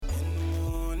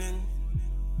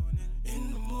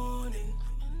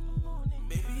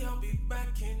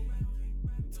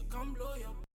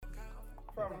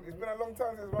Fam, it's been a long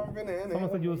time since I've been here, innit?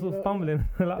 Someone said you were still stumbling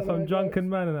like some drunken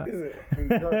man and that. Is it?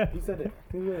 Who said it?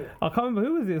 I can't remember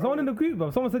who was it. Someone in the group,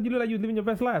 bro. Someone said you look like you were living your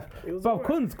best life. Bro,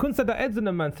 Kun said that Eds and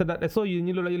the man said that they saw you and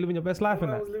you look like you're living your best life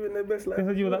and I that. was living their best life. They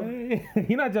said you were like,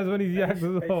 you know, just when he's yaks as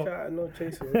well. Shout out no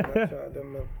chasers, man. Shout out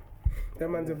them, man.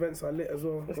 Them man's events are lit as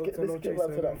well. Let's get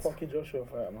back to that fucking Joshua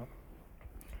fight, man.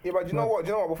 Yeah, but do you know what?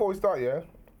 Before we start, yeah,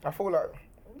 I feel like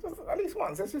just at least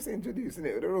once, let's just introduce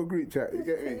it with a real group chat. You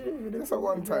get me? Just at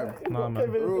one time. Nah, man.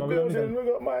 Kevin in the building. We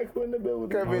got Michael in the building.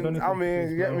 Kevin, I'm here.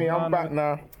 You get me? I'm back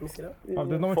now. Oh,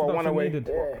 there's no introduction needed.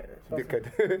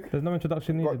 Dickhead. There's no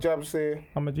introduction needed. Got Jabs here.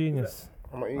 I'm a genius.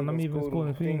 And I'm even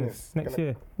schooling Venus next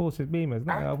year. Horses, beamers.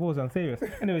 No, horses, I'm serious.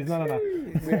 Anyways, no.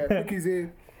 Yeah, Cookie's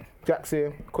here. Jack's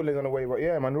here. Cooling's on the way. But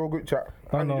yeah, man, real good chat.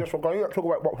 I know. You got to talk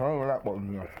about boxing. I don't know that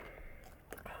boxing. Yeah.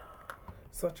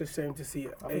 Such a shame to see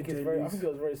it. I think it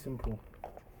was very simple.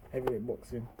 Heavyweight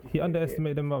boxing. He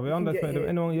underestimated them, brother. He underestimated them.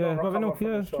 Anyone,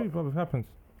 yeah, it's true, brother. It happens.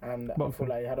 And I feel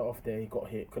like he had it off there. He got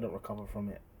hit, couldn't recover from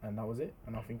it, and that was it.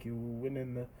 And I think he will win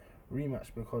in the rematch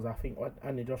because I think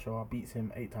Andy Joshua beats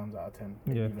him 8 times out of 10,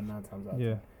 maybe even 9 times out of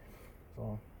 10.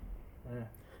 So,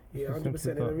 yeah, 100% in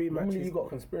the rematch. Normally you got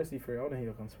conspiracy theory. I want to hear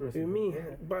a conspiracy. With me,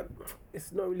 but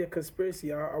it's not really a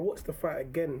conspiracy. I watched the fight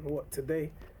again.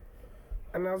 Today?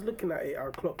 And I was looking at it. I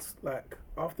clocked like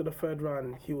after the 3rd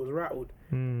round, he was rattled.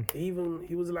 He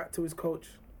was like to his coach,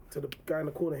 to the guy in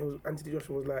the corner. Anthony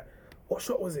Joshua was like, "What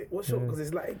shot was it? What shot?" Because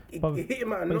it's like it hit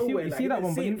him out of nowhere. You see that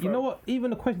one, but you know what?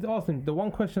 Even the question asked him, the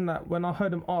one question that when I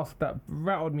heard him ask that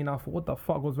rattled me, and I thought, "What the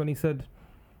fuck?" was when he said,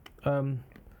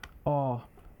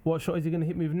 what shot is he going to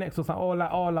hit me with next? Or something,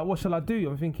 like, what shall I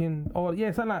do? I'm thinking,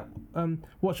 something like,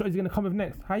 what shot is he going to come with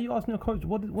next? How you asking your coach?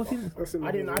 What's he?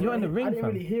 I didn't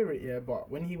really hear it, but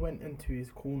when he went into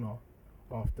his corner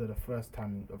after the first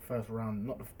round,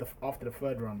 not after the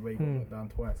 3rd round where he got down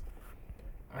twice,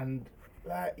 and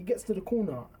like he gets to the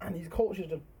corner and his coach is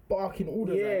just barking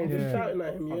orders. Just shouting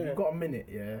at him. Yeah, you've got a minute.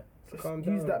 Yeah, so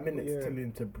use that minute to tell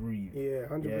him to breathe. Yeah,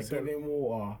 100%. Give him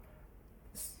water.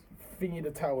 Thingy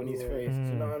the towel in his face. Do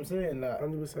you know what I'm saying? Like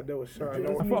 100%, they were shouting.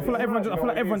 I feel like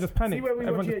everyone just panicked. See where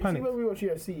we watch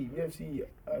UFC.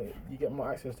 You get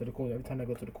more access to the corner. Every time they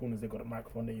go to the corners, they got a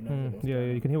microphone there. You know.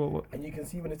 You can hear what. And you can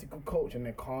see when it's a good coach and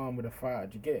they're calm with a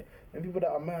fight. You get. And people that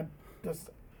are mad,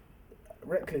 just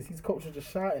reckless. His coach is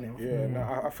just shouting him. Yeah, no,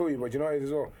 I feel you, but you know what it is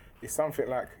as well. It's something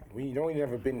like when you've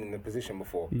never been in the position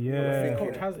before. Yeah.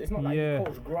 It's not like the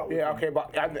coach grew up with him. Okay,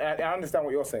 but I understand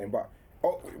what you're saying, but.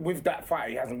 With that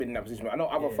fight, he hasn't been in that position. I know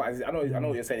other fighters. I know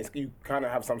what you're saying. You kind of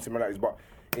have some similarities, but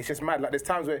it's just mad. Like there's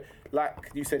times where,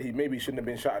 like you said, he maybe shouldn't have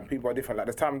been shot, and people are different. Like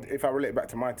there's times, if I relate back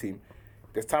to my team,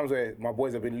 there's times where my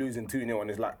boys have been losing 2-0 and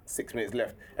there's like 6 minutes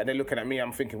left, and they're looking at me.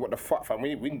 I'm thinking, what the fuck, fam? Do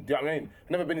you know what I mean?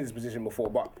 Never been in this position before,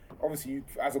 but obviously,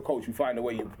 as a coach, you find a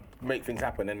way you make things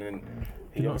happen, and then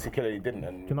he obviously clearly didn't.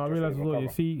 And you know, I realise as well. You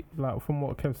see, like from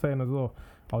what Kev's saying as well,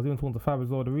 I was even talking to Fab as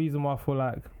well. The reason why I feel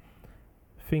like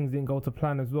things didn't go to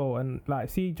plan as well, and like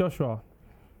see Joshua,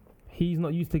 he's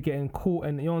not used to getting caught,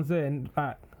 and you know what I'm saying,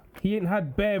 like he ain't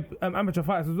had bare amateur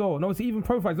fights as well, and obviously even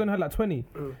pro fights, he's only had like 20.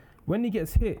 When he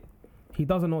gets hit, he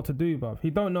doesn't know what to do, bruv. He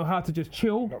don't know how to just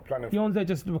chill. You know what I'm saying,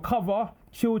 just recover,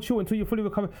 chill until you fully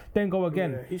recover, then go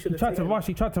again. He tried to rush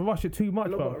it too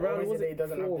much, bruv. Or is it that he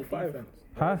doesn't have the defense?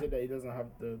 Or is it that he doesn't have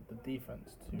the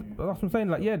defense to? But that's what I'm saying,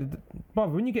 like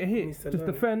bruv, when you get hit, just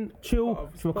defend, chill,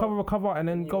 recover, and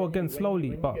then go again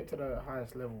slowly. When you get to the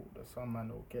highest level, some man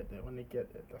will get there. When they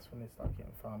get there, that's when they start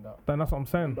getting found out. Then that's what I'm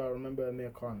saying. Remember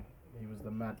Amir Khan? He was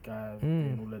the mad guy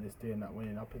doing all of this, doing that,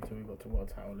 winning up until he got to world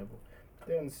title level.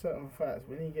 Then certain fights,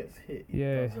 when he gets hit, he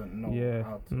doesn't know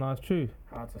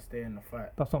how to stay in the fight.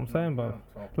 That's what I'm saying, bro.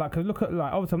 Like, cause look at,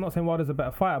 like, obviously I'm not saying Wilder's a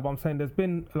better fighter, but I'm saying there's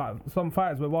been like some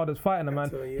fighters where Wilder's fighting a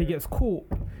man, he gets caught,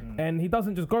 and he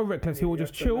doesn't just go reckless. He will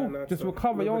just chill, just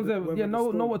recover.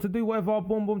 Know what to do, whatever,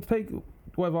 boom, take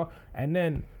whatever, and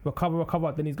then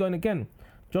recover. Then he's going again.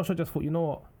 Joshua just thought, you know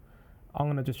what? I'm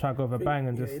gonna just try to go with a bang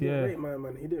and just He didn't rate my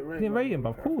man. He didn't rate him, but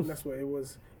of course. That's what it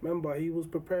was. Remember, he was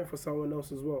preparing for someone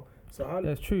else as well. So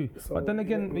that's true. But then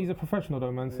again, he's a professional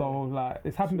though, man. Yeah. So like,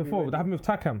 it's happened before. It happened with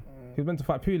Takam. He was meant to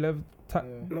fight Pulev.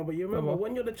 No, but you remember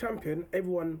when you're the champion,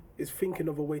 everyone is thinking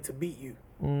of a way to beat you.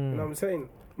 You know what I'm saying?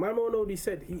 My man already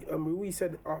said we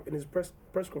said in his press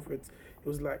conference, it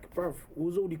was like, bruv, we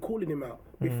was already calling him out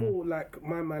before. Like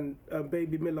my man,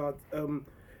 Baby Millard.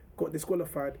 Got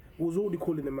disqualified, was already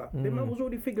calling him out. The man was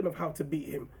already thinking of how to beat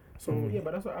him. So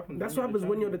but that's what happens. That's what happens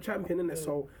when you're the champion, innit?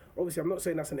 So obviously, I'm not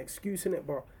saying that's an excuse, innit?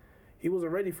 But he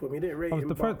wasn't ready for him. He didn't rate him.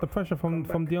 The pressure from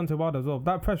Deontay Wilder as well.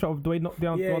 That pressure of the way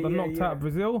Deontay Wilder knocked out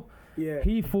Brazil. Yeah.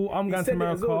 He thought, I'm going to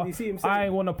America. I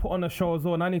want to put on a show as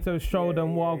well, and I need to show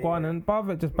them what I've gone. And but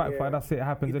it just backfired. That's it. It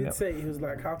happens. He did say, he was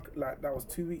like, how, like that was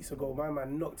 2 weeks ago. My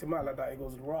man knocked him out like that. He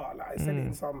goes raw. Like I said it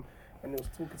in some. And he was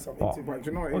talking something. But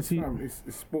you know what? It's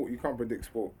sport. You can't predict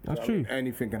sport. That's true.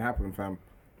 Anything can happen, fam.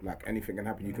 Like anything can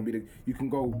happen. You can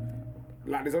go.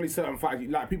 Like there's only certain fights.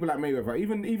 Like people like Mayweather.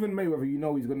 Even Mayweather, you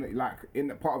know he's gonna in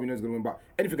the part of you know he's gonna win. But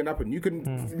anything can happen. You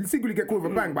can secretly get caught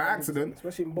with a bang by accident.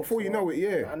 Especially in boxing, before you know it.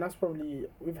 Yeah. And that's probably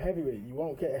with heavyweight. You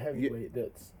won't get a heavyweight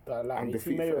that's like you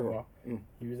see Mayweather.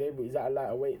 He's at a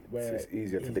lighter weight where it's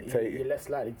easier to dictate. You're less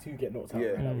likely to get knocked out.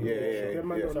 Yeah.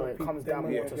 So it comes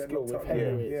down more to skill with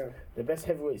heavyweights. The best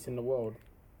heavyweights in the world.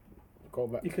 Go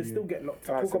back. You can still get knocked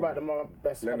out. Talk about the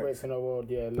best heavyweights in the world.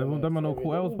 Yeah, them are no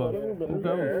cool else, but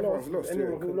everyone's lost.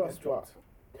 Anyone who lost, but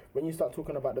when you start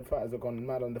talking about the fighters that have gone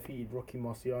mad undefeated, Rocky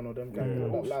Marciano, them guys,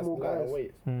 lighter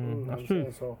weights. That's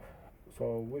true.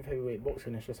 So with heavyweight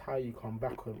boxing, it's just how you come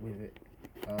back with it.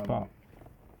 But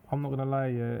I'm not gonna lie,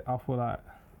 yeah, I feel like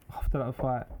after that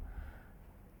fight,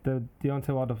 the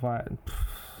Deontay Wilder fight,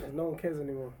 no one cares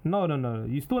anymore. No.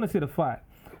 You still want to see the fight.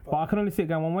 But I can only see it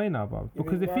going one way now, bro.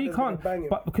 Because if he can't,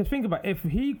 because think about it, if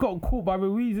he got caught by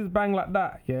Ruiz's bang like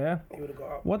that, yeah, he would have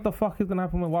got up. What the fuck is gonna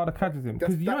happen when Wilder catches him?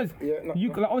 Because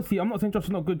obviously, I'm not saying Josh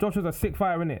is not good. Josh is a sick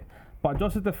fighter, innit? But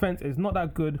Josh's defense is not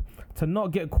that good to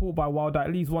not get caught by Wilder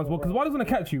at least once. Because Wilder's gonna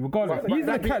catch you regardless. He's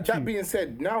gonna catch you. That being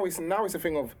said, now it's a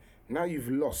thing of now you've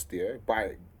lost, yeah,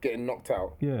 by getting knocked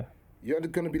out. Yeah. You're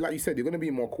going to be, like you said, you're going to be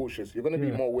more cautious. You're going to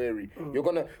be more wary. You're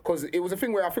going to, because it was a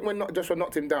thing where I think when Joshua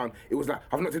knocked him down, it was like,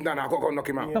 I've knocked him down, I've got to go knock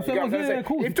him out.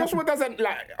 If Joshua doesn't,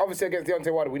 like, obviously against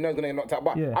Deontay Wilder, we know he's going to get knocked out.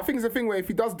 But I think it's a thing where if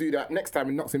he does do that, next time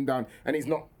he knocks him down and he's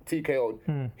not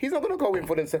TKO'd, he's not going to go in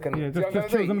for the second. Yeah, you're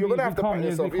going to have to back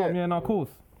yourself. Yeah, of course.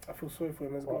 I feel sorry for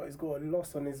him. He's got a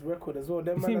loss on his record as well.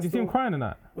 You see him crying in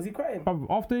that? Was he crying?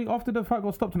 After the fight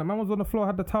got stopped, and that man was on the floor,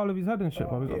 had the towel over his head and shit.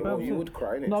 He would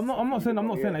cry. No, I'm not saying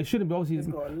that he shouldn't be.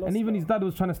 Obviously, and even his dad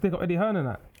was trying to stick up Eddie Hearn and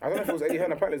that. I don't know if it was Eddie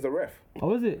Hearn. Apparently, it's the ref.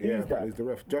 Oh, is it? Yeah, apparently it's the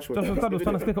ref. Joshua's dad was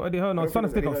trying to stick up Eddie Hearn. I was trying to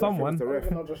stick up someone. I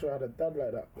didn't know Joshua had a dad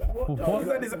like that. What? His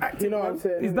dad is acting. You know what I'm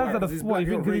saying? His dad's at the what?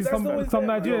 You think he's some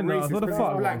Nigerian? What the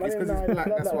fuck? It's because he's black.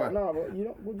 That's why. No, but you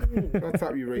know what do you mean? That's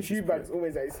how you racist. Shoebags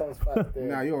always at his son's fight.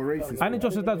 Nah, you're a racist. I think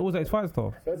Josh's dad always at his fights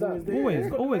though.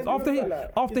 Always.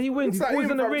 After he wins, he's always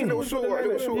in the ring.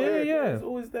 Yeah. He's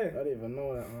always there. I didn't even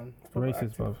know that, man.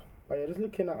 Racist, bruv. But yeah, just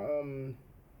looking at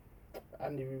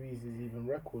Andy Ruiz's even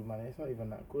record, man, it's not even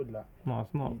that good. Like, no,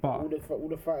 it's not. But all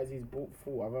the fighters he's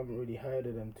fought, I haven't really heard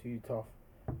of them too tough.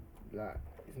 Like,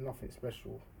 it's nothing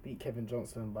special. Beat Kevin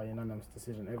Johnson by unanimous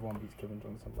decision. Everyone beats Kevin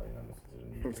Johnson by unanimous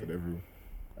decision.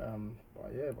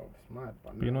 But yeah, but it's mad.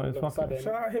 But you know, it's fucking.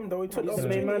 Shout out him though. He took the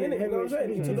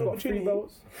opportunity. He's got 3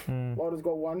 belts. Mm. Wilder's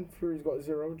got 1. Fury's got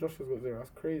 0. Joshua's got 0.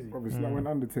 That's crazy. Obviously, like when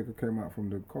Undertaker came out from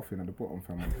the coffin at the bottom,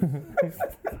 family.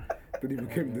 Then he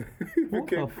became the. What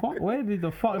the fuck? Where did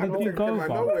the fuck did you go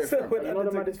from? You know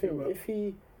the maddest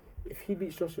thing? If he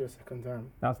beats Joshua a second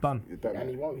time, that's done. And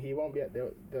he won't be at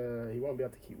he won't be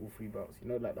able to keep all 3 belts. You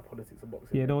know, like the politics of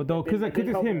boxing. Yeah, because it's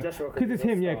him. Because it's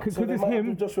him. Yeah, because it's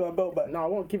him. Joshua a belt back. No, I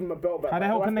won't give him a belt back. How the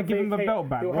hell can they give him a belt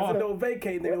back? They'll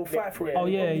vacate. They'll fight for it. Oh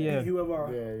yeah.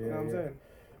 Whoever. You know what I'm saying?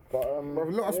 But a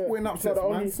lot of sporting upsets,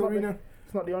 man. Serena.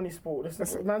 It's not the only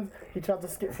sport. Man, he tried to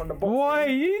skip from the box. Why?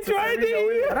 He tried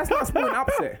it. That's not a sporting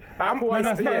upset. I'm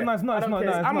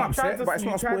upset, but it's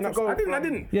not a sporting upset. I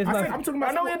didn't. Yes, I'm talking about.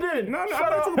 I know what you're doing. No, I'm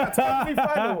talking about Champions League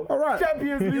final. All right.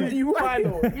 Champions League you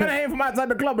final. Man, I came from outside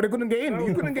the club, but they couldn't get in.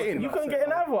 You couldn't get in. You couldn't get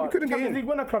in either. You couldn't get in. Champions League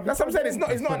winner club. That's what I'm saying.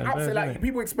 It's not an upset. Like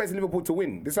people expect Liverpool to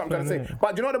win. This is what I'm trying to say.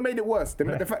 But do you know what made it worse? The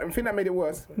thing that made it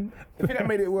worse. The thing that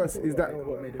made it worse is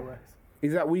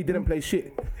that we didn't play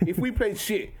shit. If we played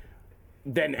shit.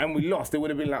 Then and we lost, it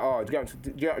would have been like, oh, do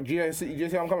you see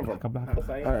where I'm coming from? I'm not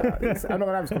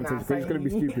gonna have this conversation because it's gonna be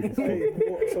stupid.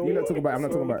 You not talking about it, I'm not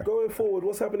talking about it. Going forward,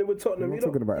 what's happening with Tottenham? I'm not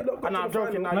talking about it. I'm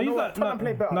joking. Tottenham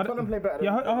play better. Tottenham play better.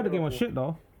 Yeah, I heard the game was shit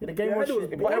though. The game was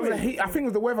shit. But it was I think it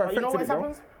was the weather affected it. You know what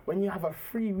happens? When you have a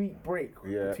 3-week break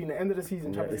between the end of the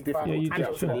season, Champions League final,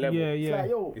 and to the level. Yeah.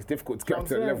 It's difficult to get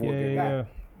to the level again. Yeah.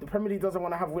 The Premier League doesn't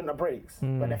want to have winter breaks,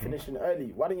 but they're finishing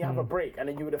early. Why don't you have a break and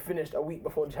then you would have finished a week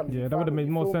before the Champions League? Yeah, that would have made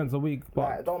more sense a week,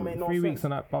 but it don't make no 3 sense. weeks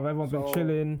and that, but everyone's been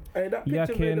chilling, that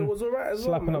yakking, was all right as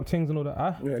slapping well, up things and all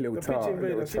that. Yeah, a little tar. She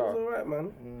was all right,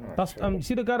 man. That's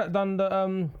see the guy that done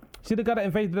the see the guy that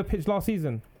invaded the pitch last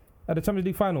season. At the Champions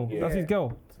League final. Yeah. That's his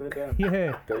girl. So damn.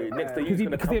 Yeah. Next day,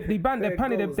 Because they banned. There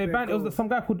goes, They there banned. It was goes. some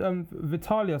guy called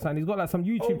Vitaly or something. He's got like some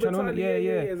YouTube channel. Vitaly,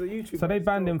 Yeah. There's a YouTube. So they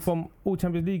banned him from all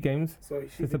Champions League games. So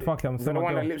They said, "Fuck it, I'm Is that sending the my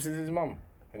one that girl." lips is his mum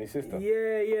and his sister?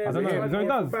 Yeah. I don't know. Yeah, Is that what he for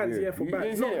does? bands, yeah, for You bands.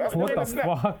 didn't see it? That's What the the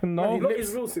snap. fuck? No. Not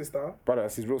his real sister. Brother,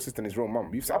 that's his real sister and his real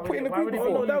mum. I put it in the Why group would he- Oh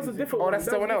before. no, that was a different Oh, one. that's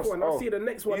That was someone a else. different one. Oh. I'll see the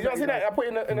next one. You don't see that? I put it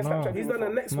in the No. Snapchat. He's group done the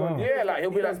before. next one. No. Yeah, like he'll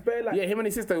be He does like, bare, like- yeah, him and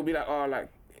his sister will be like, oh, like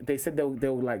they said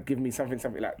they'll like give me something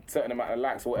like certain amount of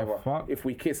likes or whatever fuck? if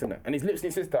we kiss and that. And his lips and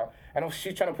his sister, and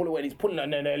she's trying to pull away, and he's pulling her,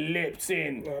 and then her lips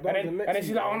in, Yeah, and that was the then next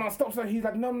she's like, one. oh no, stop! So he's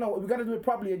like, no, we gotta do it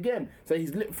properly again. So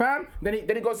he's lip fam. Then he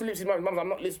goes to lips. His mum's like, I'm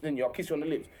not listening. You, I'll kiss you on the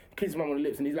lips. Kiss his mum on the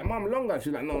lips, and he's like, mum, longer.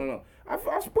 She's like, no. I've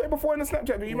put it before in the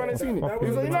Snapchat, but you man ain't seen it. that He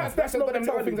was like, was- you know, that's that's not got them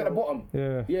little Vitaly, things at the though. bottom.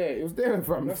 Yeah. Yeah, it was there,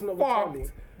 fam. That's not fucked.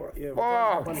 Vitaly. But yeah,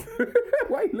 Fucked.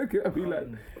 Why you looking at me like?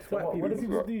 So what do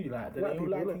people do? Like, do White they all people,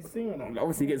 like innit? his singing?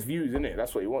 Obviously, he gets views, innit?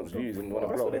 That's what he wants, views, and want to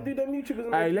That's blow. what they do. Them YouTubers.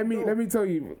 and Hey, they let do. me tell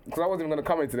you, because I wasn't even going to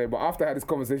come in today, but after I had this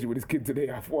conversation with this kid today,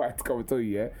 I thought I had to come and tell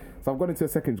you, yeah? So I've gone into a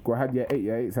secondary school. I had year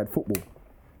 8's had football.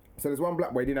 So there's one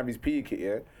black boy, he didn't have his PE kit,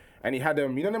 yeah? And he had, you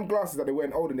know them glasses that they wear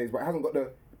in olden days, but it hasn't got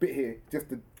the bit here, just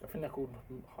the I think they're called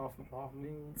half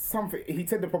moon. something. He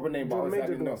said the proper name, but I was Major like,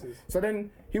 I didn't know. glasses. So then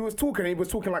he was talking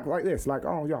like this, like,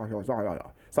 oh, yeah.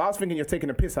 So I was thinking you're taking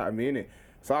a piss out of me, innit?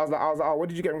 So I was like, oh, where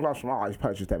did you get them glasses from? Oh, I just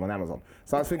purchased them on Amazon.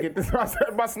 So I was thinking, so I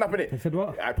started by snapping it. He said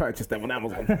what? I purchased them on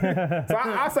Amazon. So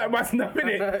I started by snapping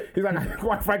it. He's like,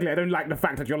 quite frankly, I don't like the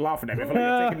fact that you're laughing at me. I feel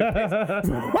like you're taking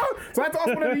the piss. So I had to ask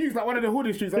one of the youths, like one of the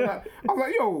hoodie streets. I was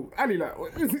like, yo, Ali, like,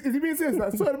 is he being serious?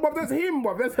 Like, sorry, Bob, that's him,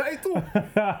 Bob. That's how he talk.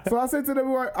 So I said to them,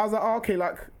 I was like, oh, okay,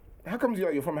 like, how comes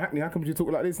you're from Hackney? How comes you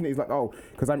talk like this? And he's like, oh,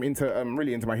 because I'm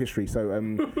really into my history. So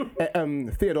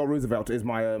Theodore Roosevelt is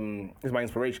my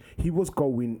inspiration. He was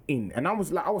going in, and I was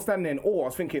standing there in awe. I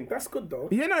was thinking, That's good though.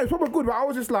 yeah, no, it's probably good, but I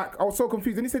was just like, I was so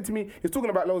confused. And he said to me, he's talking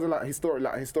about loads of like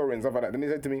historians, stuff like that. Then he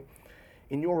said to me,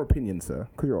 in your opinion, sir,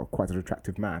 because you're quite an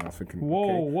attractive man. I was thinking,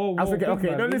 Whoa, I was thinking, big okay,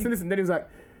 man, no, big. listen. Then he was like,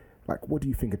 what do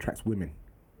you think attracts women?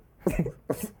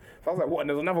 So I was like, what? And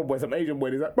there's another boy, some Asian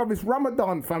boy. He's like, bruv, it's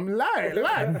Ramadan, fam, lie.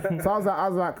 So I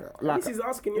was like, This is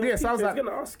asking you. yeah. So I was He's like,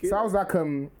 gonna ask you. so I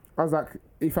was like,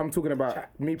 if I'm talking about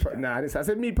me, I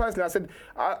said me personally. I said,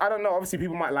 I don't know. Obviously,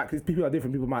 people might like, because people are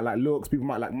different. People might like looks. People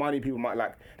might like money. People might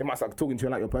like, they might start talking to you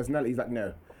like your personality. He's like,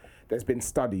 no. There's been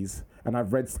studies, and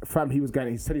I've read.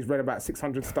 He said he's read about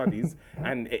 600 studies,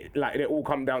 and they all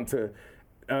come down to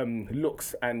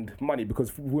looks and money,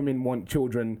 because women want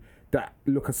children that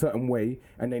look a certain way,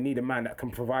 and they need a man that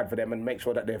can provide for them and make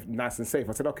sure that they're nice and safe.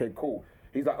 I said, okay, cool.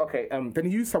 He's like, okay. Then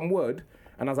he used some word,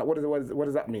 and I was like, what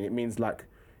does that mean? It means like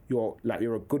you're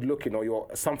a good looking, or you're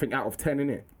something out of 10,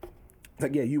 innit? He's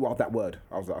like, yeah, you are that word.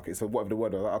 I was like, okay, so whatever the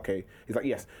word was, like, okay. He's like,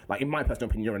 yes, like in my personal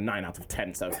opinion, you're a 9 out of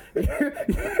 10. So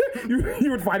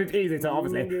you would find it easy to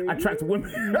obviously attract women.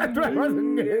 He's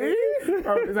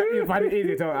like, you find it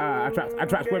easy to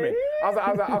attract women. I was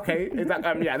like, okay. He's like,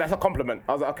 yeah, that's a compliment.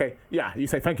 I was like, okay, yeah, you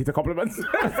say thank you to compliments.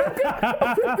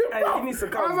 Hey, he needs to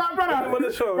come. I was like, brother, Get him on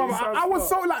the show. brother, He sounds I was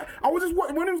smart. so like, I was just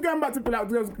when he was going back to like,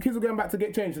 those kids were going back to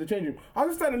get changed to the changing room. I was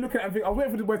just standing looking at him. I was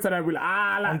waiting for the boy to turn around and be like,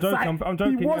 like, I'm joking, psych. I'm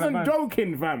joking, He yeah, wasn't man.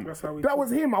 joking, fam. That's how we That talk.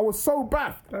 was him. I was so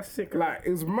baffed. That's sick. Like, it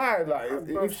was mad. Like,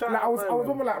 Bro, it's, shout like I out, was man.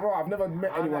 almost like, bro, I've never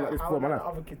met anyone like this before in my life.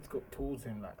 Other kids go towards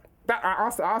him like. That, I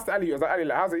asked Ali, I was like, Ali,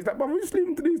 like, how's it? He's like, bro, we just leave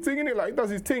him to do his thing, innit? Like, he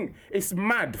does his thing. It's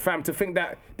mad, fam, to think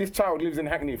that this child lives in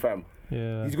Hackney, fam.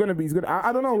 Yeah. He's gonna.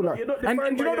 I don't know. Like, you're not and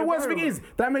defined you know by the your worst thing is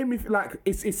environment. that made me feel like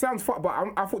it sounds fucked, but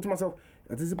I thought to myself,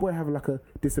 does this boy have like a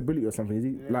disability or something? Is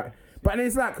he like? But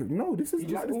it's like, no, this is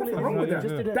like, there's nothing wrong with that.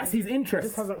 That's his Just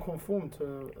interest. hasn't conformed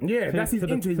to. Yeah, that's his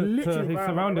interest. He's literally. his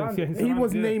surroundings. Yeah, his He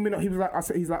was surroundings, yeah. naming. He was like,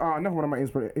 he's like, another one of my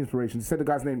inspirations. He said the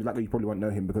guy's name. He's like, you probably won't know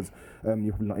him because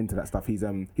you're probably not into that stuff. He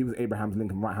was Abraham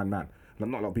Lincoln's right hand man. Like,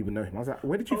 not a lot of people know him. I was like,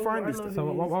 where did you find this?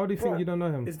 So why do you think you don't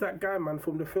know him? It's that guy, man,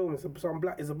 from the film. It's a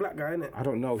black guy, isn't it? I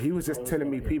don't know. He was just telling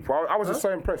me people. I was just so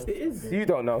impressed. It is. You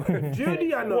don't know.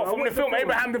 Judy, I know. What, from the film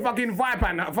Abraham the fucking Viper?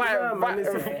 Yeah, man,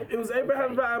 it was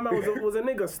Abraham Viper was a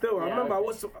nigga still. I remember I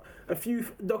watched a few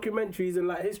documentaries and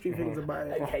like history things about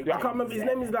it. I can't remember his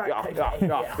name. Is like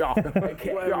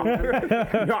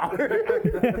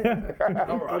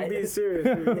I'm being serious.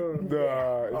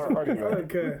 It's funny, man.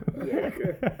 Okay.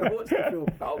 I watched the film.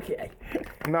 Okay.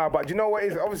 Nah, but do you know what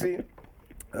is obviously?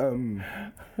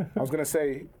 I was gonna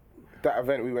say that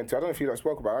event we went to. I don't know if you like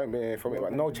spoke about. I ain't been here from it,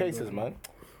 but no chasers, man.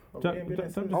 We ain't been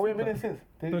there since.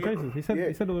 No chasers. He said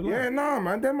it was live. Yeah, nah,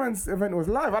 man. That man's event was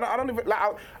live. I don't even like.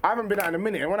 I haven't been out in a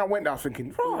minute. And when I went there, I was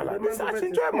thinking, bro, like, this, I actually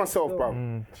enjoyed myself,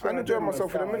 bro. I enjoyed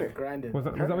myself in a minute. Grinding. Was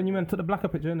that when you went to the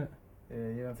BLAKKAA picture, innit?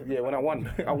 Yeah, when I won.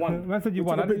 I won. Man said you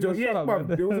won. I didn't just shut up, man.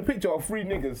 There was a picture of 3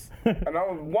 niggas, and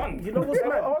I won. You know what's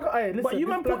mad? Listen, But you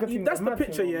man, that's the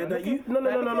picture, yeah. That you no.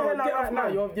 Get off now.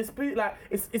 You're disputing like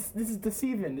this is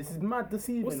deceiving. This is mad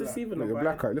deceiving. What's deceiving Look about?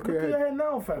 at BLAKKAA. Look at your Look at your head. hair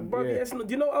now, fam. Bro, it's not,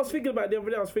 do you know what I was thinking about the other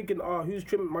day? I was thinking, whose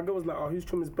trim? My girl was like, whose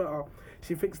trim is better?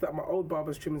 She thinks that my old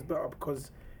barber's trim is better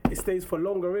because it stays for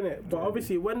longer, innit? But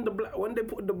obviously, when they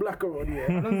put the BLAKKAA on,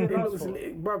 it looks,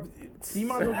 bruv. You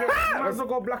might as well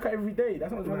go BLAKKAA every day.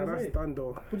 That's not what I'm That's saying. done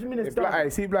though. What do you mean it's BLAKKAA, done? you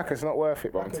see, BLAKKAA's not worth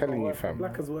it, but I'm telling you, fam.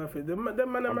 BLAKKAA's worth it. Them man in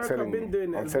America telling have been you.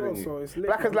 doing it I'm as well, telling you. so it's lit.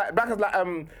 BLAKKAA's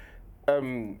like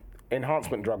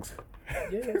enhancement drugs.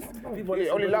 People it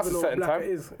only lasts a certain time.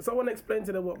 is. Someone explain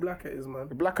to them what BLAKKAA is, man.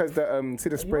 BLAKKAA's the see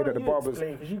the spray that the barbers.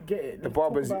 Because you get it. The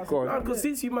barbers go on. Because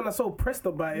since you man are so pressed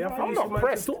about it, I think I'm you not should man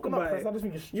pressed. talk about it. I just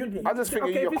think it's stupid. I just think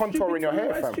Okay, you're if it's contouring your stupid,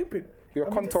 hair, it's fam. stupid. You're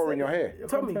contouring your hair.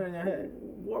 Tell me, Contouring your hair.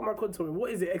 what am I contouring?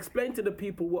 What is it? Explain to the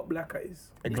people what BLAKKAA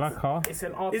is. BLAKKAA. It's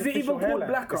an Is artificial it even called hairline.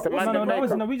 BLAKKAA? It's the What's man No, that no,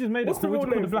 makeup. no, we just made it. What's the We just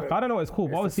real called it name for BLAKKAA. I don't know what it's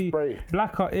called, but It's the obviously spray.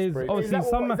 BLAKKAA is Spray. obviously Is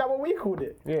some. that what we called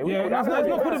it? Yeah, Yeah, it's not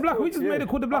called the BLAKKAA. We just made it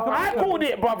called the BLAKKAA. I called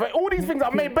it, brother. All these things I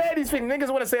made, bare these things. Niggas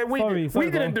want to say we Sorry,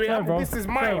 didn't do it. sorry, bro. This is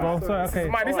Sorry, mine. bro. Sorry, This okay.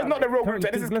 is mine. This is not the real group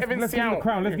chat. This is Kevin Let's give him the Siao.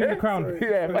 crown. Let's give him the crown.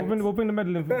 Yeah, We'll bring the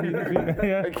medal in for you.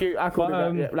 Yeah. Thank you. I called But,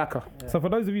 it that. Yeah, BLAKKAA. So for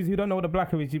those of you who don't know what the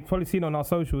BLAKKAA is, you've probably seen it on our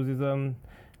socials. Is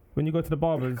when you go to the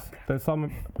barbers, there's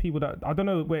some people that I don't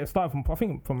know where it started from. I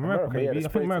think from America, America, yeah, maybe. the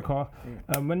I think spray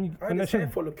America. When they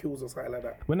shape follicles or something like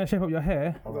that. when they shape up your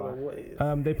hair, I don't know what it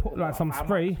is. they put like some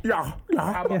spray. Yeah.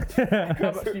 How much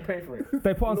do you pay for it?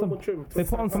 They put on Normal some. trim. They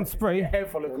put on some spray. Hair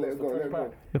follicles. Let it go, let it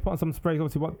go. They put on some sprays.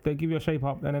 Obviously, what they give you a shape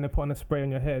up, and then they put on a spray on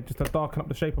your hair just to darken up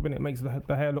the shape of it. It makes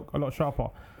the hair look a lot sharper.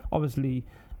 Obviously,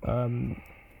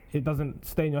 it doesn't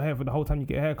stay in your hair for the whole time you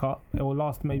get a haircut. It will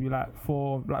last maybe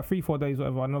for 3-4 days,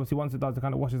 whatever. And obviously, once it does, it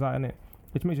kind of washes out in it,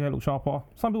 which makes your hair look sharper.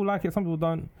 Some people like it, some people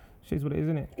don't. Shit's what it is,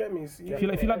 isn't it? Get me. If you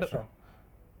like the.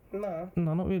 Nah.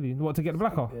 No, not really. What, to get the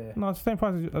BLAKKAA? Yeah. No, it's the same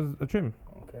price as a trim.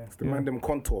 Okay. It's the man them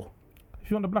contour.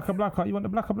 If you want the BLAKKAA, you want the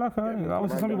BLAKKAA. innit?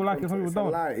 Obviously, some people like it, some people It's a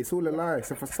don't. lie. It's all a lie.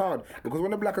 It's a facade. Because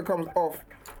when the BLAKKAA comes off,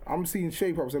 I'm seeing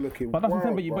shape ups are looking. But that's what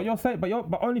I'm wild, saying. But bro. you're saying,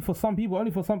 but only for some people,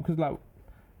 because like,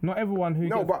 not everyone who.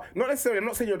 No, gets, but not necessarily. I'm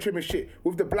not saying your trim is shit.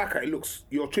 With the BLAKKAA,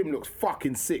 your trim looks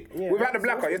fucking sick. Yeah, Without the that's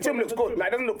BLAKKAA, your the trim looks problem good. with the Like,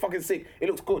 it doesn't look fucking sick. It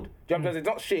looks good. Do you know what I'm saying? It's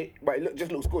not shit, but it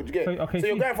just looks good. You get it? So, okay, So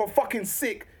you're see- going from fucking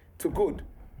sick to good.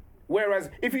 Whereas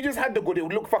if you just had the good, it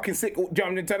would look fucking sick. Do you know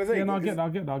what I'm trying to say? Yeah, no, I get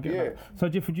that. Yeah. That. So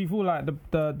do you feel like the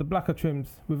BLAKKAA trims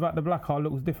without the BLAKKAA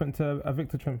looks different to a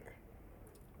Victor trim?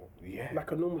 Yeah.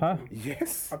 Like a normal Huh? trim.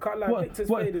 Yes. I can't lie. What- Victor's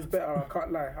what- fade is better. I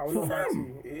can't lie. I will not lie to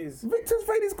you. It is. Victor's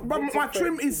fade is, but Victor's my fade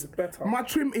trim is is better. My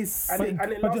trim is And sick.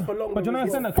 it lasts for longer. but you know, I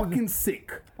as understand well. that 'cause- Fucking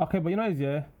sick. Okay, but you know,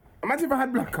 yeah. Imagine if I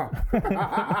had BLAKKAA.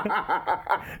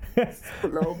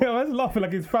 Hello. Yeah, I was laughing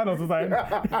like he's fan or something.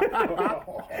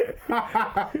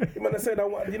 You man, I said,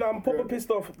 I'm proper pissed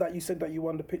off that you said that you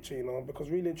won the picture, because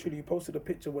really and truly you posted a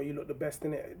picture where you look the best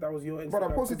in it. That was your Instagram. But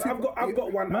I posted 'Cause I've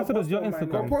got one. Man said it was your I've got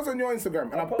Instagram. one, Post on your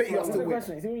Instagram, and I bet you What's still the win.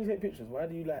 question? You see when you take pictures, why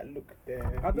do you look there?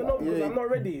 I don't know because Yeah. I'm not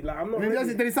ready. Like I'm not Then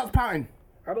ready. he starts pouting.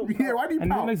 I don't. Yeah, why do you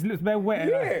And it pout? makes his lips bare wet.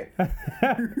 Yeah.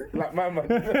 Like my man.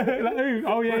 Like, ooh,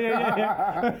 oh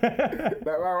yeah.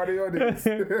 Like why do you do this?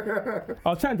 I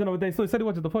was chatting to him the other day, so he said he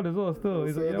watched the pod as well. Still,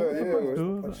 he's like, So, yeah, what's the yeah, pod it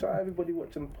still? But shout out everybody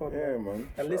watching the pod Yeah, man. and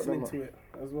Shout listening them to it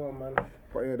as well, man.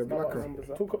 But yeah, the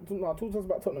BLAKKAA. Talk to us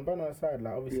about Tottenham. Ban on the side,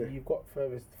 like obviously Yeah. you've got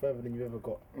further than you've ever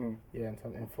got. Mm. Yeah,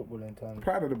 in football in terms.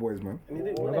 Proud of the boys, man. And he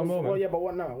did Well, what I'm else? over. Well, yeah, but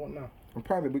what now? What now? I'm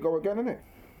proud of it. We go again, innit?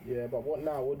 Yeah, but what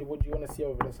now? What do you want to see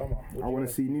over the summer? I want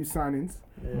to see new signings.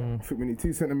 Yeah. I think we need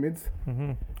 2 centre mids.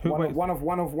 Mm-hmm. Who waits?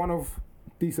 One of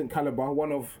decent calibre.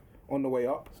 One of on the way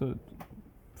up. So,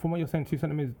 from what you're saying, 2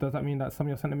 centimeters, does that mean that some of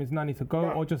your centimeters now need to go,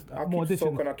 No, or just I'll more keep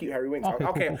additions? Sok and I'll keep Harry Winks. Okay,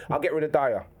 Okay, cool. I'll get rid of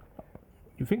Dyer.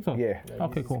 You think so? Yeah.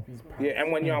 Okay, cool. Yeah,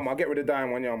 and Wanyama. I'll get rid of Dyer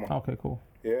and Wanyama. Okay, cool.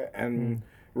 Yeah, and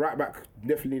right back.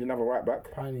 Definitely need another right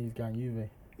back. Piney's going Juve.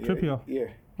 Yeah, Trippier? Yeah.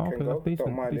 Okay, can go. that's decent.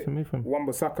 Don't mind Decent it. move from.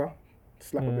 Wan-Bissaka.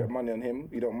 Slap a Yeah. bit of money on him.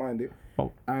 You don't mind it.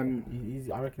 Oh. And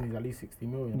I reckon he's at least 60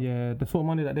 million. Yeah, the sort of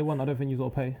money that they want, I don't think you've got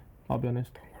to pay. I'll be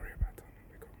honest. don't worry about that.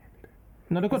 We got money there.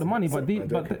 No, they've got the money,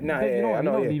 but Nah, you know I what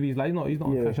know, DV's like. He's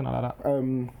not Yeah. cashing out like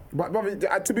that. But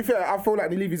brother, to be fair, I feel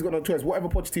like the Levy's got no choice. Whatever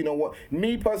Pochettino wants,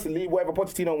 me personally, whatever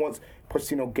Pochettino wants,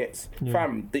 Pochettino gets. Yeah.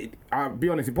 Fam, I'll be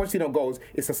honest, if Pochettino goes,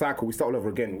 it's a cycle. We start all over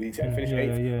again. We finish Yeah,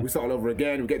 8th, yeah. we start all over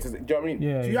again. We get to, do you know what I mean?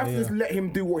 Yeah, so you have to yeah. just let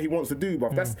him do what he wants to do,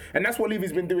 bruv. That's what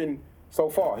Levy's been doing so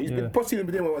far. He's been Pochettino's been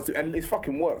doing what he wants to, and it's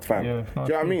fucking worked, fam. Yeah, do you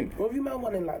know what I mean? What have you man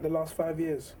won in like the last 5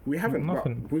 years? We haven't.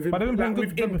 Nothing. We've But they've been playing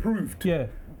we've good- improved. Yeah.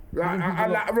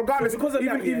 Like, regardless, because of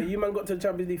that, you man got to the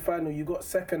Champions League final. You got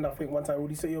second, I think, one time.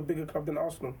 Would you say you're a bigger club than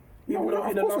Arsenal? No,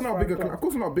 of course we're not a bigger club. Of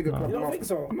course we're not a bigger club. You don't think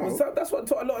so? No. That's what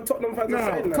a lot of Tottenham fans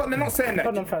are saying. They're not saying that.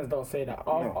 Tottenham fans don't say that.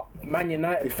 Man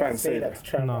United fans say that to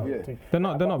try. No, they're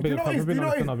not bigger club. They're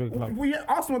not bigger club.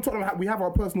 Arsenal and Tottenham, we have our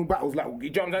personal battles. Like,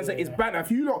 you know what I'm saying? It's banter.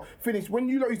 If you lot finish, when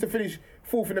you lot used to finish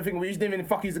fourth in the thing, we used to even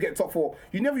fuck used to get top four.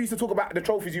 You never used to talk about the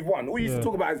trophies you've won. All you used to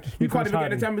talk about is you can't even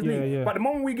get in the Champions League. But the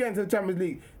moment we get into the Champions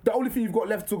League, the only thing you've got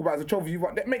left to talk about is the trophies you've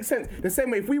won. That makes sense. The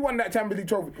same way, if we won that Champions League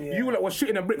trophy, you lot were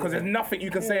shitting a brick because there's nothing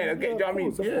you can say. Do you know what I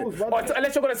mean?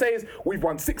 Unless you're gonna say is we've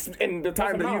won 6 in the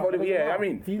time that you've won. I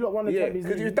mean, if you lot won the Champions League,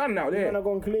 because you've done now. You're gonna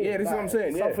go and clear. Yeah, this is what I'm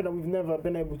saying. Something that we've never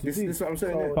been able to do. This is what I'm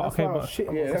saying. But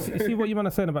see what you man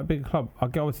are saying about bigger club. I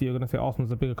get obviously you're gonna say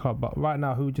Arsenal's a bigger club, but right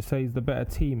now, who would you say is the better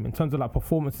team in terms of like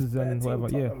performances and whatever?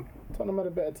 Tottenham had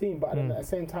a better team, but at the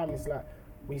same time, it's like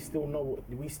we still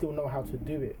know how to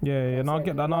do it. Yeah, no, I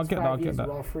get that. No, I get that.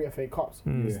 We won 3 FA Cups.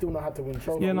 We still know how to win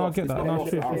trophies. Yeah, no, I get that. No, it's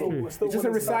true. It's just a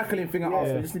recycling thing at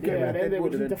Arsenal. We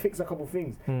need to fix a couple of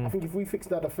things. I think if we fix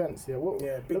that defence, look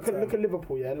at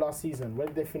Liverpool. Last season, where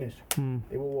did they finish?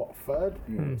 They were what, third?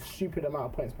 Stupid amount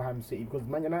of points behind City because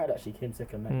Man United actually came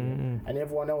second that year, and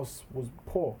everyone else was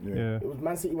poor. It was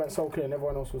Man City went so clear, and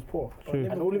everyone else was poor.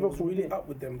 And all Liverpool really up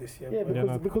with them this year. Yeah,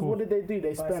 because what did they do?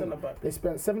 They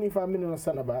spent 75 million on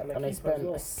centre back, and they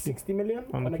spent 60 million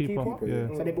on a keeper.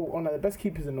 So they bought one of the best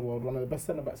keepers in the world, one of the best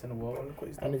centre backs in the world,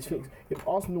 and it's fixed. If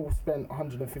Arsenal spent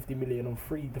 150 million on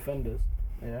 3 defenders,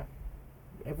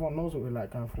 everyone knows what we're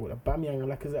like going forward. Aubameyang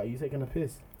and Lacazette, are you taking a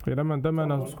piss? Yeah, them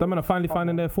man are finally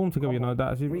finding their form together. You know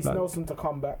that. Reece Nelson to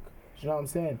come back. Do you know what I'm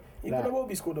saying? Even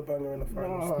Iwobi scored a banger in the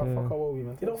final. No, fuck Iwobi,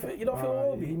 man. You don't feel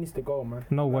Iwobi? He needs to go, man.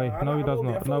 No way. No, he does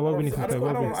not. No, Iwobi needs to stay.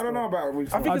 I don't know about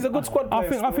Iwobi. I think he's a good squad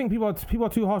player. I think people are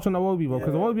too harsh on Iwobi, bro,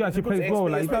 because Iwobi actually plays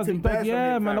well. Like he does.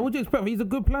 Yeah, man. What would you expect? He's a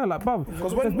good player, like bruv.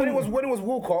 Because when it was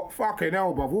Walcott, fucking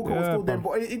hell, bruv. Walcott was still doing,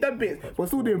 but he done bits, but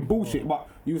still doing bullshit. But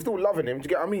you were still loving him. Do you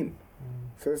get what I mean?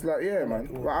 So it's like, yeah, man.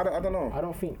 But I don't know. I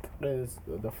don't think there's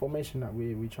the formation that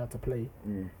we tried to play.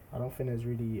 I don't think there's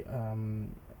really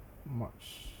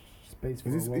much space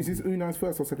for Is this Unai's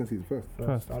first or second season?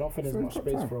 First. I don't think there's much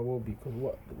space for Iwobi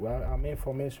because our main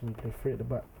formation, we play 3 at the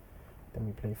back, then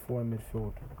we play 4 in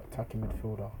midfield, attacking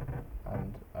midfielder,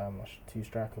 and 2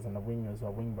 strikers, and the wingers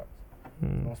are wing backs.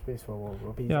 No space for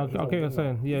Iwobi. Yeah, I get what you're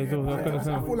saying. Yeah, he's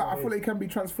I feel like he can be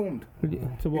transformed.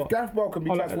 To what? If Gareth Bale can be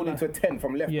transformed into a 10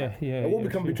 from left back, Iwobi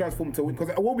can be transformed to win,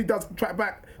 because Iwobi does track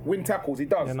back, win tackles. He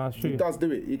does. He does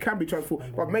do it. He can be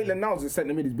transformed. But Maitland-Niles is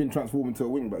centre mid. He's been transformed into a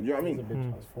wing back. Do you know what I mean? He's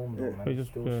been transformed, man. He's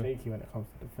still shaky when it comes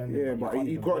to defending. Yeah, but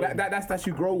you grow. That's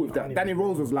you grow with that. Danny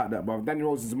Rose was like that, but Danny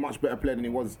Rose is a much better player than he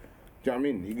was. Do you know what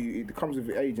I mean? It comes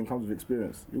with age and comes with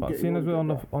experience. But seeing as we're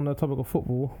on the topic of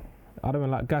football, I don't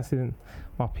even like gassing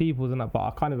my peoples and that, but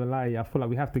I can't even lie. I feel like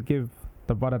we have to give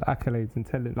the brother the accolades and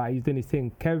tell him like he's doing his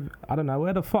thing. Kev, I don't know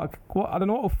where the fuck. I don't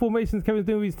know what formations Kevin's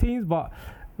doing with his teams, but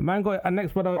man got a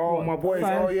next brother. Oh, my boys.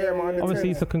 Signed. Oh, yeah, man.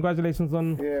 Obviously, so congratulations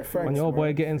on your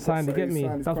boy getting signed. You get me?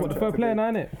 That's what the third player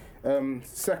now, innit?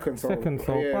 Second. So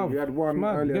yeah, we had one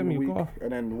earlier in the week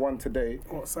and then one today.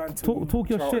 Talk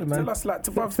your shit, man. Tell us, like,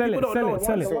 sell it.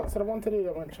 So the one today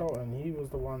that went Charlton, he was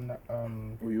the one that.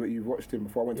 You watched him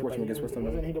before I went to watch him against West Ham.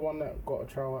 Wasn't he the one that got a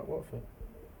trial at Watford?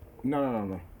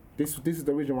 No. This is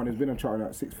the original one. He's been on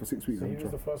Charlton for 6 weeks. So he was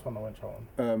the first one that went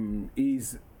Charlton.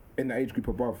 He's in the age group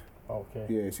above. Okay.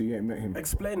 Yeah, so you ain't met him.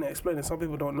 Explain it. Some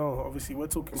people don't know. Obviously, we're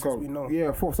talking since we know.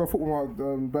 Yeah, so football,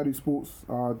 Badu Sports,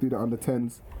 do the under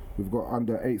 10s. We've got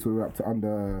under 8s, so we're up to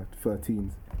under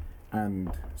 13s.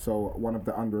 And so one of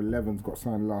the under 11s got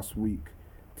signed last week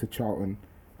to Charlton.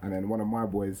 And then one of my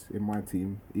boys in my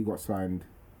team, he got signed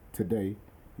today.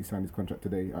 He signed his contract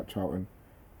today at Charlton.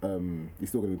 He's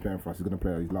still going to be playing for us. He's going to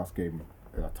play his last game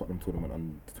at Tottenham tournament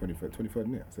on the 23rd,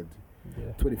 isn't it? I said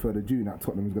 23rd of June at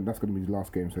Tottenham. That's going to be his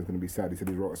last game, so it's going to be sad. He said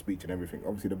he wrote a speech and everything.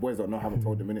 Obviously, the boys don't know. I haven't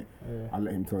told them, innit? I'll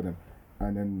let him tell them.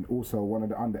 And then also one of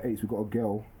the under 8s, we got a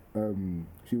girl.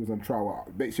 She was on trial.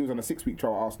 She was on a 6-week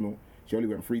trial at Arsenal. She only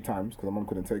went 3 times because her mum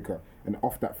couldn't take her. And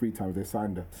off that 3 times, they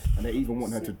signed her. And they even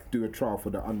want her to do a trial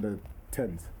for the under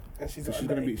 10s. And she's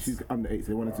under 8. So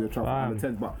they wanted to do a trial for under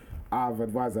 10s, but I've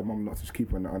advised her mum not to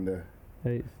keep her on the under.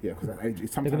 Yeah, because that age,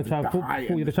 sometimes they're going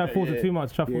to try to force it too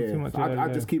much.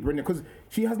 I just keep her in there because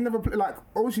she has never played. Like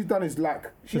all she's done is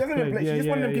like she hasn't even played. She's just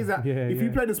one of them kids that if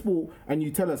you play the sport and you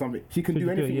tell her something, she can do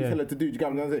anything you tell her to do. Do you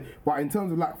get what I'm saying? But in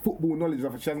terms of like football knowledge,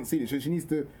 she hasn't seen it. So she needs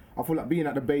to. I feel like being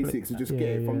at the basics to just get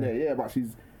it from there. Yeah, but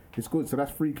it's good. So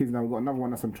that's 3 kids now. We've got another one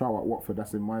that's on trial at Watford.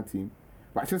 That's in my team.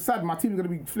 But it's just sad. My team's gonna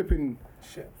be flipping,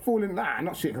 falling. Nah,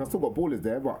 not shit. Cause I still got ballers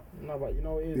there, but. No, but you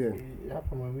know what it is? It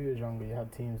happened when we were younger. You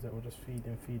had teams that were just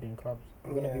feeding clubs.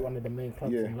 We're gonna be one of the main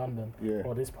clubs in London,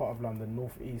 or this part of London,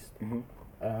 North East.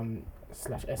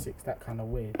 / Essex, that kind of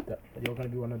way, that you're going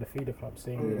to be one of the feeder clubs.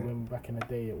 Same way when back in the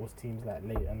day it was teams like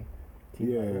Leighton,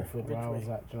 teams like Wilford, where I was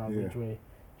at, Ridgeway.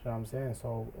 You know what I'm saying?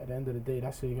 So at the end of the day,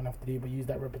 that's what you're gonna have to do. But use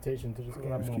that reputation to just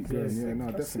grab more players. Yeah,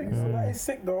 no, definitely. That is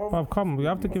sick though. Bruv, come, we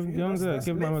have to give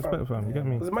man respect, fam. You get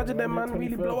me? Because imagine them man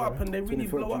really blow up and they really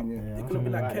blow up. They're gonna be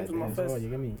like Kev's my first. You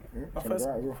get me? My first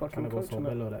Fucking go so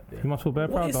bellow that day. You must feel bare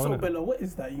What proud, is though, so innit? bellow? What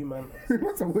is that, you man?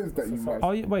 What is that, you man?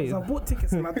 Oh, wait. I bought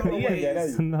tickets and I don't know what it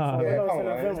is. Nah.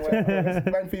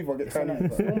 Blind people get Chinese.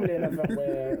 It's normally an event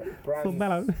where So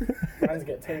bellow. brands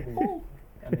get tables.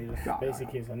 And they just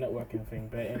basically it's a networking thing.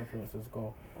 Bare influencers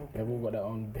go. They've all got their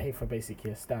own for basically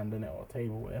a stand in it or a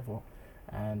table, whatever.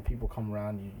 And people come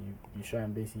around. You show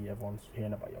them basically everyone's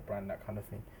hearing about your brand, that kind of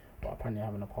thing. But apparently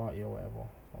having a party or whatever.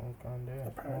 So I was going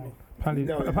there. Apparently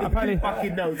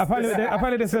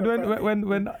they said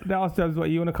when they asked James what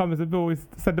you want to come as a bill, he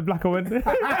said the BLAKKAA went. The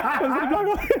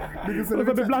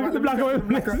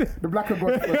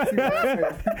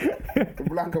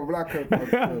BLAKKAA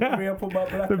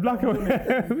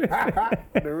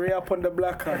The re-up on the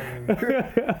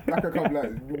BLAKKAA. BLAKKAA come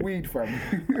like weed, fam.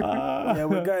 Yeah,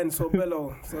 we're going so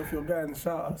bellow. So if you're going,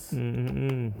 shout us.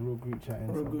 Real group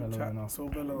chatting. Real group chat. So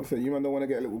bellow. So you man don't want to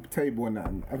get a little table and that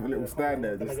and have a little stand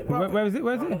there. Just Where is it?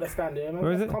 Where is it?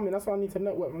 Coming. That's why I need to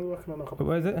network. I'm working on a couple.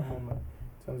 Where is it? In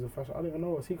terms of fashion, I don't even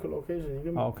know a secret location. You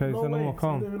get me? Oh, okay, so no more I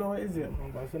calm. don't even know what it is yet.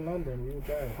 But it's in London. We will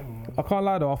go. Come on, man. I can't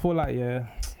lie though, I feel like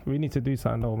we need to do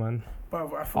something though, man.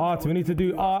 Bruv, We need to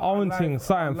do our own thing,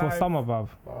 something for summer, bruv.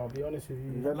 But I'll be honest with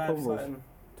you.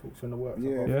 Talks in the works.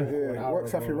 Yeah.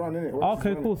 Works have to run, innit?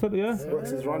 Okay, cool. So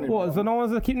Works is running. What? So no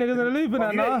one's to keep niggas in the loop and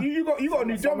that now? You got a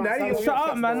new job now. Shut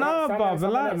up, man. Nah, bruv.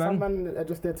 Relax, Some man. men are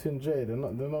just there to enjoy. They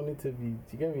don't need to be. Do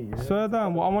you get me? Swear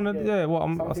down. What I wanna? Yeah. What?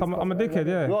 I'm a dickhead.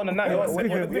 Yeah. You're on the night.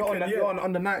 You're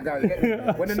on the night, guys.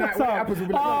 When the night happens, we'll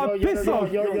be like, Oh, piss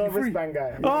off. You're a wristband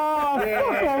guy. Oh,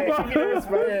 fuck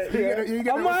off.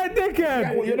 I'm a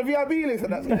dickhead. You're the VIP list.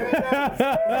 That's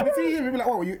see him. We'll be like,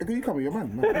 oh, you come with your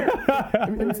man.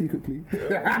 Let me see you quickly.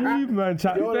 You man,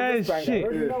 chat bare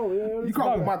shit. You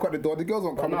can't put Mike at the door. The girls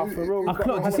won't come.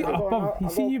 You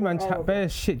see you man chat bare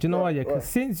shit. Do you know why? Yeah, because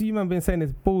since you man been saying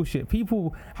this bullshit,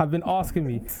 people have been asking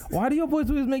me, why do your boys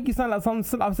always make you sound like some?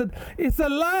 I've said it's a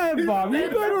lie, bruv. You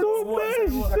got all bare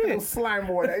shit. Slime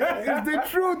boy. It's the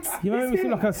truth. You make me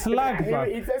seem like a slag, bruv.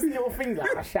 He says little things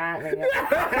like shout me.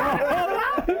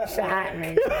 Shout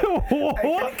me.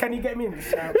 Can you get me in the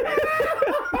shout?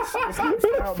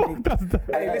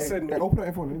 Hey, listen. Open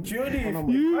that phone. Do you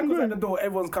know at the door,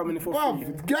 everyone's coming in for free.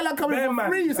 Girl are coming for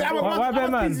free. You say, why bear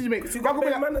man? You make. Man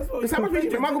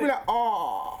go be like,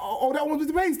 oh, that one was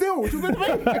the base still. She was the base.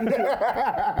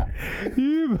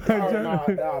 You man.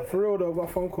 Nah, for real though, I got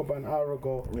a phone call about an hour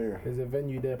ago. There's a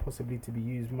venue there possibly to be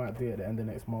used. Might do it at the end of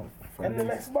next month. And the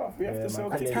next month, we have to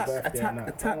sell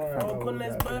Attack. Oh,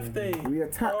 goodness, birthday. We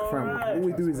attack, fam. All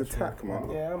we do is attack, man.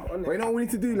 Yeah, I'm on it. But you know what we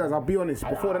need to do, lads? I'll be honest.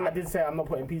 I did say I'm not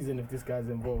putting peas in if this guy's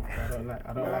involved. I don't like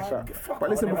that. But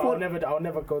listen, I'll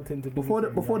never go into before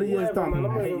the year's done. Do you know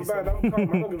what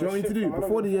I need to do?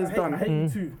 Before the year's done. I hate you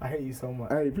too. I hate you so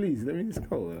much. Hey, please, let me just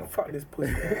go. Fuck this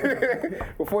pussy.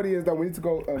 Before the year's done, we need to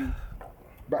go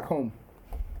back home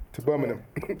to Birmingham.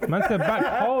 Man said back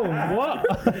home. What?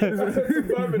 Back home to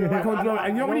Birmingham.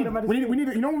 And you know we need.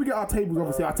 You know when we get our tables,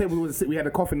 obviously our tables was we had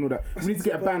a coffin and all that. We need to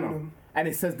get a banner and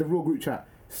it says the real group chat.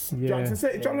 Yeah. Jump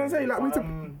and say like we need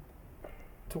to.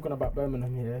 Talking about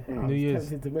Birmingham here, I was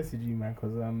tempted to message you, man,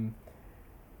 because I'm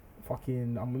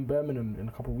in Birmingham in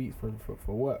a couple of weeks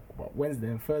for work, but Wednesday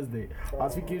and Thursday. I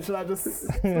was thinking, should I just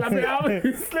slap it out,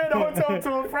 slay the hotel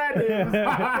till Friday? You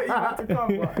have to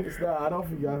come, but I don't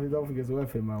think it's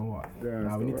worth it, man. What?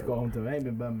 Yeah, we need to go home to. I ain't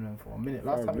been Birmingham for a minute.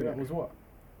 Last time we went was what?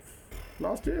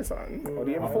 Last year, son. Or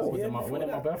the year before? When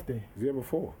my birthday? The year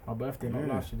before. My birthday, not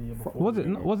last year, the year before. Was it?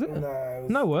 No, it wasn't. Yeah, it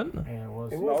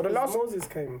was. No, the last Moses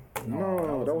came.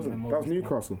 No, that was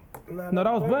Newcastle. No,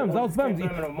 that was Birmingham. That was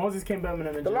Birmingham. Moses came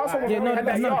Birmingham in the last one. Yeah,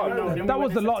 that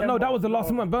was the last. No, that was the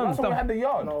last one. Birmingham. Last one we had the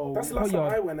yard. That's the last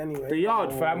time I went anyway. The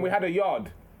yard, fam. We had a yard.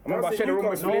 Remember I said the room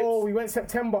was split? No, we went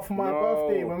September for my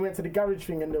birthday when we went to the garage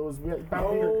thing and there was then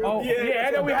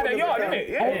we had a yard,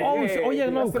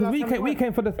 innit? Because we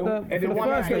came for the first night. We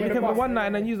came for one night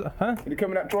and then you You came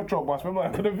in that trotro bus, remember?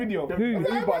 I got a video. Who? I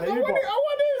want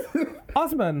this.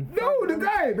 Us, man. No, the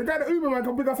guy that Uber man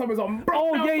can pick us up is on.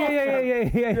 Oh,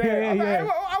 yeah. I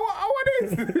want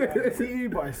See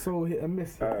Uber is so hit and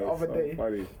miss. The other day,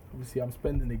 obviously I'm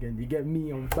spending again. You get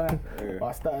me on back.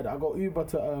 But I got Uber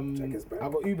to I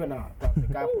got Uber now. The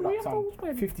guy pulled up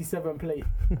some 57 plate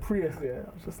Prius. Yeah,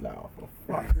 I was just like, oh for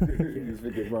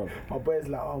fuck. My boy's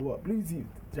like, oh what? Bluetooth.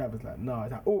 Driver's like, no.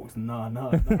 It's like, Orcs,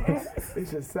 no.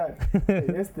 It's just sad.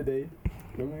 Yesterday,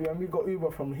 when we got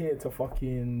Uber from here to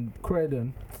fucking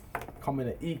Croydon, coming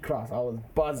at E-Class, I was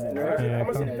buzzing. How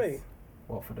much did you pay?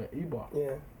 What, for the Uber?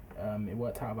 Yeah. It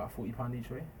worked out about £40 each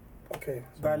way. Okay,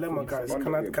 so dilemma, guys.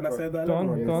 Can I say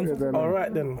dilemma? Go on. All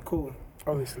right then, cool.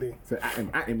 Obviously. So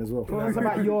at him as well. It's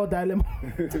about your dilemma.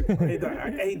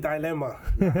 A dilemma.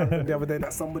 The other day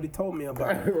that somebody told me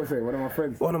about. What's it? One of my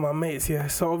friends. One of my mates, yeah.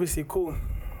 So obviously, cool.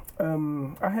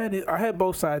 I heard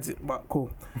both sides, but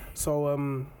cool.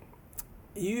 So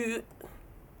you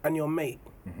and your mate,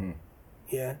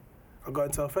 yeah, are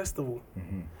going to a festival.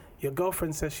 Your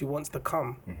girlfriend says she wants to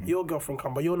come. Your girlfriend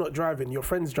come, but you're not driving. Your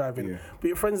friend's driving. Yeah. But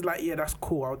your friend's like, yeah, that's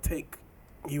cool. I'll take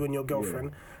you and your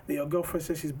girlfriend. Then your girlfriend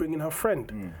says she's bringing her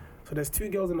friend. So there's two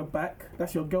girls in the back.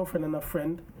 That's your girlfriend and her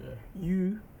friend. Yeah.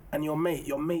 You and your mate.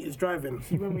 Your mate is driving.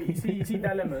 See, when you see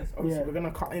dilemmas, obviously we're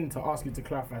gonna cut in to ask you to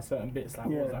clarify certain bits. Like,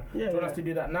 what was that? Do you want us to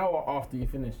do that now or after you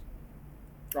finish?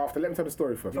 After. Let me tell the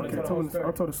story first. Okay,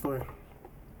 I'll tell the story.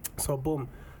 So boom.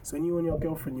 So you and your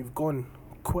girlfriend, you've gone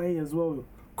Quay as well.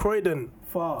 Croydon,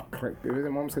 far.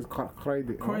 Mom says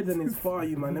Croydon. Croydon is far,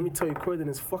 you man. Let me tell you, Croydon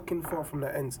is fucking far from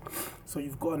the ends. So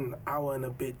you've got an hour and a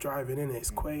bit driving, innit?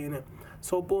 It's Quay, innit?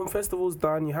 So boom, festival's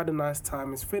done. You had a nice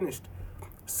time. It's finished.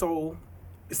 So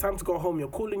it's time to go home. You're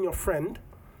calling your friend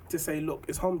to say, look,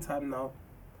 it's home time now.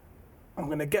 I'm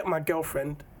going to get my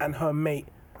girlfriend and her mate,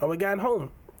 and we're going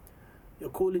home.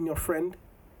 You're calling your friend.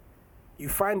 You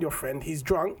find your friend. He's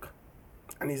drunk.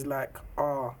 And he's like,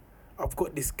 I've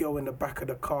got this girl in the back of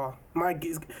the car. My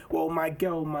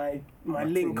girl, my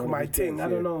link, my ting. I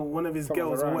don't know, one of his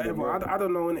girls or whatever. I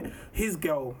don't know, innit? His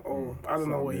girl, or I don't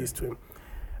know what he is to him.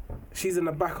 She's in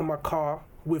the back of my car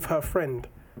with her friend.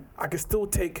 I can still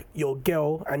take your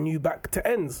girl and you back to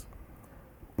ends.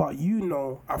 But you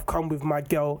know I've come with my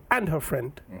girl and her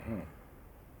friend.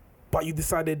 But you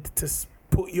decided to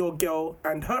put your girl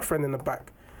and her friend in the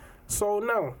back. So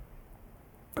now,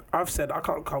 I've said I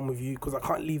can't come with you because I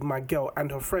can't leave my girl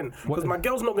and her friend. Because my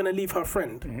girl's not going to leave her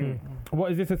friend.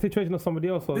 What, is this a situation of somebody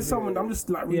else? Or this someone, I'm just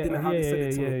like reading it how they said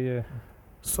it to me. Yeah.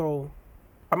 So,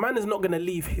 a man is not going to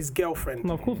leave his girlfriend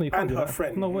of course not, you can't and do her that.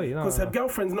 friend. No way. Because her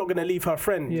girlfriend's not going to leave her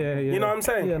friend. Yeah. You know what I'm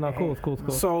saying? Yeah, no, of course.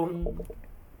 So,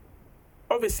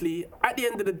 obviously, at the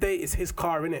end of the day, it's his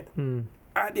car, innit?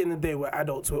 At the end of the day, we're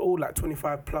adults. We're all like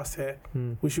 25 plus here.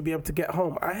 We should be able to get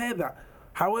home. I hear that.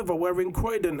 However, we're in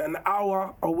Croydon, an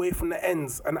hour away from the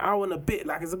ends, an hour and a bit,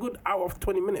 like it's a good hour of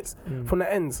 20 minutes from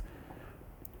the ends.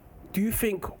 Do you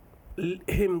think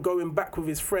him going back with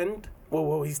his friend,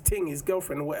 or his ting, his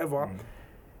girlfriend or whatever,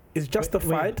 is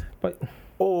justified?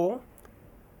 Or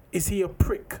is he a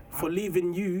prick for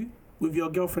leaving you with your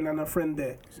girlfriend and her friend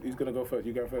there? Who's going to go first?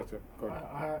 You go first,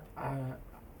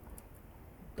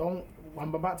 Go on.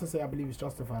 I'm about to say I believe it's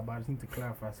justified, but I just need to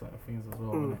clarify certain things as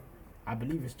well. I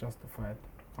believe it's justified.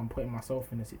 I'm putting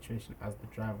myself in a situation as the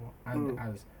driver and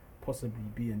as possibly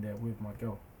being there with my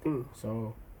girl.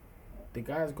 So the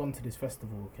guy's gone to this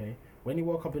festival, okay? When he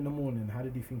woke up in the morning, how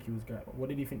did he think he was going? What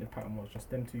did he think the pattern was? Just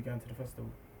them two going to the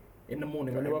festival? In the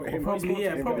morning when they woke up? Probably.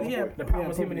 The pattern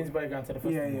was him and his boy going to the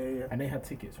festival. Yeah. And they had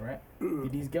tickets, right?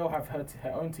 Did his girl have her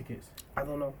own tickets? I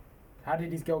don't know. How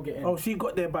did his girl get in? Oh, she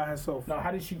got there by herself. No, how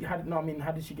did she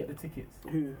get the tickets?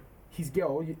 Who? His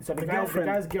girl, so the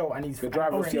guy's girl and his friend.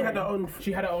 Oh, she had her own.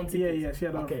 She had her own tickets. Yeah, she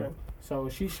had her own friend. So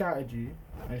she shouted you,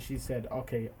 and she said,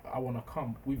 "Okay, I want to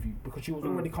come with you," because she was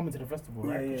already coming to the festival,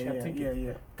 right? She had tickets.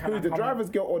 Yeah. Who, the driver's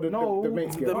girl or the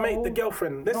mate's girl? The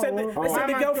girlfriend. Let's say the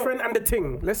girlfriend and the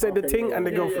ting. Let's say the ting and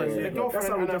the girlfriend. The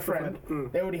girlfriend and her friend,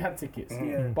 they already had tickets.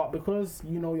 But because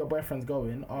you know your boyfriend's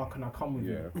going, can I come with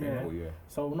you? Yeah.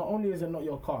 So not only is it not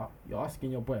your car, you're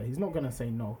asking your boy. He's not gonna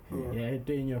say no. Yeah,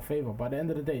 doing you a favor. But at the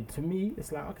end of the day, to me,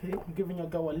 it's like, okay, I'm giving your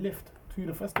girl a lift to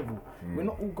the festival. We're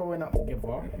not all going out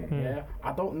together. Yeah,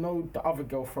 I don't know the other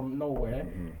girl from nowhere.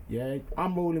 Yeah,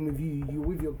 I'm rolling with you. You're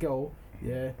with your girl.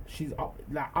 Yeah, she's up.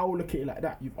 Like, I'll look at it like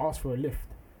that. You've asked for a lift.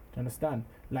 Do you understand?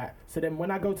 Like, so then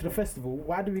when I go to the festival,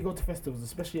 why do we go to festivals,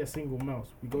 especially as single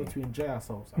males? We go to enjoy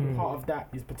ourselves. And part of that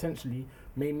is potentially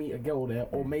may meet a girl there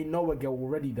or may know a girl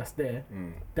already that's there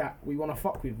that we want to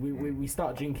fuck with. We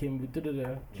start drinking, we do you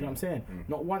know what I'm saying?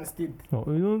 Not once did.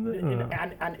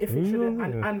 And if it shouldn't,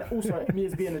 and also me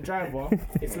as being a driver,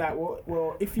 it's like,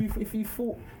 well, if you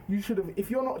thought you should have, if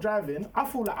you're not driving, I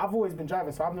feel like I've always been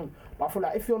driving, so but I feel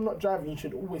like if you're not driving, you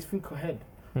should always think ahead.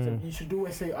 So you should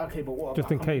always say, okay, but what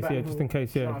just about in case, coming back? just in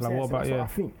case, You know like I'm what saying? about So that's what I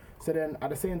think. So then at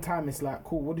the same time, it's like,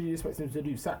 cool, what do you expect him to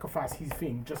do? Sacrifice his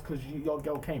thing just because your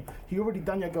girl came. He already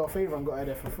done your girl a favour and got her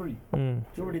there for free.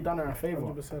 He already done her a favour.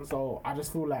 100%. So I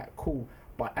just feel like, cool.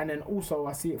 But and then also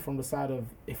I see it from the side of,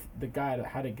 if the guy that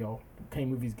had a girl came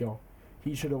with his girl,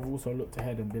 he should have also looked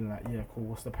ahead and been like, yeah, cool,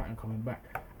 what's the pattern coming back?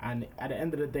 And at the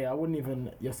end of the day, I wouldn't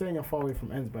even, you're saying you're far away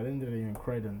from ends, but at the end of the day, you're in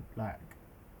Croydon. Like,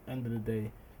 end of the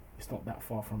day, it's not that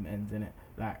far from ends, innit?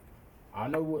 Like, I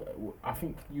know, I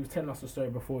think you were telling us a story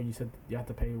before, you said you had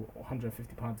to pay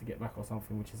 £150 to get back or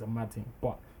something, which is a mad thing.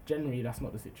 But generally, that's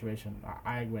not the situation.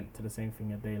 I went to the same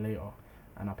thing a day later,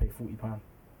 and I paid £40.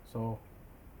 So,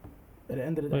 at the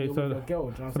end of the day, you're with your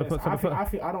girl, do you know what I'm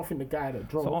saying? I don't think the guy that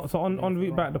drove... So on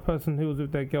route back, the person who was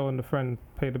with their girl and the friend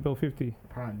paid the bill 50?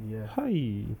 Apparently, yeah.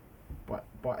 Hey. But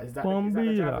is that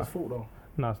the driver's fault, though?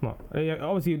 No, it's not.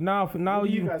 Obviously, now what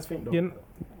do you guys think, though?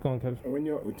 Go on, Kev. When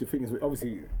the thing is,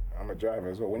 obviously, I'm a driver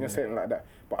as well. When you're saying it like that,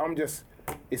 but I'm just,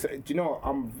 do you know,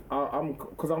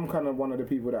 because I'm kind of one of the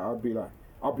people that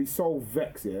I'll be so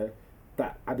vexed,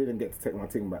 that I didn't get to take my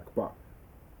thing back, but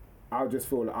I'll just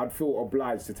feel like I'd feel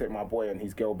obliged to take my boy and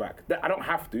his girl back. I don't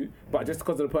have to, but just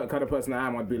because of the kind of person I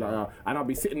am, I'd be like, and I'll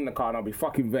be sitting in the car and I'll be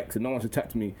fucking vexed and no one should chat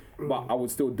to me, but I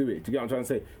would still do it. Do you get what I'm trying to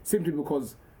say? Simply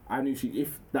because I knew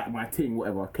if that my thing,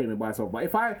 whatever, came in by herself. But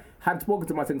if I had spoken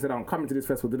to my thing and said, I'm coming to this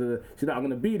festival, she's like, I'm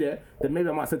going to be there, then maybe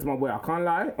I might say to my boy, I can't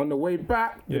lie, on the way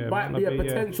back, there might be a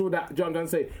potential that, do you know what I'm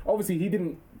trying to say? Obviously, he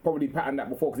didn't probably pattern that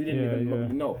before because he didn't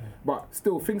even know. But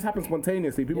still, things happen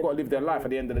spontaneously. People got to live their life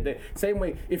at the end of the day. Same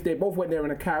way, if they both went there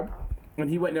in a cab, and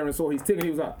he went there and saw his thing, and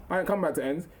he was like, I ain't come back to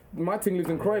ends. My thing lives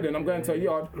in Croydon, I'm going to a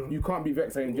yard. You can't be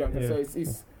vexed saying, do you know what I'm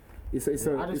saying?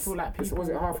 So I just feel like people... Was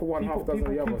it half for one, half dozen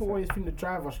of the other? People always think the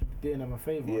driver should be doing them a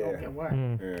favour. I don't get why.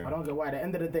 I don't get why. At the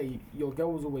end of the day, your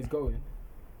girl was always going.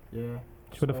 Yeah.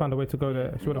 She would have found a way to go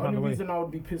there. She would have found a way. The only reason I would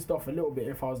be pissed off a little bit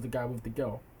if I was the guy with the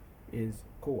girl is,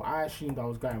 cool, I assumed I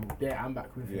was going there and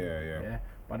back with him. Yeah.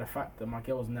 But the fact that my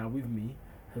girl's now with me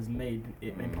has made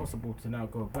it impossible to now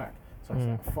go back. So it's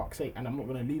like, fuck's sake, and I'm not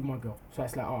going to leave my girl. So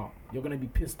it's like, you're going to be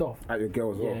pissed off. At your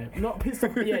girl as well? Yeah, not pissed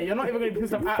off. Yeah, you're not even going to be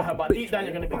pissed off at her, but deep down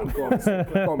you're going to be like, you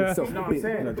know what I'm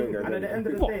saying? And at the end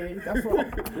of the day, that's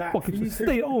what, like,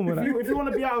 stay home, if you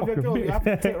want to be out with your girl, you have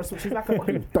to take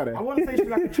responsibility. She's like I want to say she's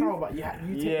like a child, but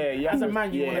as a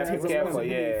man, you want to take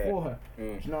responsibility for her. Do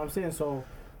you know what I'm saying? So,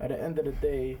 at the end of the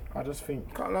day, I just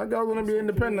think... Can't like girls want to be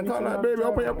independent. Can't like, baby,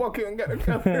 open your pocket and get the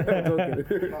camera. At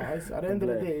the end of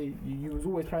the day, you was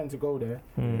always trying to go there.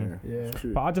 Yeah.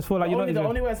 But I just feel like the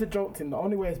only way it's a joke thing, the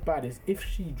only way it's bad is if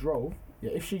she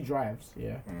drives,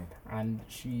 and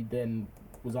she then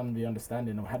was under the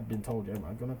understanding or had been told,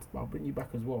 I'll bring you back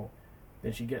as well.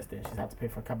 Then she gets there, she's had to pay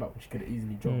for a cab back when she could have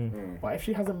easily drove. But if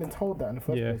she hasn't been told that in the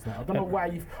first place, like, I don't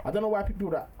know why people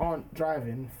that aren't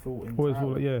driving feel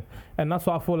entitled. And that's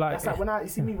what I feel like. That's like when you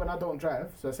see me when I don't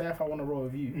drive. So say if I want to roll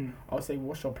with you, I'll say,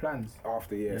 what's your plans?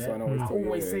 After so I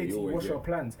always say to you, what's your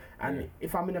plans? And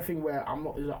if I'm in a thing where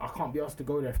I can't be asked to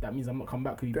go there, if that means I'm not coming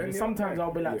back with you. But sometimes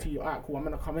I'll be like to you, alright, cool, I'm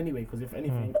gonna come anyway, because if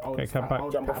anything, I'll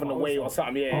jump off on the way or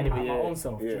something. My own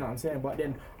self. Do you know what I'm saying? But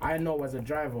then I know as a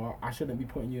driver, I shouldn't be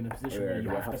putting you in a position where you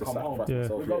have to come home.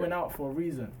 We're going out for a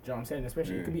reason. Do you know what I'm saying?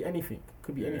 Especially it could be anything.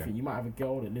 Anything. You might have a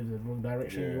girl that lives in the wrong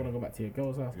direction. You want to go back to your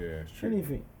girl's house.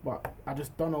 Anything. But I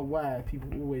just don't know why people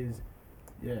always.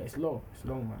 It's long,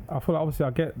 man. I feel like obviously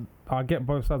I get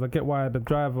both sides. I get why the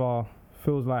driver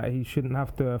feels like he shouldn't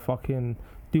have to fucking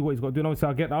do what he's got to do. And obviously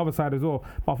I get the other side as well.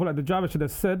 But I feel like the driver should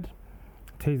have said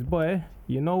to his boy,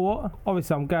 you know what?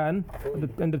 Obviously I'm going,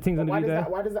 and the thing's gonna be there.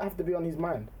 Why does that have to be on his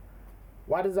mind?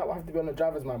 Why does that have to be on the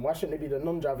driver's mind? Why shouldn't it be the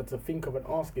non-driver to think of and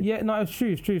ask it? Yeah, no, it's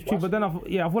true. But then I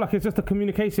feel like it's just a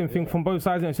communication thing from both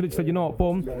sides. And I should have just said, you know what,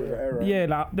 boom.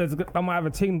 Like I might have a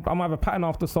team, I might have a pattern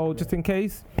after, so just in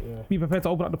case, be prepared to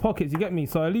open up the pockets. You get me?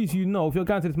 So at least you know if you're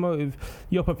going to this motive,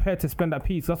 you're prepared to spend that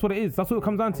piece. That's what it is. That's what it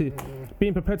comes down to.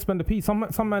 Being prepared to spend the piece.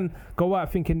 Some man go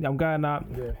out thinking I'm going out.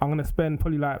 I'm gonna spend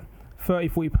probably like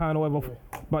 £30-40 or whatever.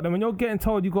 But then when you're getting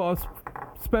told you got to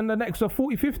spend an extra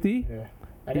 40-50.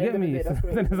 You get me?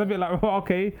 Then it's a bit like, well,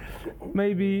 okay,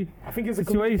 maybe I think it's a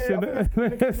situation.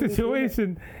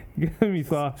 You get me,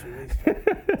 sir?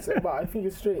 But I think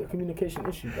it's straight a communication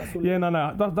issue. That's all.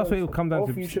 That's what it will come down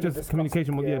to. Just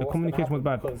communication. The communication was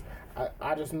bad. Because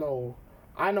I just know,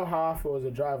 I know how I feel as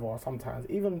a driver sometimes.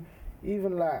 Even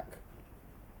like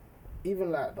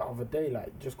the other day,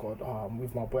 like just got I'm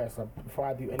with my boy. So before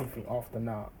I do anything after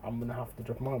now, I'm gonna have to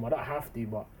drop him home. I don't have to,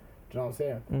 but do you know what I'm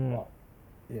saying? But,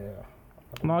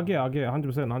 no, I get it,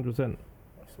 100%.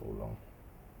 That's all long.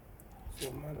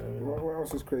 What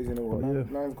else is crazy in the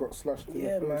world? Nine's got slashed.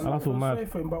 Yeah, man. That's all mad.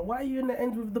 For him, but why are you in the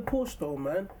ends with the Porsche though,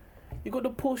 man? You got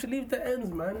the Porsche, leave the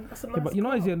ends, man. That's a nice but you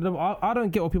know, I don't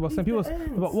get what people are saying.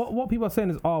 But what people are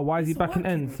saying is, why is he back in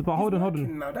ends? But hold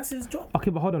on. Now that's his job.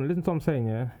 Okay, but hold on. Listen to what I'm saying,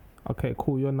 yeah. Okay,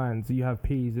 cool. You're nines. You have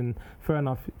P's, and fair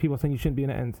enough. People are saying you shouldn't be in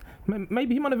the ends.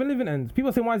 Maybe he might even live in ends. People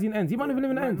are saying, why is he in ends? He might even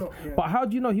live in the ends. But how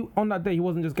do you know on that day he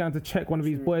wasn't just going to check one of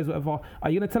his boys, whatever? Are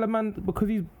you gonna tell a man because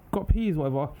he's got P's,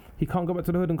 whatever, he can't go back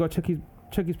to the hood and go check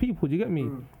his people? Do you get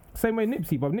me? Same way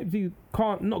Nipsey, but Nipsey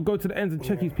can't not go to the ends and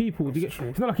check his people. Do you get?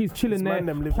 It's not like he's chilling there,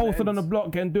 posted on the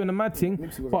block, doing a mad thing.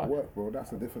 Nipsey was at work, bro.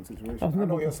 That's a different situation. I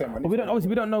know what you're saying, man. But we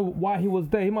don't know why he was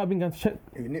there. He might have been going to check.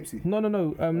 Who, Nipsey? No.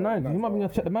 Nine. He might have been going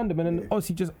to check the mandem, and then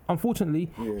obviously just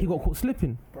unfortunately he got caught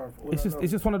slipping.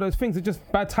 It's just one of those things. It's just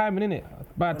bad timing, innit?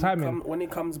 Bad timing. When he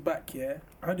comes back, I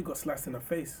heard he got slashed in the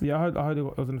face. Yeah, I heard it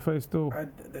was in the face still.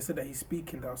 They said that he's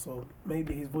speaking now, so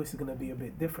maybe his voice is gonna be a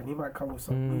bit different. He might come with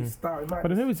some new style. But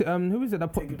then who is it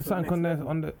that put something on there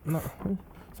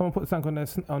someone put something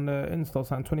on the Insta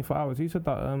something 24 hours. Who said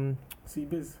that?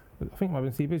 C-Biz. I think it might have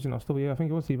been C-Biz, still. Yeah, I think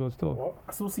it was C-Biz still. What?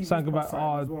 I saw C-Biz something about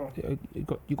as well.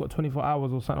 you got 24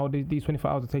 hours or something. Or these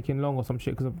 24 hours are taking long or some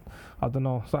shit because I don't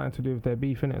know, something to do with their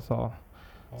beef in it. So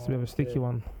it's a bit of a sticky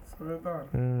one.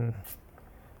 Have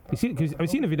you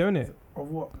seen the video, innit? Of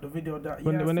what? The video that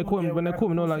when they call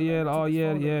him, they're like,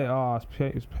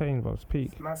 it's pain, bro. It's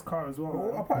peak. Nice car as well.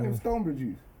 What about them Stonebridge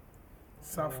youth?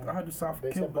 I had the South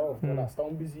they kill said both. They're like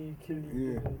Stonebridge kill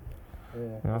you.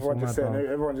 Yeah.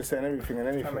 Everyone just saying everything and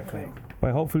anything.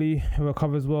 But hopefully he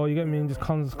recovers well. You get me? And just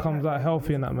comes out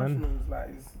healthy and that, man.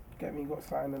 Get me got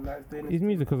signed and that's doing. His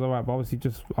music is alright, but obviously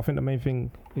I think the main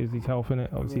thing is his health in it.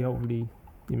 Obviously, hopefully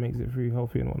he makes it through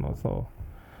healthy and whatnot. So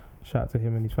shout out to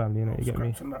him and his family, innit? You get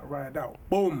me? That ride out.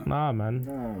 Boom. Nah, man.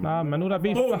 All that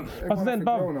beef. Everyone's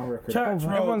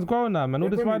grown now, man. All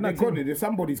this ride out. If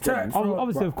somebody's gone.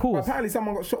 Obviously, of course. Apparently,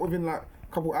 someone got shot within like a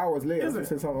couple hours later.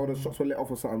 Since all the shots were let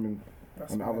off or something.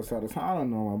 On the other side, I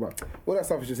don't know, man. But all that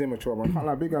stuff is just immature, man. Can't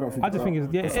lie, big guy. I just think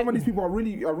it's some of these people are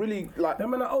really like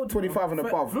 25 and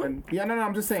above. And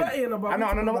I'm just saying. I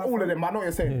know all of them. I know what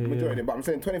you're saying, majority of them. But I'm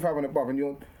saying 25 and above, and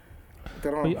you're.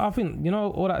 But I think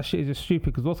all that shit is just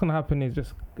stupid because what's gonna happen is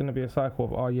just gonna be a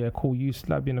cycle of cool, you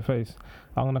slap you in the face,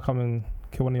 I'm gonna come and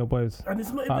kill one of your boys. And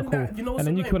it's not even cool. that. You know, and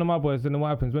then you kill one of my boys. Then what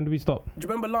happens? When do we stop? Do you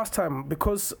remember last time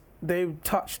because they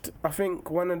touched? I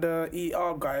think one of the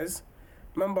ER guys.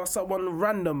 Remember, someone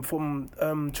random from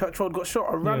Church Road got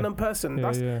shot. A random person.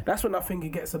 That's when I think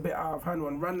it gets a bit out of hand.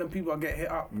 When random people get hit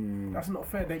up, that's not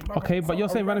fair. But you're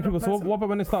saying random people. So what about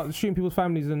when they start shooting people's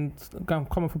families and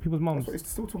coming for people's mums? It's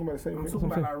still talking about the same thing. I'm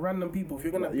talking about like random people. If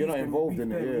you're not involved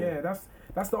in it,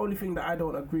 that's the only thing that I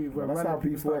don't agree with. That's how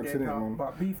beef works, isn't it, man?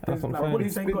 But beef,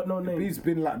 police ain't got no name. Beef's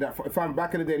been like that. If I'm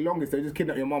back in the day, longest they just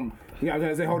kidnap your mum. Yeah, I'm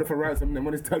gonna say hold it for ransom, and then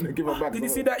when it's time to give her back. Did you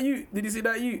see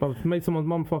that? You? But made someone's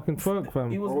mum fucking twerk, fam.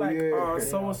 He was like,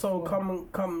 so and so,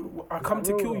 come. I come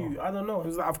to kill you. I don't know. He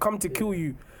was like, I've come to kill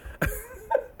you.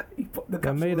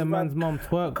 They made a man's mum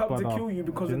twerk. Come to kill you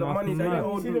because of the money that you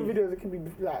owed me. The videos, it could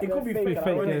be like it could be fake.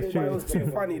 It's true. It was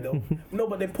too funny though. No,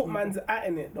 but they put man's at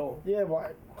in it though. Yeah,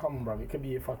 but come on, bro. It could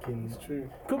be a fucking. It's true.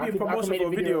 Could be a promotion for a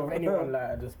video. Anyone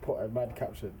like just put a bad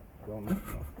caption.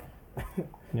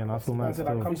 Yeah, that's all mad.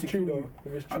 I come to kill you.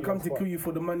 I come to kill you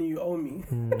for the money you owe me.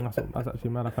 That's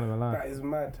actually mad. I can't even lie. That is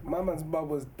mad. My man's bub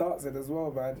was dancing as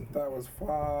well, man. That was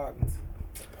fucked.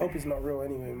 Hope it's not real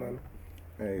anyway, man.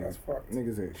 Hey, that's fucked.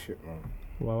 Niggas ain't shit, man.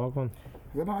 Well, welcome.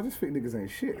 No, I just think niggas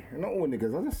ain't shit. Not all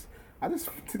niggas. I just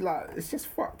like it's just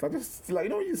fucked. I just like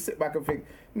you sit back and think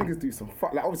niggas do some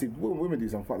fuck. Like obviously women do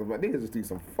some fucked up, but niggas just do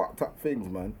some fucked up things,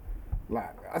 man.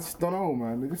 Like I just don't know,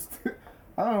 man. They just.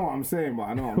 I don't know what I'm saying, but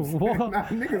I know what I'm saying. Nah, I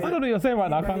don't know what you're saying right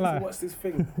now. I can't lie. Watch this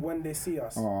thing when they see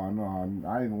us. Oh no,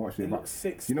 I didn't watch it. It looks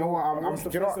sick. You know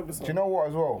what? Do you know what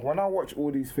as well? When I watch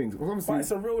all these things, because obviously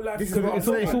it's a real life. It's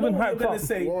all been hyped up.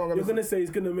 You're gonna say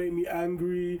it's gonna make me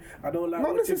angry. I don't like.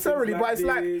 Not necessarily, but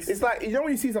it's like you know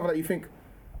when you see something that you think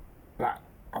like.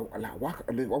 I wish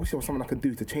there was something I could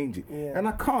do to change it, and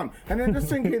I can't. And then just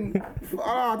thinking,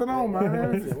 I don't know,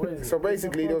 man. So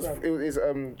basically, it was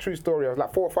true story. I was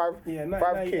like 4 or 5,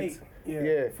 5 kids.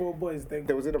 Yeah, 4 boys.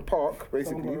 They was in a park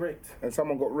basically,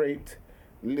 someone got raped.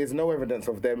 There's no evidence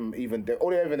of them even.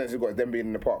 All the evidence you've got is them being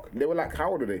in the park. They were like,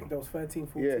 how old are they? They was 13,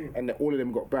 14. Yeah, and all of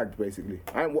them got bagged basically.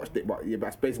 I haven't watched it, but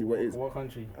that's basically what it is. What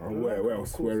country? Where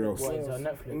else? Where else? What, it's on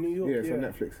Netflix? In New York. Yeah, it's on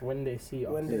Netflix. When they see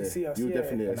us. When they see us, you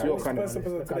definitely. It's your kind of.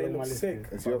 Today looks sick.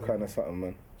 It's your kind of something,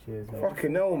 man. Cheers, mate.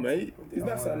 Fucking hell, mate.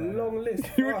 That's a long list.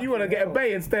 You want to get a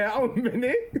bay and stay at home,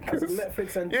 innit? That's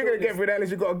Netflix and You're going to get through that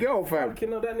unless you got a girl, fam. Fucking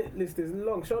hell, that list is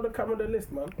long. Show the camera the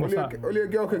list, man. What's that? Only a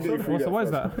girl can get you through that. What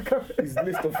is that? His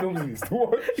list of films he needs to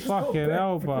watch. Fucking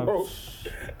hell, bro.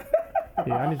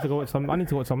 Yeah, I need to go watch some. I need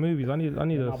to watch some movies. I need Nah,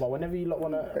 a. but whenever you lot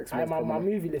wanna, my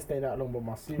movie list ain't that long, but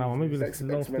my series. Nah, my movie list is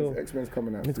long still. X-Men's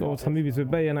coming out. I need to go watch some movies with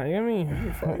Bay and that. You know what I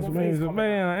mean? Some movies with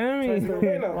Bay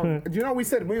and that. Do you know what we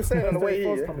said? We were saying on the way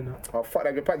here. Coming out. Oh fuck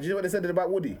that! Do you know what they said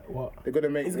about Woody? What? They're gonna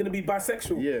make. He's gonna be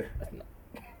bisexual. Yeah.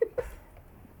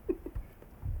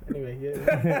 Anyway, yeah.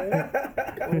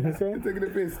 What are you saying? Taking the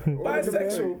piss.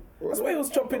 Bisexual. That's why he was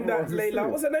chopping that Layla.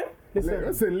 What's her name? What's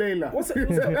it, Layla? What's her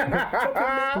name?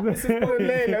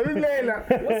 Layla? Who's Layla?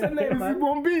 What's her name, man?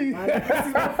 Bombi.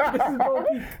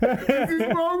 This is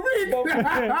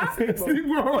Bombi. Steve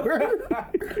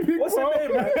Bombi. What's her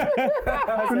name,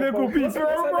 man? Little piece.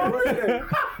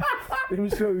 Let me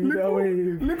show you that way.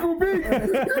 Little Big.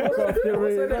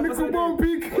 Little Bone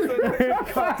Peak.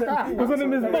 What's her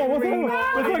name? Is Bo? What's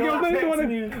that girl?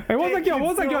 Hey, what's that girl?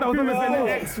 What's that girl that was on the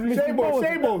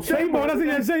Shabo. Shabo, that's it,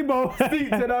 yeah, Shabo. Speak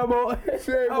to them about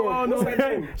Shabo. What's her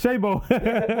name? Shabo.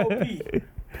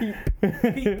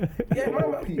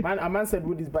 Yeah, A man said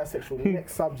Woody's bisexual.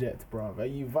 Next subject, bro. Are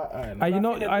you? You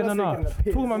know, I don't know.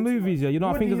 Talking about movies, yeah. You know,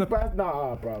 I think it's a.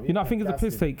 Nah, bro. You know, I think it's a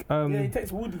piss take. Yeah, he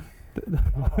takes Woody.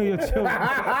 You're chill.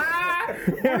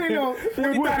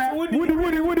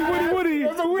 Woody.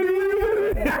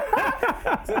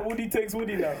 So Woody takes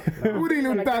Woody now. Woody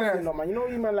look down. No, man. You know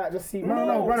you man like just see.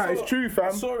 No, brother, it's true,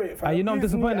 fam. Sorry, You know, I'm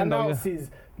disappointed though. Yeah.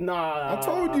 Nah, I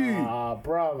told you.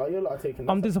 Bro, you're not taking.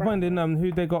 I'm disappointed in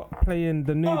who they got playing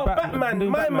the new Batman. New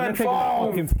My man, They're taking a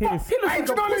fucking piss. He looks like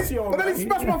a pussy, But then he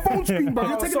smashed my phone screen, bro.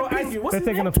 You're taking so a piss. angry. What's They're his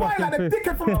taking name? a fucking Twilight, a piss.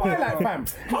 dickhead from Twilight, fam.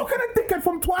 How can a dickhead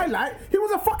from Twilight? He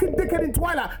was a fucking dickhead in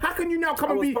Twilight. How can you now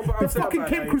come and be the fucking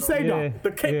Cape Crusader? Yeah.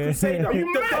 The Cape Crusader. Are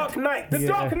you The mad? Dark Knight. The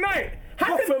Dark Knight.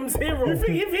 Gotham's hero. You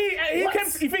think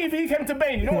if he came to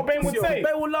Bane, you know what Bane would say?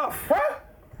 They will laugh. Huh?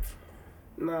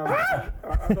 Nah,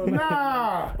 I don't know.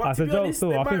 Nah. But That's to a be joke honest, still.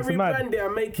 they I might think it's mad. rebrand it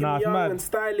and make him It's young mad. and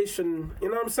stylish, and you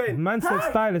know what I'm saying. Man said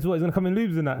stylish. What? He's gonna come in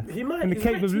lubes and that. He might. In the he's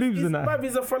cape rich, with lubes and that. Bruv,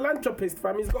 he's a philanthropist,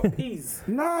 fam. He's got peas.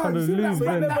 Nah, Come you with see, lubes,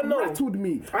 that never know. rattled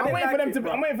me. I'm didn't waiting for like them it, to.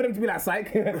 bro. I'm waiting for them to be like psych.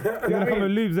 He's gonna come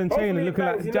with lubes and chain and Hopefully looking it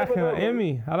like does, you Jack never and that. know. Hear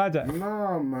me? I like that.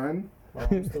 Nah, man.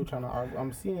 I'm still trying to.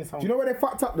 I'm seeing something. Do you know where they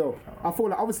fucked up though? I feel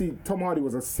like obviously Tom Hardy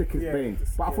was as sick as Bane,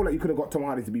 but I feel like you could have got Tom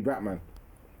Hardy to be Batman.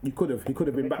 You could have. He could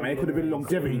have been Batman. It could have been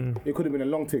longevity. It could have been a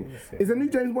long thing. It's a new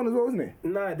James Bond as well, isn't it?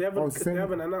 Nah, they Oh,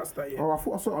 haven't announced that yet. Oh, I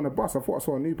thought I saw it on the bus. I thought I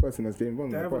saw a new person as James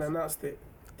Bond They on the haven't bus. announced it.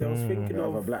 They was thinking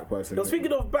Of a of. black person. They was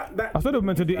thinking of that. I thought they were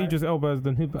meant to do Idris Elba as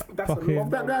the new That's a fucking.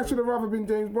 lot. That guy should have rather been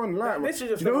James Bond. Like, They should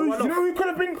just do you know have who? a Do you know who could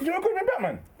have been? Do you know who could have been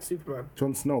Batman? Superman.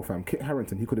 Jon Snow, fam. Kit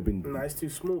Harington. He could have been. Nah, it's too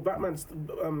small. Batman's.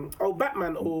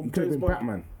 Batman or He could have James been Bond.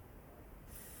 Batman.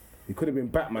 He could have been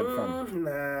Batman, fam.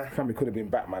 Nah. Fam, he could have been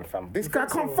Batman, fam. This guy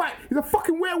think can't so? fight. He's a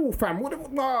fucking werewolf, fam.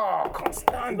 What? No, I can't You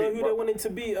stand know it. who bro. they wanted to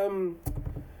be?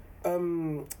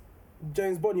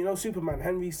 James Bond. You know Superman.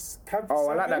 Henry Cavill. Oh,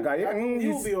 I like that guy. Yeah,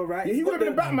 He'll be alright. Yeah, he would have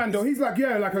been Batman though. He's like,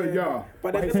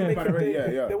 But they he's didn't make Batman him.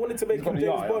 already, They wanted to make He's got him the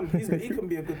James yard, Bond. He can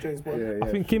be a good James Bond. Yeah,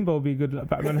 I think Kimbo would be good like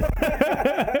Batman.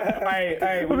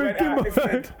 Hey, we went out.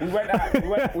 Listen, we went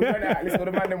out. Listen,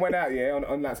 the man then went out, yeah,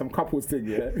 on like some couples thing,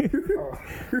 yeah.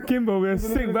 Kimbo would be a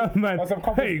sick Batman. On some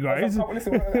couples, Hey guys.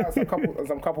 Listen, we went out,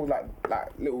 some couples like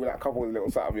little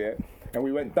something, yeah. And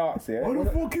we went darts, yeah. Why the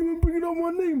fuck you been bringing up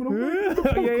my name?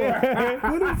 Yeah.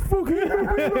 Why the fuck you been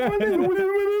bringing up my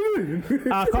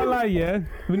name? I can't lie, yeah.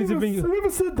 We need to bring you. Whoever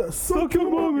said that? Suck your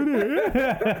mom in it.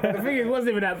 The thing is, it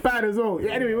wasn't even that bad as well.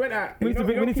 Yeah, anyway, we went out. We need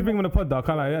to bring him on the pod though. I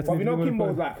can't lie. Well, you know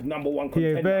Kimbo's like #1 contender.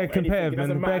 Yeah, very for anything. competitive, It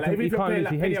doesn't man. matter. Very Like, if he he's can't playing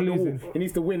lose. He like hates Penny on the losing. Wall, he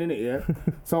needs to win, innit,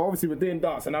 yeah? So obviously we're doing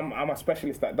darts, and I'm a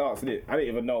specialist at darts, innit? I didn't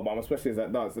even know, but I'm a specialist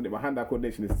at darts, innit? My hand-eye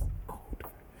coordination is...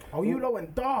 Oh, you lot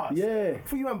went darts? Yeah. I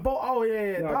thought you went bolt. Oh,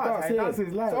 yeah. No, Darts, yeah. darts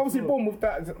is life. So obviously, boom, with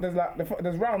that, there's like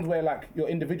there's rounds where like your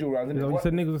individual rounds, You innit?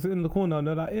 said niggas were sitting in the corner and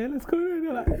they're like, yeah, let's go.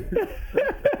 They're like,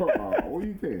 What are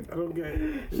you doing? I don't get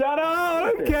it. shut up, I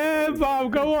don't care,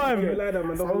 Bob. Go on. Don't lie,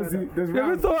 man. So Don't lie. obviously, there's Give me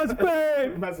rounds... so much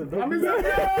pain.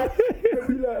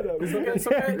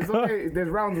 It's okay. There's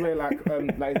rounds where like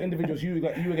individuals you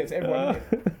against everyone.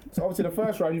 Innit? So obviously the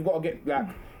first round you've got to get like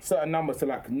certain numbers to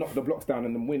like knock the blocks down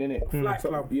and then win, innit? Flight So,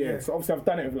 club. yeah. So obviously I've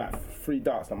done it with like 3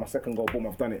 darts. Like my second goal, boom,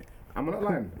 I've done it. I'm not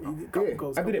lying.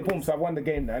 I did it, boom. So I won the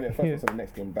game now. Innit? First one, so the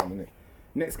next game done, innit?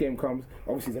 Next game comes.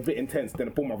 Obviously it's a bit intense. Then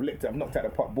boom, I've licked it. I've knocked out the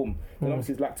pot. Boom. Then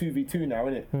obviously it's like 2v2 now,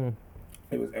 innit?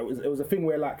 It was a thing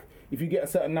where like if you get a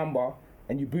certain number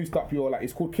and you boost up your like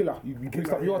it's called killer. You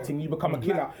boost up your team, you become a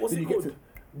killer. What's then it you called? get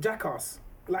jackass.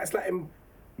 Like it's like him.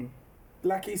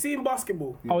 Like you see in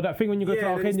basketball. Oh, that thing when you go to the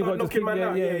arcade, you got to knocking man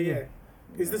out. Yeah.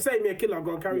 It's the same, Killer.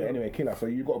 Go and carry on. Anyway, Killer. So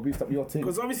you got to boost up your team.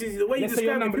 Because obviously the way you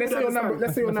describe it,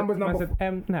 let's say your number's number.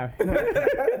 No.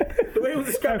 The way he was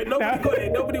describing, nobody got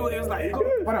it. Nobody was like, you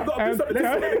got to boost up the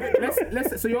team.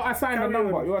 Let's. So you're assigned a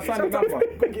number. You're assigned a number.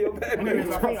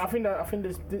 I think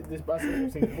this basketball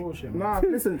thing is bullshit. Nah,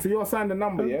 listen. So you're assigned a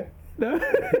number, yeah.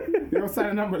 You're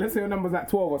assigned a number. Let's say your number's like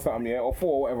 12 or something, yeah, or 4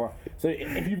 or whatever. So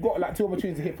if you've got like 2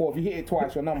 opportunities to hit 4, if you hit it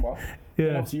twice, your number,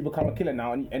 then obviously you become a killer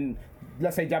now. And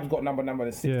let's say Jab's got number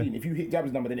that's 16. If you hit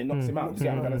Jab's number, then it knocks him out. You see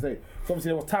what I'm trying to say? So obviously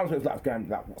there was times where it was like, damn,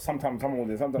 like sometimes someone was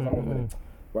there, sometimes someone was there.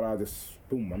 But I just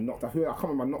boom, I'm knocked. I can't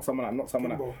remember. I knocked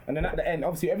someone out. And then at the end,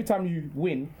 obviously every time you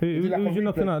win, who's you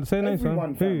knocking out? Say name,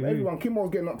 everyone. Kimbo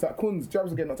was getting knocked out. Kunz, Jabs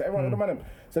was getting knocked out. Everyone, the man.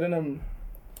 So then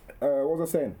what was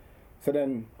I saying? So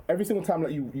then every single time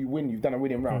that you win, you've done a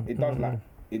winning round. It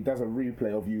does a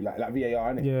replay of you like VAR,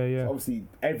 innit? Yeah. So obviously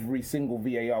every single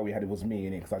VAR we had, it was me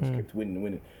in it because I just kept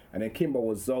winning. And then Kimbo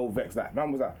was so vexed that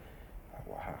man was like,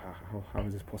 how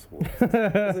is this possible?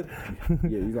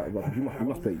 He's like, bro, you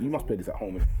must play this at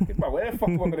home. Bro, where the fuck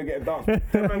am I gonna get a dance?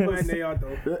 That man got in the yard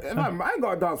though. Man, I ain't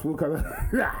got a dance for cause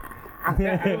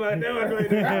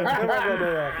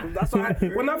That's why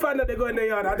when I find that they go in the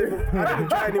yard, I didn't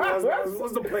try anymore.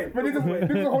 What's the point? But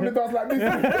niggas hold the dance like this.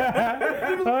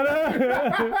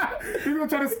 Niggas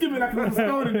trying to skim it like a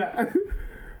stone in that.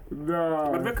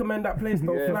 No. I'd recommend that place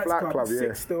though, Flight Club,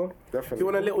 sick still. Definitely. If you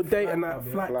want a little date and that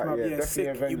Flight Club,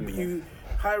 sick. Venue, you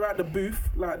hire out the booth,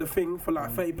 like the thing for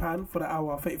like £30 for the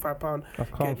hour, £35.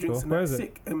 Get drinks and that.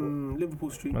 Sick.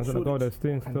 Liverpool Street. I'm gonna go there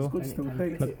still. Good still.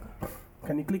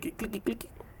 Can you click it?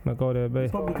 No, go there,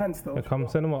 babe. Probably can still. Come,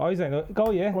 send them. Oh, he's saying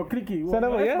go, yeah. Well, clicky. Send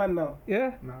them, yeah. Man now.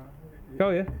 Yeah. Nah.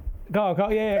 Go, yeah. Go,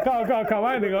 yeah. Go. I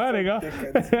go.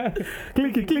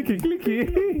 Clicky.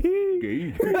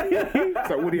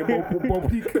 So Woody and Bob.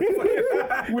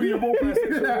 Woody and Bob. I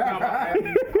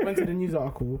went to the news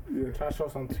article. Try to show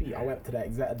some tweet. I went to that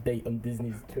exact date on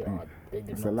Disney's Twitter. They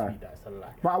did it's not a lie. tweet that. It's a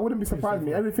lie. But I wouldn't be surprised.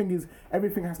 Everything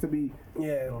has to be.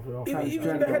 Yeah.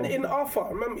 Even they had it in Arthur.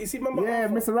 Remember Yeah,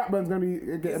 Arthur? Mr. Ratburn's gonna be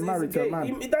getting married to a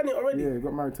man. He done it already. Yeah, he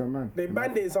got married to a man. They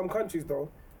banned it in some countries though.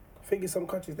 I think in some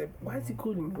countries why is he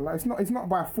calling me? Like it's not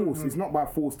by force. It's not by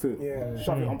force to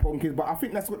shove it on kids. But I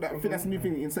think that's a new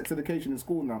thing in sex education in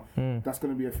school now. That's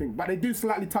going to be a thing. But they do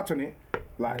slightly touch on it.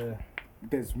 Like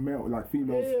there's male, like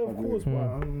females. Yeah, of course.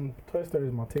 But Toy Story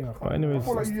is my thing. Anyways,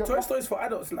 Toy Story is for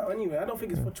adults now. Anyway, I don't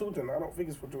think it's for children.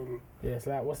 Yeah, it's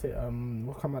like what's it?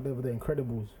 What came out the other day?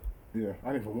 Incredibles. Yeah,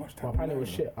 I never watched that. But apparently it was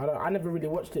shit. I never really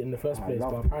watched it in the first place.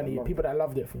 But apparently people that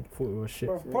loved it thought it was shit.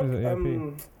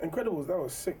 Incredibles, that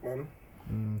was sick, man.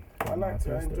 I liked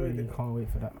it. I enjoyed it. Can't wait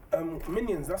for that.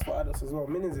 Minions, that's for adults as well.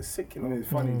 Minions is sick, you know. It's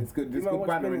funny. It's good. There's good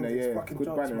banner in there. Yeah, it's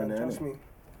good banner in there. Trust me.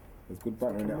 There's good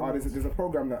banner in there. There's a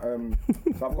program that so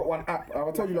I've got one app. Have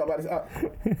I told you about this app?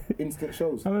 Instant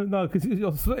Shows. I don't know because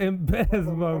you're sweating bears,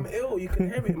 man. I'm ill. You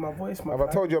can hear it in my voice, man. Have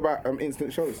I told you about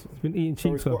Instant Shows? It's been eating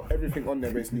cheeks. So it's got everything on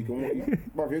there basically.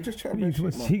 Bruv, you're just chatting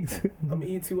about shit, cheeks. I'm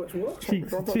eating too much what?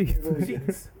 Cheeks.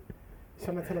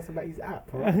 Trying to tell us about his app,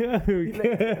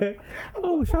 right?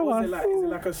 Oh, show us. Is it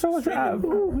like a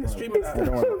streaming app?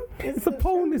 It's a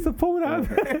porn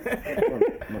app.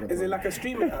 Is it like a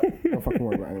streaming app? Don't fucking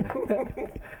worry about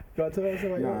it. Got to tell us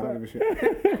about your shit.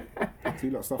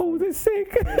 Too lot of stuff. Oh, this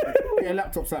sick. Yeah,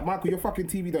 laptop's like, Michael, your fucking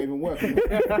TV don't even work. Your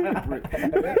fucking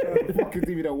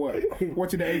TV don't work.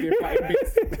 Watching the AJ fighting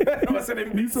bits.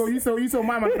 You saw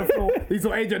my man on the floor. You saw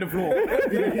AJ on the floor.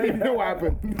 You know what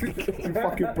happened. You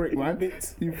fucking prick, man.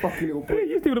 You fucking little prick.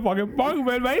 You still the fucking bunk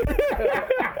man, mate.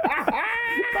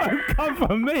 Don't come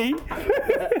from me.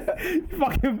 You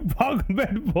fucking bunk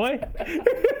bed boy.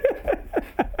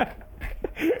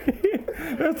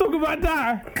 Let's talk about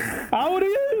that. How old are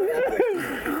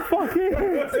you? Fucking.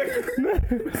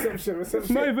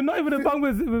 Not even a bunk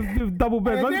with double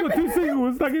beds. Man's got 2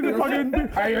 singles. Like in the fucking.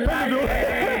 Are you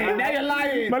lying? Now you're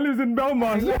lying. Man lives in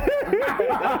Belmarsh.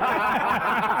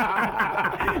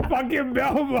 Fucking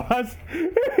Belmarsh.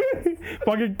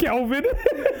 Fucking Kelvin. I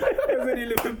said he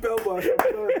lives in Belmarsh.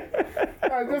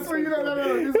 Just so you know,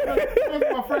 no. This was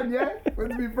my friend, yeah?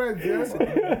 Let's be friends, yeah?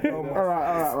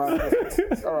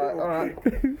 Alright.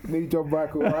 New job,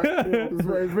 Michael, alright? This is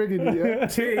what it's rigging you, yeah?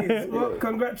 Jeez. Well,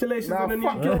 congratulations on the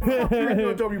new job. Fuck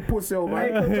your job, you pussy,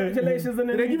 man. Congratulations on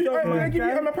the new job,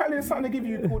 man. Apparently there's something they give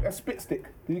you called a spit stick.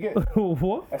 Did you get it?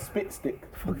 What? A spit stick.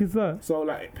 The fuck is that? So,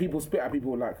 like, people spit at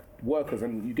people, like, workers,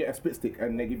 and you get a spit stick,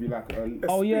 and they give you, like, a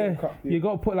oh, yeah. cup. You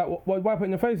got to put, like, wipe it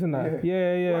in your face and that?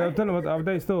 Yeah. I've done it the other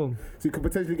day still. So you could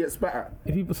potentially get spat at.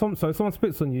 If someone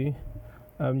spits on you,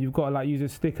 you've got to like use a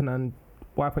stick and then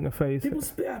wipe on your face. People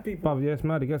spit at people. Bruv, yeah, it's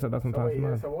mad. It gets like that sometimes. So,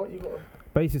 man. so what you got?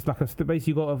 Basically, it's like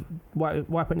basically you got to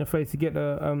wipe on your face to get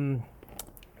the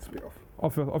Spit off.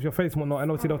 off your face and whatnot,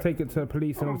 and obviously they'll take it to the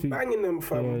police and I'm obviously banging them,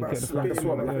 fam. get the like a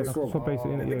swab, like a swab swab.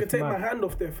 basically. They Yeah, could it's take my mad. hand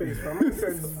off their face, fam. I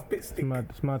said spit stick. It's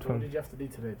mad, So what fam. did you have to do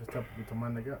today? Just tell people to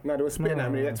mind the gap. No, they were spitting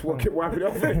at me. They had to No. wipe it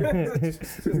off.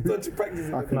 Just dodgy practice.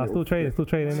 Nah, still training,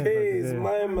 innit? Cheers, Yeah.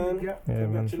 man. Yeah, man.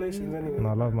 Congratulations, anyway. No,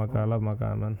 I love my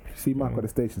guy, man. See Mark at the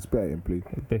station, spare him, please.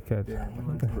 Dickhead. Yeah,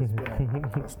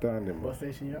 no, Standing, bro. what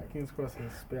station you at? King's Cross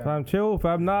is spare. Fam, chill,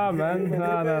 fam. Nah, man.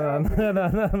 Nah.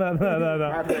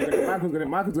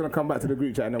 Michael's gonna come back to the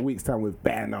group chat in a week's time with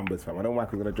bare numbers, fam. I know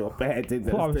Michael's gonna drop bare things.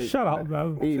 at the Oh, stage. shut up,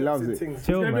 man. He loves it. Things. He's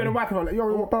Chill, gonna be in the man. microphone like,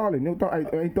 yo, darling,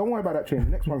 hey, don't worry about that chain.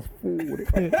 The next one's full.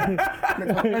 Next one's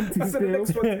empty I said the still.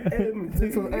 next one's empty.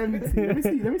 Next one's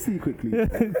empty. Let me see quickly.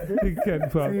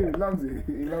 Dickhead, See, fam. he loves it.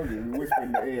 He whisper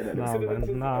in the ear. That Nah,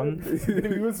 man. Nah. He's gonna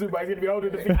be whistling, but he's gonna be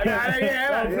holding the thing.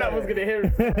 Yeah. Flat was gonna hear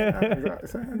it.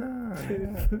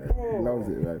 He loves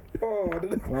it, man. Oh,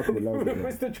 Michael loves it,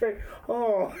 man. Mr. Trey.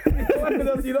 Oh,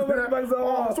 you know what man's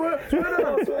Oh, swear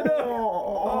down.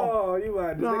 Oh, you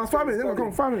man. No, it's 5 minutes. Come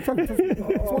on, 5 minutes.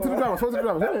 Spoke to the drivers.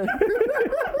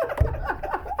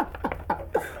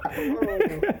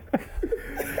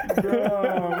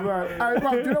 Oh, man. Hey,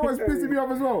 bro, do you know what's pissing me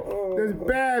off as well? There's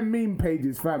bare meme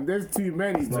pages, fam. There's too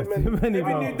many, bro. Too many,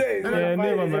 Every bro. new day. Yeah,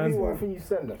 new one, man. What thing you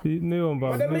send them? New one,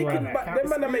 bro. But they're New making, one. them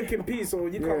man are making peace, so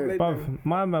you can't blame them. Bruv,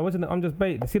 my man, wasn't it? I'm just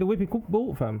bait. See the whippy cook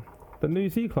bought, fam. The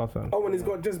new C-class, fam. Oh, and he's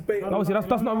got just bait. Obviously,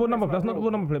 that's not a real number. That's not a real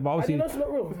number plate, but How do you obviously, know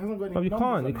it's not real? bruv,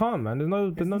 you can't, man. There's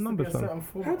no numbers,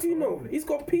 fam. How do you know? He's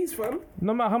got peace, fam.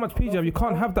 No matter how much PG you have, you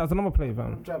can't have that as a number plate,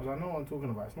 fam. Jabs, I know what I'm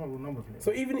talking about. It's not real numbers.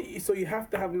 So you have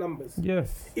to have numbers.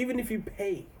 Yes. Even if you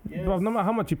pay. Yes. Bruv, no matter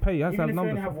how much you pay, you have to Even have if you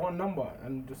only numbers. have one number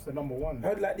and just the number one. I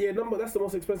heard number. That's the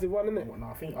most expensive one, isn't it? No,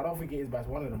 I don't think it is, but it's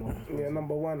one of them. Yeah,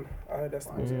 number one. I heard that's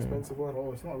the most expensive one.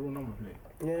 Oh, it's not a real number plate.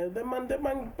 Yeah, that man,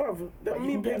 bruv. The But you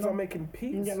meme can get pages a are making You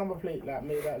can peace. get a number plate like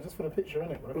made out just for the picture,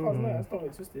 innit? But the car's nice, that's not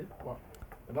existed. But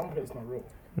the number plate's not real.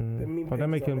 The meme But they're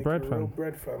pages are making bread, real fam.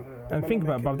 bread, fam. And think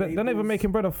about it, bruv. They're not even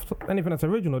making bread off anything that's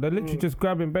original. They're literally just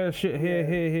grabbing bare shit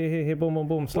here, boom, boom,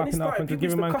 boom, When he slapping it up started, and just people used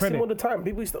giving to man cuss him all credit. the time.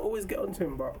 People used to always get onto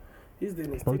him, but he's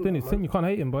doing his Bro, thing. doing his man. thing, you can't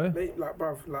hate him, boy. Like,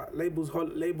 bruv, like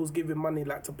labels giving money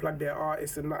like to plug their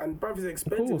artists and that. And bruv, it's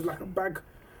expensive. course. It's like a bag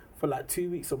for like 2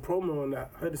 weeks of promo and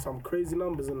that. I heard some crazy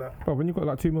numbers and that Bro, when you got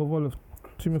like 2 million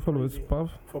followers, Crazy. bruv,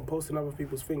 for posting other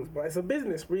people's things. But it's a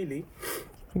business, really.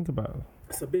 think about it.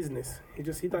 It's a business.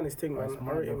 He done his thing, man. That's I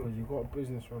mad rate him. because you got a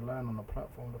business relying on the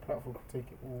platform. The platform can take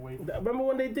it all away. Remember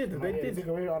when they did? They Take did.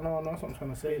 away. I know that's what I'm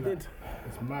trying to say. They like, did.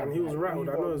 It's mad. And he was like, rattled,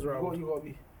 you I know got- he was rattled. You got to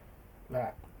be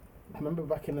like. Remember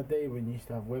back in the day when you used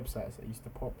to have websites that used to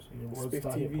pop, so your World Spiff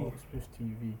Star TV. Hip Hop, Spiff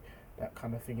TV, that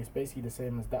kind of thing. It's basically the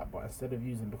same as that, but instead of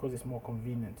using, because it's more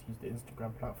convenient to use the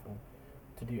Instagram platform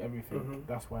to do everything.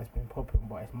 That's why it's been popping.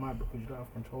 But it's mad because you don't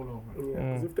have control over it.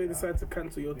 Yeah, because if they decide to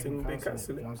cancel your thing, they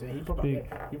cancel You know it. what I'm saying?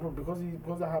 He probably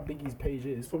because of how big his page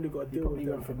is, He's probably got a he deal with probably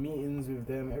them. went for meetings with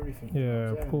them, everything. Yeah, you know what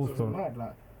I'm of saying? course, So bro. it's mad,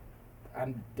 like,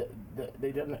 and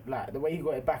they didn't like the way he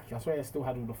got it back. I swear he still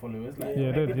had all the followers. Like,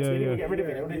 Yeah, they did, didn't yeah. get rid of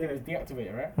it. All they did was deactivate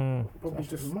it, right? Probably So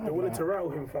just that's mad, they wanted like. to rattle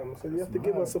him, fam. So you have to That's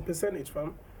give mad. us a percentage,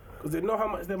 fam. Because they know how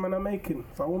much them man are making.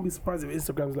 So I won't be surprised if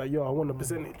Instagram's like, yo, I want a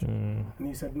percentage. And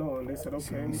he said no, and they said,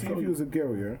 okay. And See so if you was a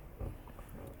girl, yeah,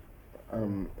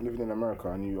 living in America,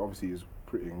 and you obviously is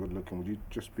pretty and good looking, would you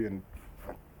just be a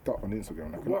dot on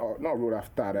Instagram? Like What? not real life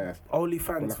fat ass, but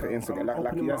OnlyFans, like fam. an Instagram, I'm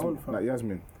opening my own, Yasmin, fam. like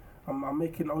Yasmin. I'm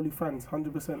making OnlyFans,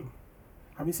 100%.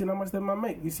 Have you seen how much them man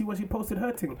make? You see what she posted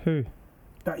her thing? Who?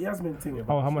 That Yasmin thing.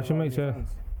 Oh, how much you make, yeah?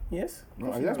 Yes?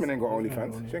 No, Yasmin ain't got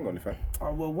OnlyFans. She ain't got OnlyFans.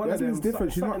 Oh, well, one Yasmin's of them.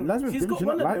 different. She's not. something- Yasmin's she's different. got She's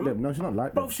one not of like them. No, she's not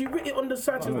like Bro, them. she written it on the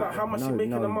search like how much she's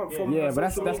making a month from Yeah, but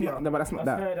that's social that's media. not. No, but that's not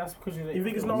that. That's because You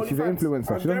think it's not She's an OnlyFans?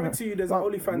 influencer. I She doesn't guarantee you there's an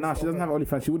OnlyFans. Nah, she doesn't have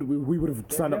OnlyFans. We would have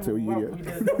signed up to it. You idiot.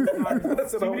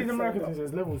 That's what I These was American saying. things,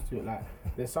 there's levels to it. Like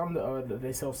there's some that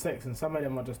they sell sex, and some of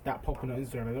them are just that popping on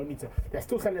Instagram. They don't need to. They're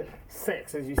still selling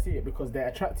sex as you see it because they're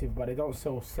attractive, but they don't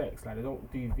sell sex. Like they don't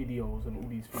do videos and all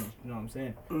these things. You know what I'm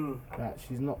saying? Like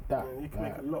she's not that. Yeah, you can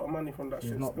like, make a lot of money from that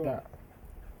she's shit. not Still. that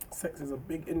Sex is a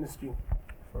big industry.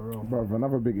 for real. Bro,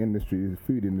 another big industry is the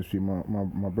food industry.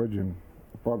 My brethren,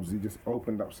 Bobs, he just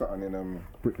opened up something in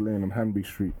Brick Lane on Hanby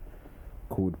Street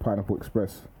called Pineapple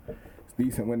Express. It's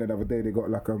decent. Went there the other day. They got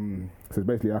like so it's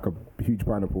basically like a huge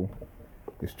pineapple.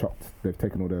 It's chopped. They've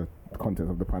taken all the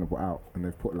contents of the pineapple out and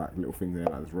they've put like little things in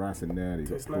there. Like there's rice in there. They got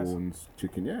Tastes nice. prawns,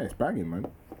 chicken. Yeah, it's banging, man.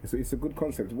 It's a good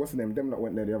concept. What's the name? Them that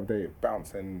went there the other day,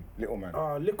 Bounce and Little Man.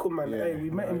 Little Man. Yeah. Hey,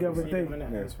 we met him the other day.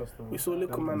 Yeah. We saw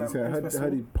Little Man. I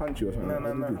heard he punch you or something.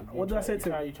 No. What did I say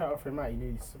to him? You try to offer him out, you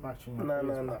need to smash him.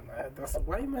 No. That's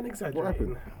why you man exaggerating. What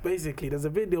happened? Basically, there's a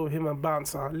video of him and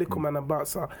Bouncer, Little Man and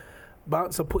Bouncer.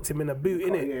 Bouncer puts him in a boot,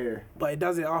 innit? Yeah. But he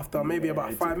does it after maybe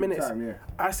about 5 minutes. Time, yeah.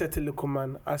 I said to Little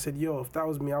Man, I said, yo, if that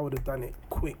was me, I would have done it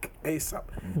quick, ASAP.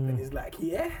 And he's like,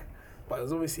 yeah. But it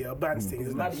was obviously a bad thing.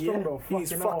 He's like, yeah,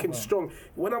 he's fucking strong.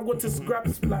 When I've gone to grab,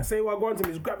 like, say what I go on to him,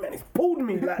 he's grabbed me and he's pulled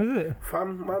me. Like,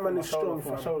 fam, my man is strong,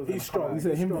 fam. He's strong. You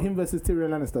said him versus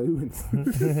Tyrion Lannister, who wins?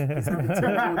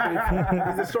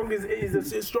 He's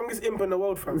the strongest imp in the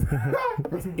world, fam.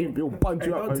 Imp, he'll punch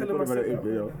you Hey, up. don't tell him I said that.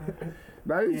 Yo.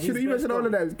 Nah, you mentioned all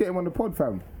of that. Get him on the pod,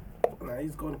 fam. Nah,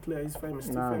 he's gone clear. He's famous.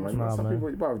 Still Nah, famous. man. Some man.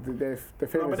 people, bro, they're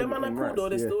famous. No, but them man are in cool rats, though.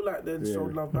 They yeah. still like they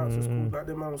showed love. Bounce was cool. Like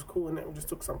them man was cool, and we just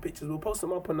took some pictures. We'll post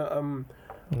them up on the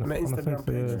Instagram page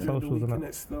during the socials week, and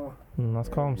innit? Still. That's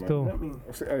calm man. still. Let me.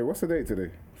 What's the date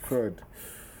today? 3rd.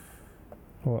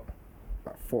 What?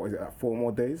 Is it 4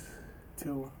 more days?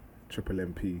 Till. Triple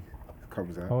MP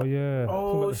comes out. Oh yeah.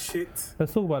 Oh shit.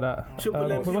 Let's talk about that. Triple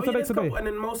MP. What's the date today? And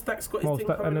then Mo Stack's got his Mo thing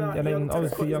Stack, coming out. and then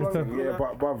obviously Young Tech. Yeah,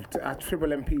 but bruv, Triple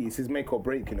MP, it's his make or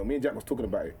break, you know. Me and Jack was talking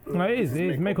about it. No, it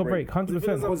is make or break, 100%.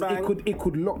 Because it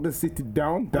could lock the city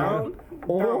down,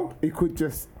 or it could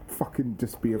just fucking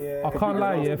just be a. I can't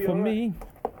lie, yeah. For me,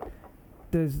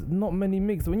 there's not many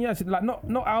mixes. When you actually like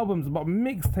not albums, but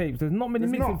mixtapes. There's not many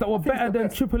mixtapes that were better than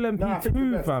Triple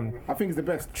MP2, fam. I think it's the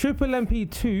best. Triple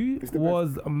MP2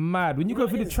 was mad. When you go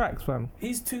through the tracks, fam.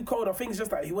 He's too cold. I think it's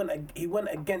just that he went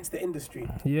against the industry.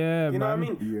 Yeah, you know what I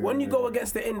man. mean? When you go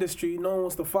against the industry, no one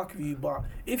wants to fuck with you. But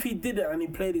if he did it and he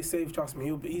played it safe, trust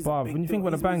me, he's a big when you think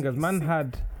about the bangers, man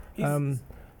had.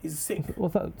 He's sick.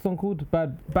 What's that song called?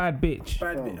 Bad Bitch.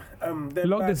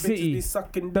 Lock the City.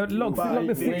 Lock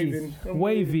the City.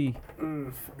 Wavy.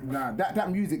 Nah,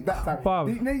 that music, that time. Bruv.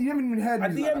 You haven't even heard I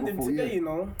music DM'd like that him before, today, yeah. you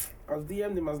know. I was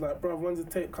DM'd him. I was like, bro, when's the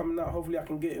tape coming out? Hopefully I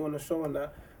can get you on the show and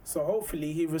that. So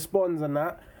hopefully he responds on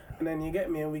that. And then you get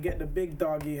me, and we get the big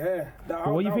doggy here.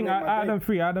 What do you think? Out of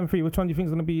them three, which one do you think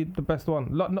is going to be the best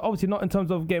one? Obviously, not in terms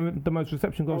of getting the most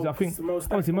reception. Obviously, I think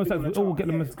obviously most times we all get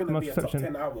the most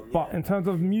reception. But in terms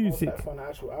of music, That's on the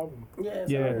actual album.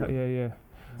 yeah.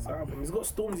 Album. He's got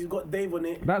Storms, he's got Dave on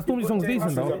it. That Stormzy song's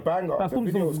decent though. That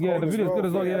Stormzy song's the video's good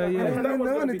as well. Yeah. They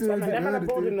had a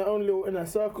board in their own little inner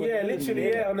circle. Yeah,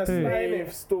 literally, on the slide. If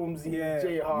Stormzy,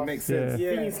 J Hart, makes sense.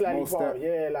 Things slightly apart.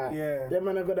 Them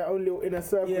man have got their own little inner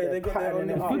circle. Yeah, they got their own.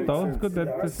 It's good though. It's good.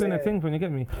 They're doing a thing when you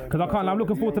get me. Because I'm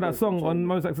looking forward to that song on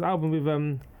Mos X's album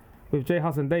with J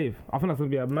Hus and Dave. I think that's gonna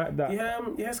be a mad.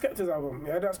 Skepta's album.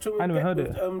 Yeah, that's true. I never heard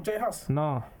it. J Hus.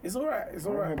 Nah. It's alright. I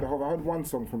heard one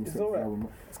song from Skepta's album.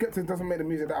 Skepta doesn't make the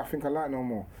music that I think I like no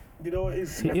more. You know what it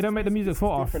is? He don't make the music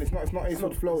for us. It's not Ace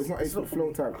Hood Flow. It's not Ace Hood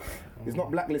Flow type. It's not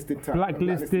Blacklisted type.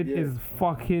 Blacklisted is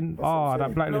fucking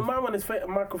that Blacklisted. No, my one is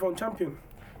Microphone Champion.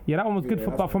 Yeah, that one was good,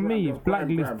 but for me,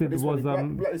 Blacklisted was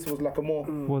Blacklisted was like a more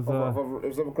it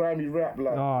was a grimy rap,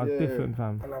 like different,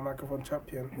 fam. And Microphone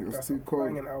Champion. That's a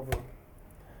banging album.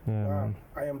 Yeah, man.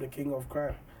 I am the king of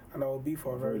crime, and I will be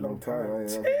for a very long time.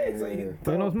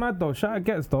 But you know what's mad though? Shout out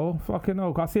Gets though. Fucking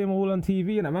hell, I see him all on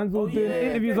TV and that man's all doing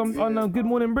interviews on Good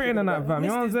Morning Britain and that, fam. You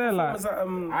know what I'm saying? Like,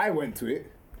 I went to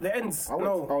it. The Ends. I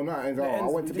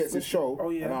went to get the show. Oh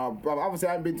yeah. And obviously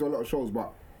I haven't been to a lot of shows,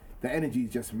 but the energy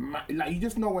is just like you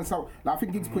just know when someone. Like I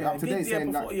think Giggs put it up today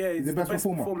saying that he's the best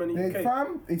performer. In the UK.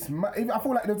 Fam, it's I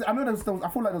feel like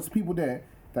there's people there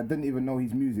that didn't even know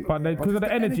his music. But because of the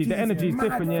energy is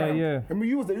different, yeah. And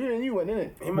you went,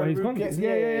 innit?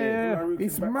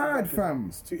 It's mad,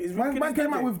 fam. Man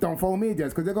came out with Don't Follow Me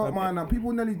just because they got mine.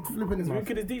 People nearly flipping his Rude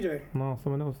Kid is DJ. No,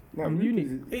 someone else.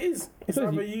 Unique. It is. It's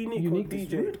either unique or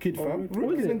DJ. Rude Kid, fam.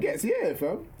 Rude Kid and Gets,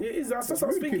 fam. It is. That's what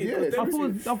I'm speaking. I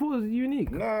thought it was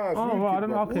unique. Nah, oh, right, I don't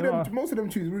know. Okay, most of them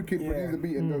choose Rude Kid, but he's the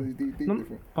beat and does the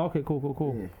different. Okay,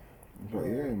 cool. Yeah. But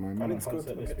yeah, man. I need to go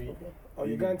to this week. Oh,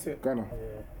 you're going to it? Ghana.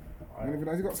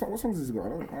 Has he got what songs has he got? I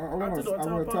don't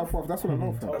know. Top off. That's what I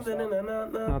know.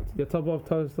 Fam. Your top off,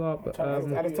 toast up. How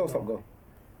does toast up go?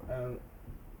 Yeah.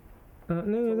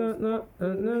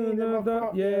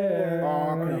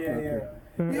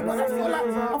 Yeah, but I feel like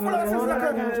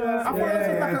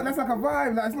that's like a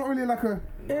vibe. Like it's not really like a.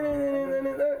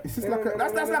 It's just like a.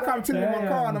 That's like I'm chilling in my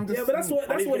car and I'm just. Yeah, but that's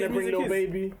what his music is.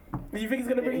 Baby. You think he's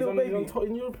gonna bring Lil Baby?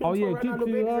 Oh yeah, keep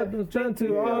too hard, turn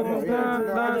too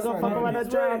hard, I got fuck around the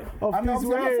jam. I'm not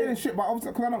saying shit, but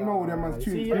obviously, because I don't know them as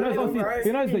tunes. You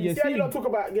know that you see. Don't talk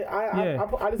about.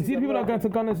 I see the people that go to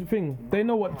Gunner's thing. They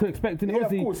know what to expect, and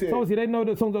obviously, so obviously they know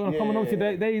the songs are gonna come, and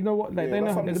obviously they know what they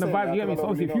know how they're gonna vibe. You get me? So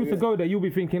obviously, if you used to go there, you'll be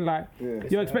thinking like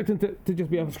you're expecting to just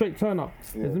be a straight turn up.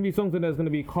 There's gonna be songs that there's gonna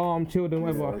be calm, chilled, and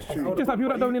whatever. Just like people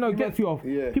that don't know gets you off.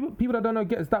 People that don't know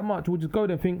gets that much will just go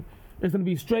there and think it's gonna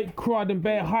be straight crowd and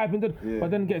bare hype and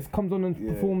but then comes on and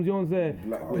performs yours there,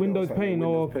 Windows Pane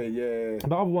or the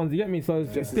other ones. You get me? So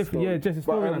it's just different. Yeah, just a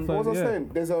story. What was I saying?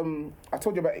 There's I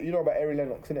told you about about Ari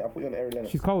Lennox, innit? I put you on Ari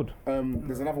Lennox. She's cold.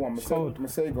 There's another one,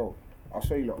 Masego. I'll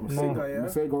show you lot.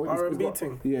 Masego. R&B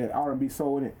thing. Yeah, R&B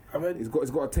soul, innit? It's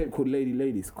got a tape called Lady.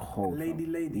 It's cold. Lady.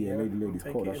 Yeah, Lady. It's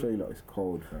cold. I'll show you lot. It's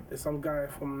cold, fam. There's some guy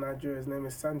from Nigeria. His name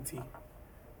is Santi.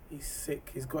 He's sick.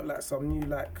 He's got like some new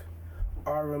like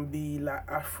R&B,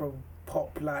 like Afro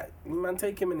pop, like man,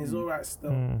 take him and he's alright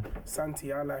still.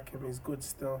 Santi, I like him. He's good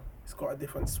still. He's got a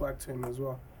different swag to him as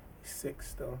well. He's sick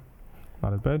still.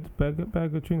 There's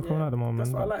bad good tunes coming out at the moment.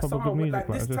 That's what I like. Someone with, like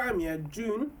this time,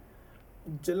 June,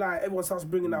 July, everyone starts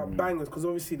bringing out bangers because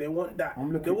obviously they want that.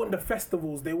 They want the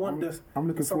festivals. They want this. I'm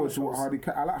looking forward to what I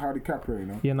like Hardy Capra, you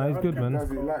know. Yeah, no, he's good, man.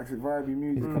 He likes it, vibey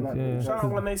music. Shout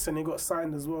out One Nation, he got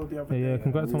signed as well the other day. Yeah,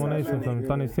 congrats on One Nation, fam.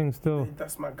 Done his thing still.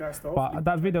 That's my guy still. But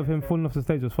that video of him falling off the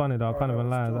stage was funny though. I can't even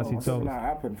lie, it's actually jokes. That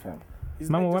happened, fam.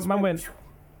 Man went.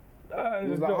 It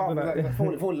was like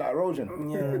falling like erosion.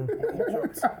 Yeah,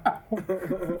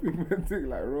 he went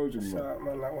like erosion, man. Shout out,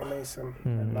 man, like One Nation.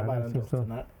 Love Island drops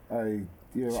tonight.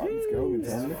 Yeah, let's get home in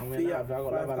time. I got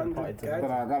Love Island party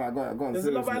tonight. There's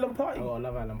a Love Island party. I got a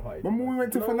Love Island party. Remember when we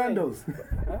went to Fernando's?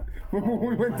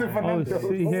 Oh,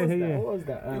 see, yeah. What was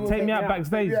that? Take me out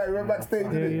backstage. Yeah, we went backstage.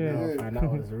 Yeah. That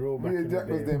was real back in the Jack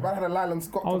was day. there. But I had a Lylan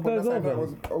Scott. I was there as well.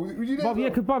 Was you there? Yeah,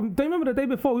 because don't you remember the day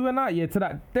before we went out to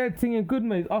that dead thing in Good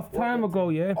Mates time ago,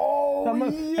 yeah? Oh,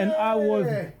 yeah. And I was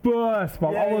burst,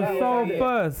 bro. I was so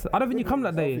burst. I don't think you come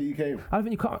that day. I don't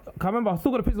think you come. I remember, I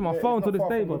still got a picture on my phone to this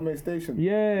day, but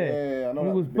yeah, I know.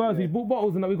 We was burst. We bought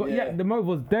bottles and that. We got the motor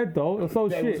was dead though. It was so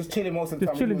shit. Just chilling most of the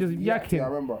time. Just chilling, just yakking. Yeah, I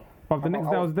remember. But the next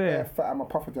day I was there. Fat and my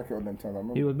puffer jacket on them times. I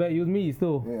remember. He was there. He was me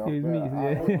still. Yeah, he was me.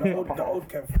 The old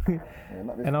Kev.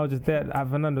 And I was just there at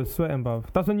Fernando sweating, bruv.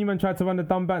 That's when you man tried to run the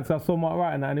dumb bank. So I saw Mark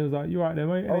right and that, and he was like, "You right there,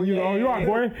 mate?" And you right,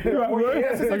 boy? You right, boy?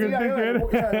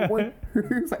 Yeah, boy.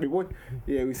 Exactly, boy.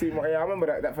 Yeah, we see. Yeah, I remember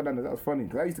that Fernando. That was funny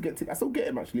because I used to get. I still get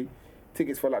him actually.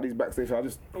 Tickets for like these backstage. I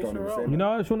just don't understand. You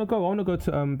know, I just want to go. I want to go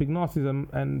to Big Nasty's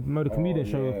and Mo the Comedian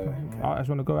show. I just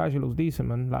want to go. It actually looks decent,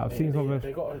 man. Like I've seen some of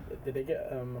it. Did they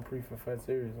get approved for third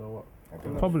series or what?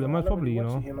 Probably, most probably, you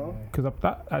know, because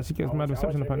that actually gets mad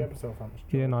reception apparently.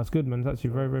 Yeah, no, it's good, man. It's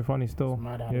actually very, very funny still.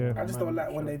 Yeah. I just don't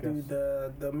like when they do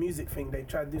the music thing. They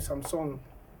try to do some song.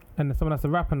 And someone has to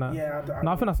rap on that. Yeah, I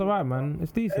think that's alright, man.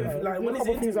 It's decent. Like when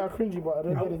things are cringy, but at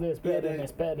the end of the day,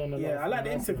 it's better than. Yeah, I like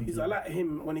the interviews. I like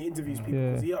him when he interviews people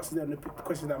because he asks them the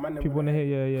questions that man. People want to hear.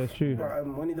 Yeah, it's true. But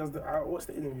when he does what's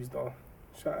the interviews though?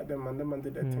 Shout out them man. Them man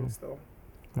did their thing still.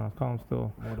 No, it's calm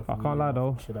still. I can't lie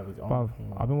though.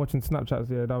 I've been watching Snapchats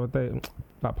the other day,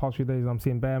 like past few days. I'm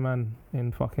seeing Bear Man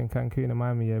in fucking Cancun and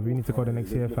Miami. Yeah, we need to go there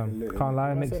next year, fam. Can't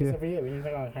lie, next year. Every year we need to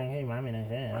go to Cancun, Miami next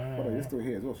year. Hold on, you're still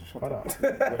here as well, so shut up. Hold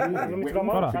on,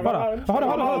 brother.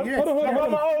 Have you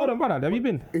been? Hold on, brother. Have you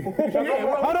been? Hold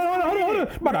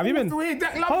on, brother.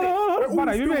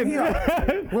 Have you been?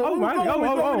 Oh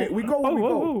man, we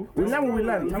go. We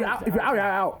land. If you're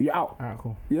out, you're out. Alright,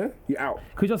 cool. Yeah, you're out.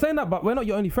 Because you're saying that, but we're not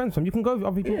your only friends, fam. You can go with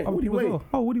other people as well.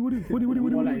 Oh, Woody. Well,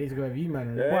 I need to go with you,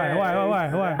 man.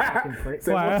 Why? So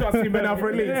we'll trust you men out for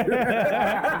at least.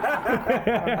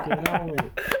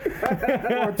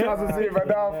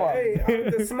 Hey,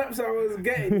 the snaps I was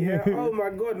getting, oh my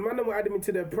god, man, them were adding me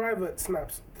to their private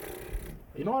snaps.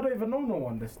 You know, I don't even know no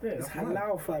one that's there. It's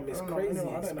halal, fam. It's crazy.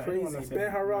 It's crazy.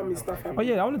 Bare harami stuff happening. Oh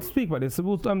yeah, I wanted to speak about this.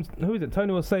 Who is it?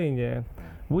 Tony was saying,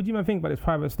 what do you man think about this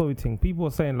private story thing? People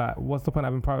are saying like, what's the point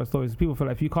of having private stories? People feel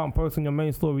like if you can't post on your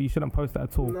main story, you shouldn't post it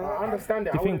at all. No, I understand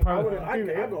it. I got a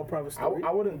private story.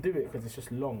 I wouldn't do it because it's just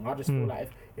long. I just feel like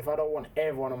if I don't want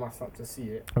everyone on my stuff to see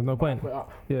it, there's no point. But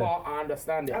I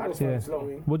understand it. I just think it's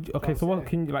long. So what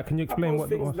can you explain what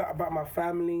things about my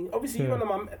family? Obviously, even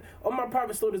on my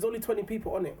private story, there's only 20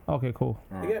 people on it. Okay, cool.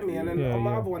 You get me? And then on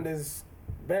my other one, there's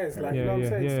bears, like, you know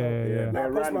what I'm saying?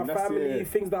 Like, post my family,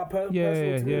 things that are personal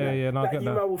to me, that you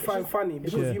man will find funny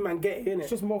because you man get it in it. It's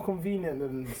just more convenient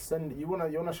than send it. You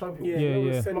wanna show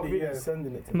people.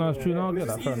 Sending it. No, it's true. No, I get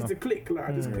that. It's easy to click. Like,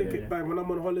 I just click it, bang. When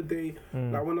I'm on holiday,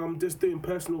 like when I'm just doing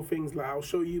personal things, like I'll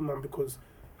show you, man, because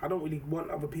I don't really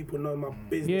want other people knowing my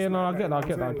business. Yeah, no, like I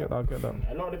get that.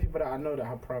 A lot of the people that I know that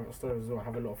have private stories as well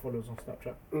have a lot of followers on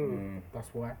Snapchat. That's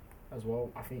why. As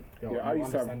well, I think. I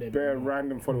used to have bare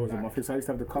random followers on my face. I used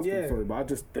to have the custom story, but I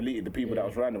just deleted the people that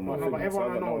was random. But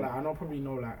everyone I know, I probably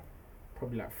know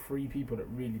probably 3 people that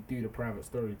really do the private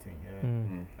story thing.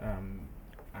 Yeah.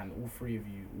 And all 3 of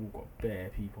you all got bare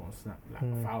people on Snap,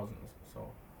 thousands.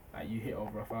 So you hit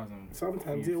over 1,000.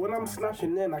 Sometimes, when I'm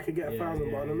snapping, then I could get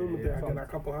 1,000, but on a normal day I get a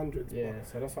couple hundred. Yeah,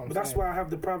 so that's what I'm saying. But that's why I have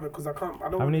the private, because I don't.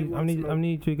 How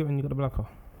many do you get when you got the BLAKKAA?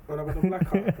 When I got the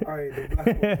BLAKKAA, the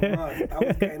BLAKKAA was mad. I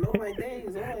was getting, oh my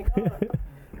days, oh my god.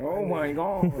 Oh my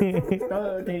god. But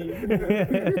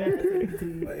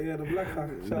yeah, the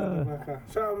BLAKKAA. Shout out the BLAKKAA.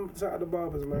 Shout out the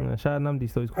barbers, man. Yeah, shout out Namdi,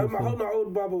 so he's cool. I hope my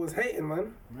old barber was hating,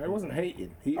 man. I wasn't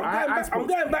hating. I'm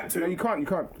going back to him. No, you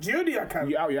can't. Judy, I can.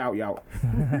 You out.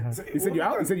 He said you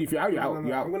out. He said if you're out, you're out.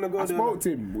 You're out. I'm gonna go I spoke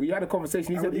to him. We had a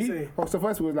conversation. He said, so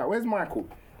first he was like, where's Michael?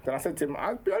 Then I said to him,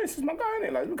 I'll be honest, it's my guy,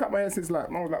 innit? Like, look at my hair since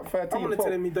like, I was like 13. I'm gonna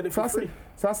tell him he done it for free.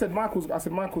 So I said, Michael's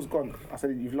gone. I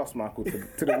said, you've lost Michael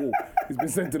to the wall. He's been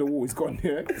sent to the wall. He's gone,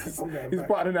 yeah? He's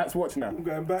part of the Nats watch now. I'm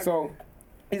going back. So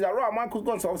he's like, right, Michael's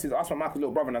gone. So obviously, I asked my Michael's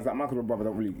little brother, and I was like, Michael's little brother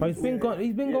don't really. But he's been gone.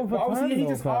 He's been gone for time. Obviously, he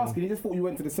just asking. He just thought you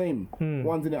went to the same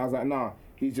ones, innit? I was like, nah,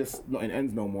 he's just not in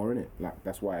ends no more, innit? Like,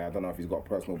 that's why I don't know if he's got a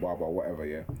personal barber or whatever,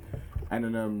 yeah. And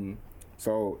then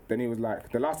so then he was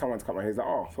like, the last time I went to cut my hair, he's like,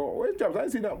 oh, so where's Jabs? I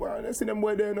ain't seen that boy. I ain't seen them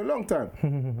boy there in a long time.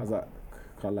 I was like,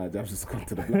 can't lie, Jabs just come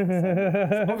to the black.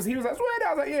 So obviously he was like, swear that.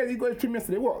 I was like, yeah, he got his trim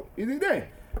yesterday. What? Is he there?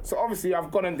 So obviously I've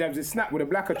gone on Jabs' snap with a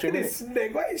BLAKKAA trim. This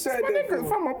nigga, why you showing that?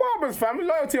 Fam, my barber's fam.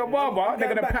 Loyal to your barber.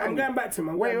 I'm going back to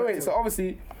him. Wait. So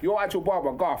obviously your actual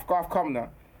barber, Garth come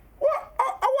now. What?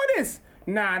 I want this.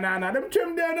 Nah. Them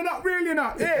trim there, they're not real, you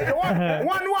know. Yeah,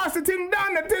 one wash the thing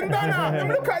done, the thing done now. Them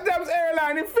look at Jab's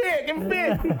airline, it's fake.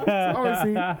 So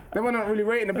obviously, they were not really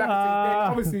rating the BLAKKAA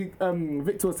thing. Obviously,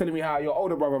 Victor was telling me how your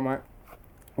older brother, Mike,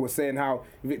 was saying how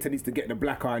Victor needs to get the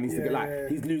BLAKKAA and needs to get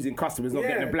he's losing customers, not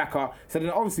getting the BLAKKAA. So then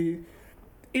obviously,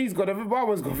 he's got the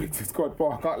barber's got Victor's got, but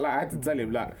I can't lie. I had to tell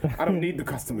him like I don't need the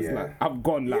customers. Like I'm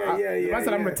gone. Like I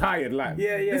said, I'm retired. Like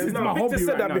this is my hobby. Victor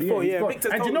said that before. Yeah,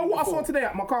 and you know what I saw today?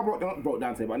 My car broke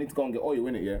down today, but I need to go and get oil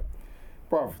in it. Yeah.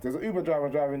 Bruv, there's an Uber driver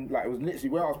driving, like, it was literally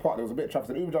where I was parked, there was a bit of traffic,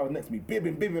 so the Uber driver next to me,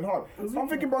 bibbing hard. So I'm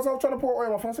thinking, boss, I was trying to pour oil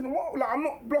on my phone, I was thinking, what? Like, I'm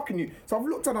not blocking you. So I've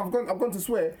looked at him, I've gone to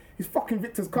swear, he's fucking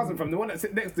Victor's cousin from the one that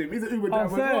sits next to him. He's an Uber driver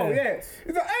as well, yeah.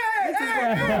 He's like, hey.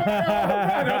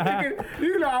 I'm thinking,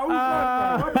 you know,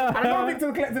 I know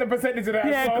Victor's collecting a percentage of that.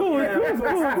 Yeah, cool.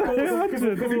 Because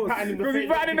he's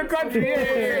patting in the country,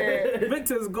 yeah.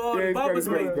 Victor's gone, Barbers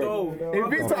make dough. If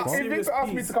Victor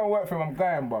asked me to come work for him, I'm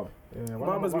going, bruv. Yeah,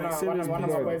 Barbers make serious one of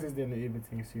my boys is doing the Uber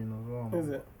thing soon as well. Is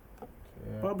it?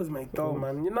 Yeah. Barbers make dough,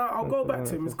 man. You know, I'll go back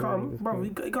to him. It's calm, bro. He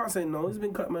can't say no. He's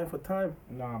been cut man for time.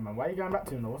 Nah, man. Why are you going back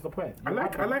to him though? What's the point? I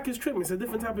like his trim. It's a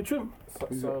different type of trim.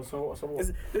 So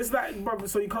what? It's like, bro.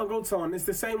 So you can't go to someone. It's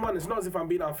the same one. It's not as if I'm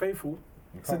being unfaithful.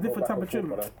 It's a different type of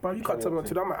trim. Bro, you can't tell me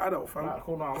to. I'm an adult, fam. Right,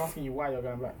 cool. Now I'm asking you why you're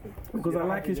going back. Because I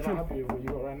like his trim. You're not happy with what you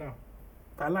got right now.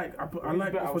 I like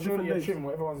it for different days. Trim,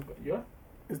 what everyone's got. Yeah.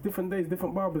 It's different days,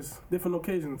 different barbers, different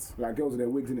occasions. Like girls with their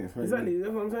wigs in it. Exactly,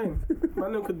 that's what I'm saying.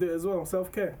 Man could do it as well,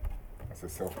 self-care. That's a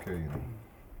self-care, you know.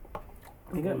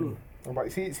 You get me? But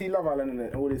see Love Island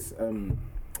and all this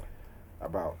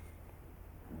about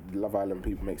Love Island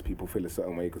people makes people feel a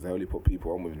certain way because they only put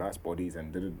people on with nice bodies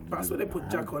and that's what they put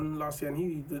Jack on last year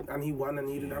and he won and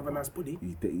he didn't have a nice body.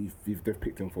 They've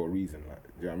picked him for a reason, like, do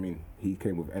you know what I mean? He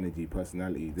came with energy,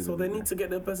 personality. So they need to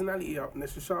get their personality up and they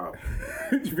should shut up.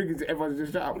 Do you think everyone should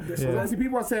just shut up? Yeah. See,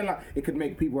 people are saying like it could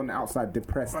make people on the outside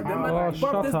depressed. There's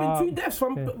been 2 deaths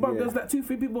from there's like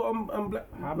 2-3 people on Black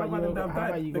Island that have died. How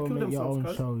about you go make your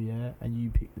own show, yeah, and you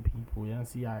pick the people, yeah, and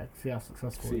see how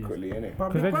successful secretly,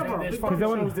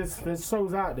 innit? There's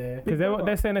shows out there. Because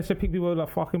they're saying they should pick people with like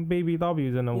fucking baby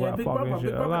W's and all that fucking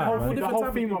shit. The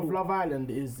whole theme of Love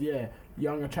Island is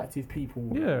young attractive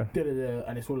people. Yeah.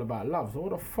 And it's all about love. So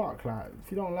what the fuck, like,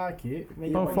 if you don't like it,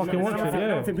 don't fucking watch it.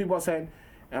 Yeah. I think people are saying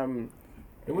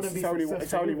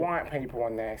it's only white people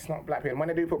on there. It's not black people. When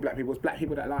they do put black people, it's black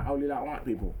people that only like white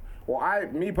people. Well,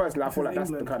 me personally, I feel like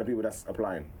that's the kind of people that's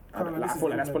applying. I feel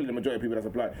like that's probably the majority of people that's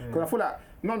applying. Because I feel like,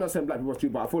 not saying black people are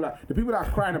stupid, but I feel like the people that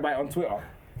are crying about it on Twitter,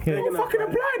 don't fucking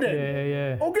apply then.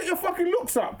 Yeah. Or get your fucking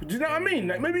looks up. Do you know what I mean?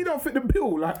 Like, maybe you don't fit the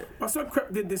bill. Like, I saw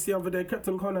Crep did this the other day.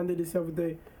 Crepton Conan did this the other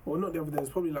day. Well, not the other day. It was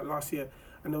probably like last year.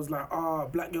 and it was like,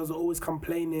 black girls are always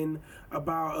complaining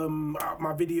about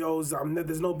my videos.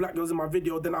 There's no black girls in my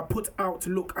video. Then I put out to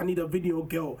look, I need a video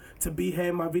girl to be here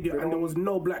in my video, and there was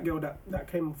no black girl that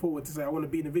came forward to say I want to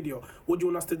be in the video. What do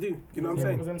you want us to do? You know what I'm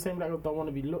saying? Because I'm saying black girls don't want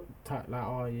to be looked at like,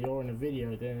 oh, you're in a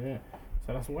video,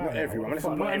 So that's why. Not everyone.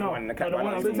 Listen, not everyone in the cat.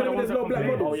 There's no black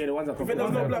models. Oh yeah, the ones that There's no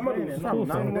black models.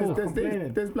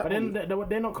 There's black. But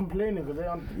they're not complaining because they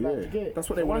aren't. Yeah, that's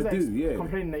what they want to do. Yeah,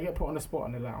 complaining, they get put on the spot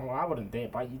and they're like, oh, I wouldn't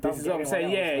date, but you don't. This is what I'm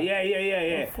saying.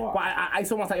 Yeah. But I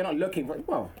almost like you're not looking. But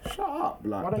well, shut up,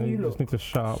 like. Why don't you look? Just need to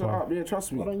shut up. Shut up. Yeah,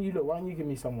 trust me. Why don't you look? Why don't you give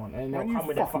me someone? And they'll come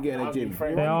with their fucking get a gym.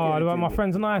 They are. My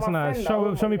friends are nice and nice.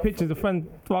 Show me pictures. The friend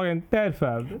fucking dead,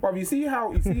 fam. But you see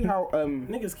how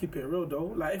niggas keep it real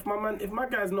though. Like if my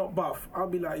guy's not buff, I'll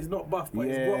be like, he's not buff, but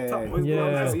he's walked up.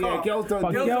 Yeah, girls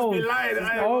don't. Girls just be lying.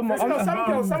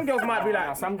 Some girls might be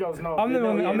like. Some girls know. I'm never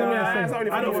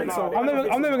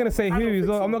gonna say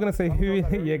who. I'm not gonna say who.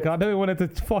 Yeah, cause I don't want to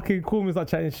fucking call me start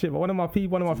chatting shit. But one of my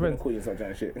friends. Call you start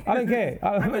chatting shit. I don't care.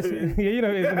 Yeah, you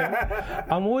know it is, isn't it?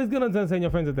 I'm always gonna turn saying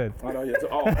your friends are dead. I know. Yeah.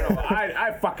 Oh, no,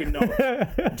 I fucking know.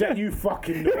 Jet, you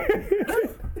fucking know.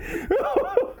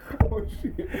 Oh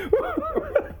shit.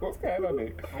 What's going on,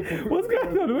 mate? What's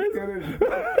going on? What's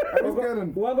going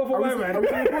on? Walk off away, man. Are we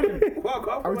still recording? Walk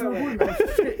off Are we still away, recording? Oh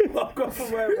shit. Walk off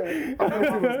away, man. I thought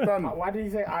it was done. Why did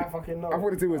you say I fucking know? I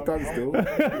thought it was done still. I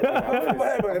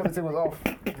thought it was off.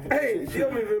 Hey, she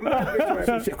don't even mind.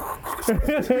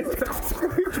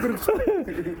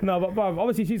 No, but bruv,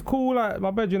 obviously she's cool, like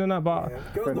my bedroom and that, but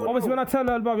obviously when I tell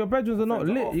her, bruv, your bedrooms are not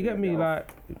lit, you get me?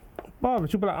 Like, bruv,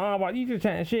 she'll be like, but you just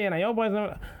chatting shit and your boys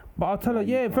are. But I'll tell her,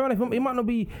 yeah, fair enough. He might not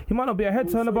be a head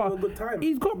turner, but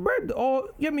he's got bread, or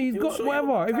get me, he's got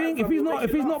whatever.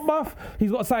 If he's not buff,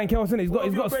 he's got something else in it. He's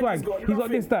got swag. He's got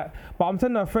this, that. But I'm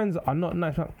telling her friends are not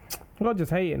nice. I'm not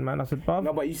just hating, man. I said, bruv.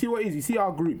 No, but you see what it is? You see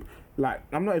our group. Like,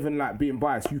 I'm not even like being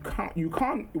biased. We can't.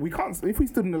 If we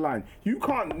stood in the line, you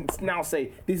can't now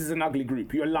say this is an ugly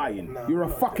group. You're lying. No, you're a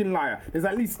fucking liar. There's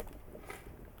at least.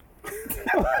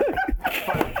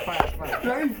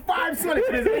 There's 5 solid.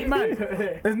 There's 8 man.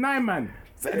 There's 9 man.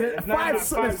 There's 5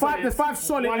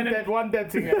 solid. One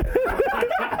dead thing.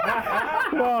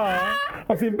 Wow.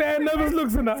 I've seen bare nervous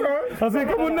looks in that. I've seen a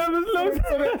couple nervous looks.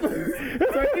 So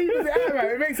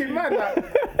it makes it mad. Like,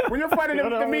 when you're finding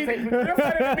the meat, I'm gonna take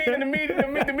a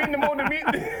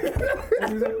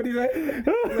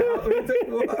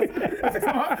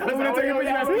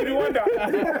picture of Stevie Wonder. You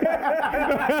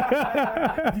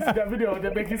see that video?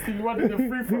 They're making Stevie Wonder the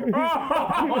free throw.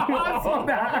 I saw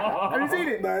that. Have you seen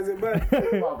it? Nah, is it bad?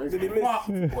 Did he miss?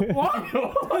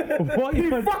 What? He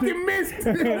fucking missed.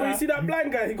 Oh, you see that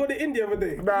blind guy? He got it in the other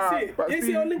day. Nah, you see it? You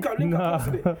see on link up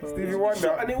posted it. Stevie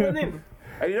Wonder. And it went in.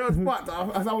 And you know what's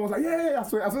fucked? Someone was like, yeah. I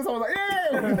swear someone was like,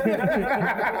 yeah.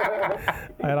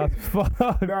 Hey, that's fucked.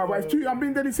 Nah, but it's true. I'm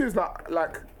being deadly serious.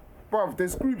 Like, bruv,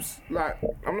 there's groups, like,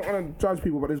 I'm not gonna judge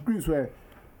people, but there's groups where,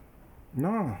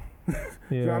 nah. Yeah.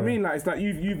 Do you know what I mean? Like, it's like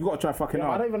you've got to try fucking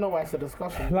hard. I don't even know why it's a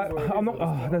discussion. Like, I'm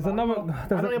not. There's another.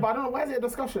 But I don't know why is it a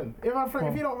discussion. If you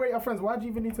don't rate your friends, why do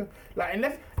you even need to? Like,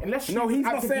 unless no, he's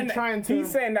not saying that. He's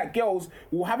saying that girls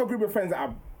will have a group of friends that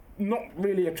are not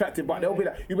really attractive, but they'll be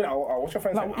like, you'll be like, oh, what's your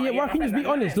friend's like? Yeah, why can't you just be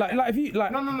honest? Like if you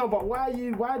like. No. But why do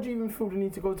you even feel the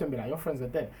need to go to and be like, your friends are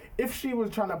dead? If she was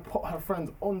trying to put her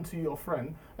friends onto your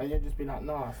friend, and you'd just be like,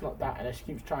 nah, it's not that, and then she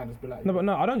keeps trying, just be like. No, but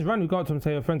no, I don't just randomly go up to her and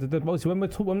say your friends are dead. But obviously, when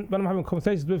I'm having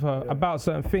conversations with her about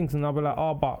certain things, and I'll be like,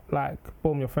 but like,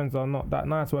 boom, your friends are not that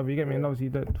nice, or whatever. You get me? And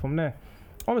obviously, from there,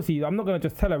 obviously, I'm not gonna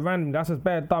just tell her randomly. That's just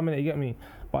bad, dumb, innit? You get me?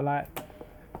 But like.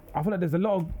 I feel like there's a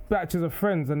lot of batches of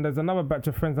friends and there's another batch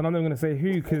of friends and I'm not going to say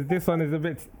who because this one is a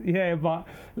bit, but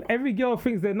every girl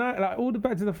thinks they're nice, like all the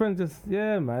batches of friends just,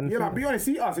 man. Yeah, like be honest,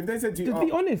 see us, if they said to you, just be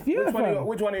honest,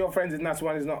 which one of your friends is nice,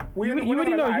 one is not. You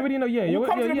already know, yeah. You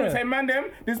come to them and say, man,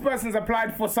 this person's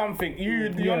applied for something,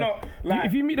 you're not, like.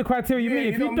 If you meet the criteria, you meet,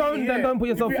 if you don't, then don't put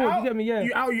yourself forward, you get me,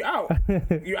 You out. You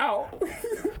out.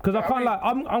 Because I can't, like,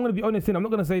 I'm going to be honest, I'm not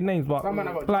going to say names, but,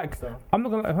 like, I'm not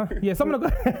going to, yeah, someone,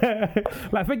 like,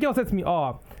 if a girl said to me,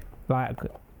 like,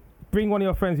 bring one of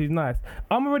your friends who's nice.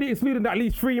 I'm already excluding at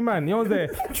least 3 men. You know what I'm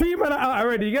saying? 3 men are out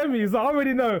already. You get me? So I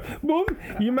already know. Boom.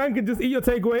 You man can just eat your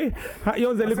takeaway. You know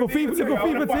what I'm saying? Little FIFA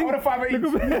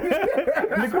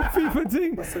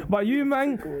thing. But you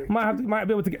man might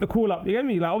be able to get the call up. You get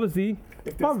me? Like obviously.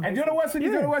 And you know the worst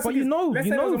thing? But you know, let's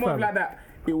say there's a move like that.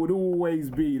 it would always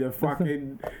be the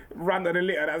fucking run of the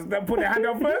litter that's that put their hand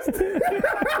up first. Hey,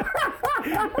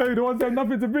 the ones that have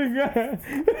nothing to bring, yeah.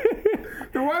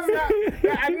 The ones that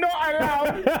are not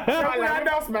allowed. Like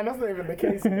else, man, that's not even the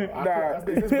case. Nah,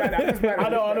 this is bad. I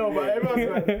know, but everyone's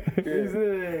like, bro,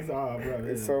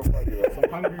 It's so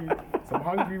funny. Man. Some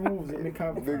hungry wolves in the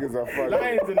camp. Niggas are funny.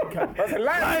 Lions in the camp.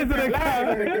 Lions in the camp.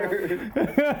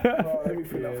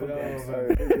 Everything up for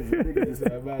Niggas is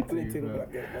bad to anything you,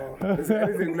 like that.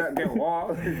 Anything that get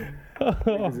wild.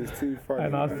 Niggas is too funny.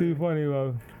 And that's too funny,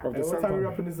 bro. What time are we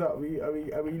wrapping this up? Are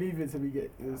we leaving till we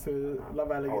get so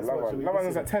Love Island gets watched? Love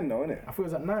Island's at 10 though, isn't it? I thought it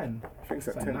was at 9. I think it's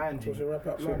at 10. 9, G. So should we wrap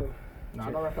up London? Nah,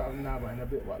 I don't wrap it up now, but in a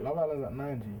bit. What? Love Island's at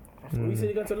 9, G. We said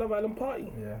you're going to Love Island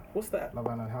party? Yeah. What's that? Love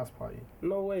Island house party.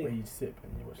 No Where way. you sip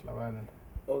and you watch Love Island.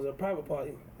 Oh, it was a private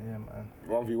party? Yeah, man.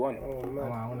 1v1. Oh, Oh,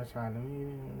 man. I want to try.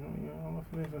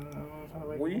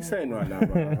 What are you saying right now,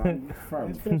 bro?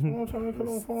 Fam,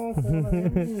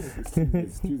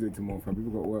 it's Tuesday tomorrow, fam.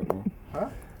 People got work, bro. Huh?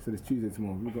 So it's Tuesday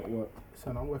tomorrow. People got work.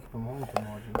 Son, I'm working from home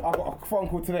tomorrow, G. I got a phone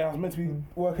call today. I was meant to be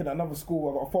working at another school.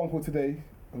 I got a phone call today.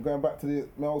 I'm going back to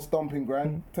my old stomping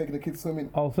ground, taking the kids swimming.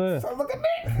 Oh, sir. Sounds like a nick.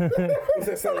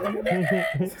 If I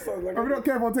don't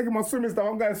care if I'm taking my swimming stuff,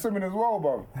 I'm going swimming as well,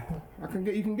 bro. You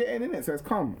can get in it, so it's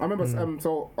calm. I remember,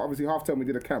 so obviously half term we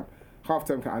did a camp. Half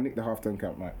term camp, I nicked the half term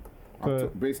camp, like.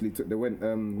 They went,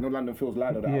 no London Fields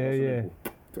Lido, that Yeah.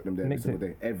 Took them there every single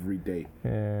day, every day.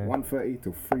 Yeah. 1:30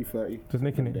 till 3:30. Just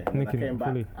nicking it. And then I came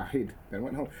back, I hid, then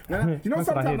went home.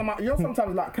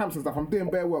 Sometimes like camps and stuff, I'm doing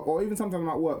bare work, or even sometimes I'm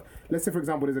at work. Let's say for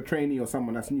example there's a trainee or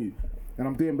someone that's new, and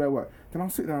I'm doing bare work. Then I'll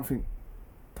sit there and think,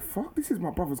 the fuck, this is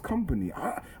my brother's company.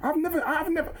 I've never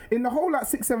in the whole like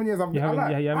 6-7 years I've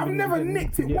never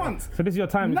nicked it once. So this is your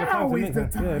time. Now is the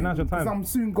time. Yeah, now's your time. Because I'm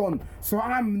soon gone, so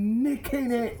I'm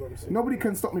nicking it. Nobody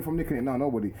can stop me from nicking it. No,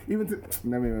 nobody.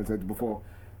 Never even said before.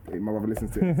 My brother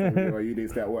listens to it. So, you didn't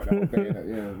stay at work. Man.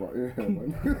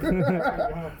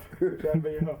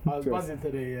 I was buzzing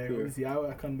today. Yeah, obviously, I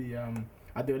work on the.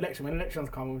 I do election. When elections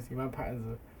come, obviously, my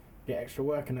patterns get extra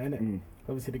work and that, innit?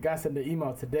 Obviously, the guy sent the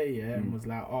email today, and was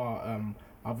like,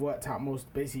 I've worked out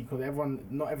basically because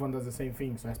not everyone does the same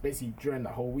thing. So it's basically during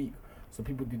that whole week. So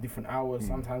people do different hours.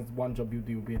 Sometimes one job you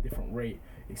do will be a different rate,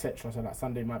 etc. So like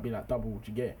Sunday might be like double what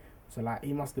you get. So like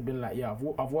he must have been like, yeah,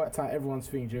 I've worked out everyone's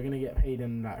things. You're gonna get paid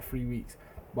in like 3 weeks,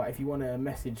 but if you want a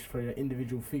message for your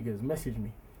individual figures, message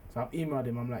me. So I've emailed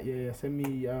him. I'm like, yeah, send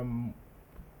me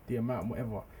the amount,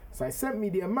 whatever. So he sent me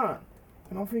the amount,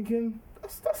 and I'm thinking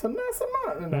that's a nice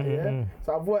amount, and that, yeah.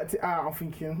 So I've worked it out. I'm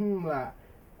thinking, like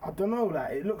I don't know,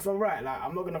 like it looks alright. Like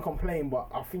I'm not gonna complain, but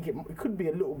I think it could be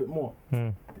a little bit more.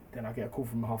 Then I get a call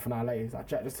from him half an hour later. He's like,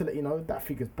 Jack, just to let you know, that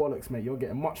figure's bollocks, mate. You're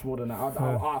getting much more than that.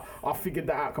 I figured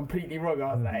that out completely wrong.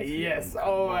 I was like, yes,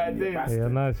 I did. Yeah,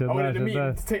 nice. I wanted the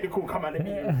meeting to take the call, come at the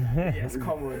meeting. Yes,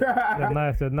 come on. You're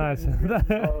nice. I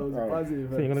was buzzing,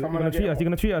 So you're gonna treat us? You're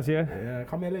gonna treat us, yeah? Yeah,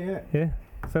 come here later. Yeah.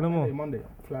 Say no more. Monday,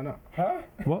 flying up. Huh?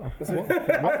 What? I thought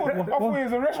it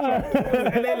was a restaurant.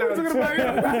 LA Lounge.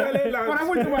 When I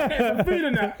went to my get some food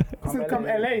and that. I said, come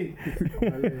LA.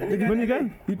 When you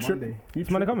going? You trip. You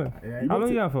Monday coming? Yeah, How long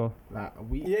you going for? like a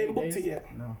week. You ain't booked it yet?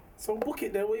 No. So book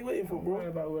it then. What are you waiting for, bro? Who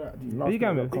you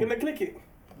going with? You're gonna click it?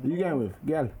 You going with?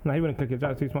 Girl. No, he wouldn't click it.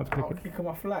 Jack's too smart to click I'll it. click on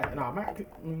my flight. No, I might click.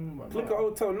 Click a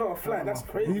hotel, not a flight. That's Who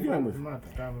crazy. you going with? Mad.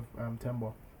 Going with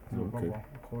Tembo. Little Okay. brother,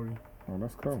 Corey. Oh,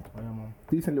 that's calm. Oh, yeah, man.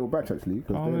 Decent little batch actually,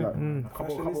 because Oh, they're mate. like. A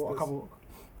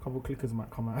couple clickers might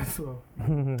come out as well.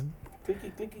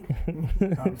 Clicky.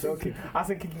 I'm joking. I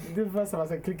said clicky. This is the first time I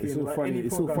said clicky. It's all Like, funny. any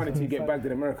It's all podcast funny till you get back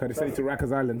to America. They send you to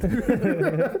Rikers Island.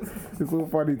 It's all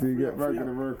funny till you get back to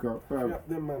America. Fam. Yeah,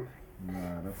 them man.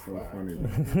 Nah, that's so funny.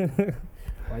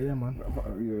 Oh, yeah, man.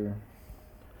 Yeah.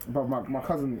 But my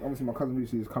cousin, obviously my cousin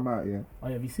recently has come out, yeah. Oh,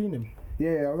 yeah, have you seen him? Yeah,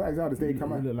 I was like, exactly, this day he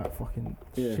come out. You look like fucking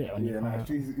Yeah, shit when you come out.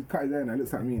 he's cut his hair now, he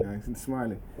looks at me now, he's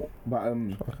smiling. But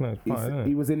Fine,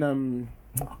 he was in I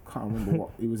can't remember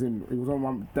what he was in. He was on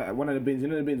one of the bins. You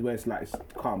know the bins where it's like it's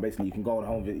calm. Basically, you can go on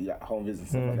home visits and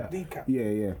stuff like that. Decap.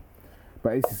 Yeah.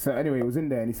 But so anyway, he was in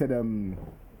there and he said, I'm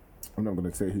not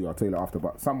gonna say who. I'll tell you after.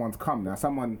 But someone's come now.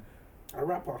 A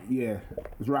rapper. Yeah,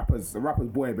 it's a rapper's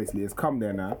boy basically has come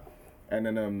there now, and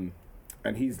then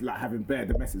and he's like having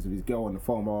the message with his girl on the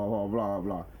phone, blah blah blah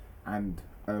blah, and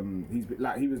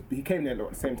he came there at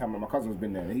the same time. And my cousin was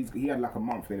been there. And he had like a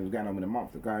month. Then he was going on in a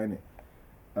month. The guy in it.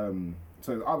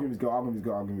 So arguing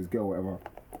with his girl, whatever.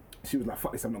 She was like,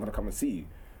 "Fuck this! I'm not gonna come and see you."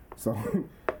 So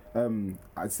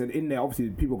I said in there. Obviously,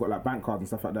 people got like bank cards and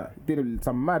stuff like that. Did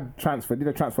some mad transfer. Did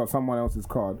a transfer of someone else's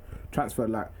card. Transferred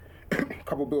like a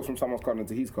couple bills from someone's card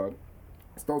into his card.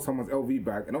 stole someone's LV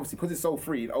bag, and obviously because it's so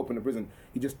free, he opened the prison.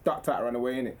 He just ducked out, ran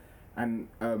away in it, and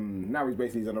now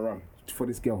he's on the run for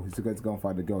this girl. He's going to go and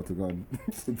find the girl to go and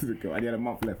to the girl, and he had a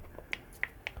month left.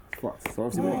 Fucked. So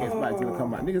obviously when he gets back, he's gonna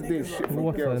come back. Niggas doing shit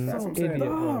for girls. That's what I'm saying.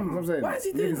 That's what I'm saying. Why is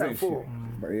he doing that for?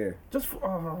 But yeah, Just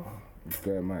for. it's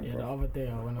going mad, Yeah, bro. the other day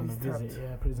I went on a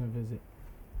visit, prison visit,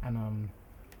 and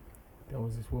there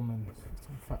was this woman,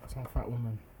 some fat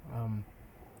woman,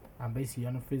 and basically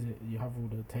on a visit you have all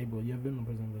the tables. You've been on a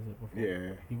prison visit before.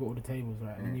 Yeah. You got all the tables,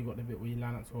 right, and then you got the bit where you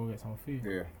line up to go get some food.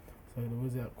 Yeah. So there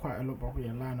was quite a lot, probably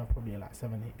a line of probably like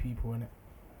 7-8 people in it.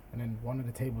 And then one of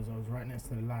the tables, I was right next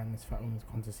to the line. This fat woman's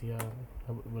come to see her.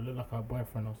 It would look like her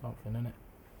boyfriend or something, innit?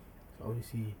 So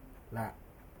obviously, like,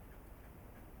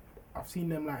 I've seen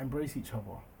them like embrace each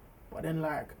other, but then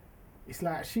like, it's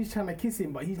like she's trying to kiss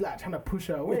him, but he's like trying to push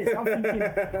her away. So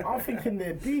I'm thinking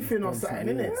they're beefing or something,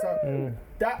 innit? So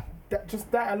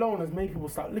that alone has made people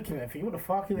start looking at it, thinking, what the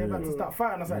fuck is they about to start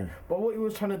fighting? I was like, but what he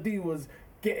was trying to do was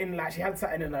getting, like, she had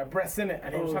something in her breast, innit,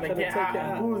 and he was trying to get out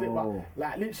and pause it, but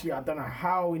like literally I don't know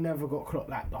how we never got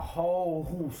clocked. Like the whole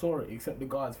hall saw it except the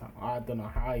guards, fam. I don't know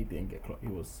how he didn't get clocked. He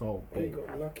was so big. He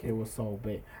got lucky. It was so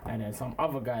big. And then some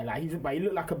other guy, like he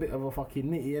looked like a bit of a fucking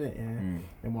nitty, innit? Yeah.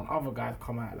 Then one other guy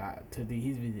come out like to do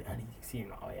his visit, and he seemed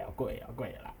like, oh yeah, I got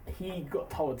it. Like he got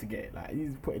told to get it. Like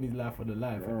he's putting his life on the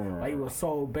line. Like he was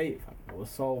so bait, fam. It was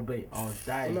so bait. I was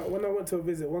dying. When I went to a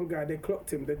visit, one guy, they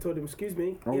clocked him. They told him, excuse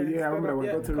me. Oh yeah, I remember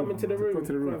that. Come into the room.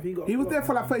 Bruv, he was there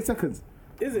for like 30 seconds.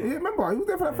 Is it? Yeah, remember? He was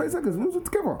there for like 30 seconds. We was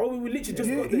together. Oh, we literally just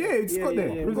got there. Yeah, he just got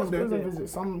there. Prison visit.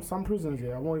 Some prisons,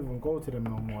 yeah, I won't even go to them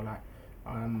no more. Like,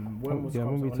 when was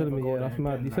when we telling me, that's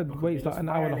mad. You said wait like an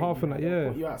hour and a half and that, yeah.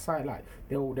 Put you outside, like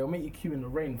they'll make you queue in the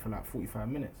rain for like 45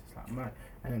 minutes. It's like mad.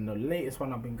 And then the latest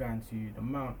one I've been going to, the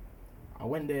Mount. I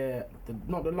went there.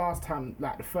 Not the last time,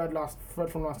 like the third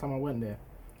from last time I went there.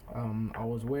 I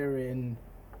was wearing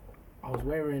a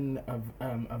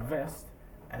vest,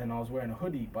 and then I was wearing a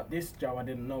hoodie. But this job I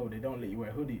didn't know they don't let you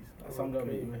wear hoodies. Some don't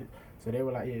let you wear. So they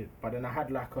were like, yeah. But then I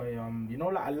had like a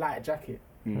like a light jacket,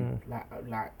 like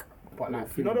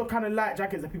you know the kind of light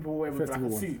jackets that people wear with like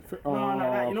a suit.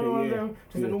 No, you know what I'm saying?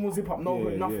 Just a normal zip up, no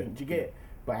hood, nothing. Do you get it?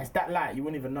 But it's that light, you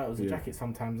wouldn't even know it was a jacket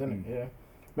sometimes, isn't it? Yeah.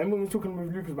 Remember when we were talking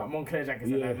with Lucas about Moncler jackets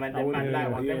and that man light one,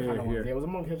 them kind of ones. Yeah, it was a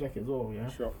Moncler jacket as well, yeah.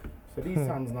 Sure. So these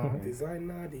times now,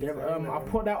 designer. I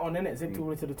put that on, innit, zipped all the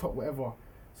way to the top, whatever.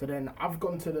 So then I've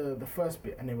gone to the first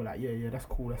bit, and they were like, yeah, that's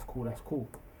cool.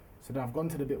 So then I've gone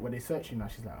to the bit where they search you now.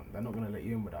 She's like, they're not gonna let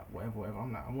you in with that, whatever.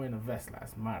 I'm like, I'm wearing a vest, like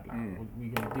it's mad, like what we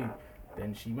gonna do?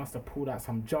 Then she must have pulled out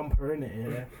some jumper in it,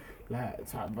 yeah. Like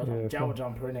gel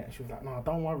jumper in it. She was like, no,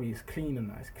 don't worry, it's clean and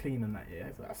that, yeah.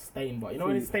 It's like stained, but you know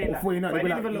when it's stained, like, you know, it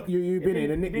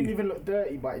didn't even look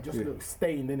dirty, but it just looked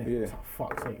stained, innit? Yeah. It's like,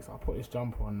 fuck's sake. So I put this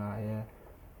jumper on now, yeah.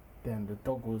 Then the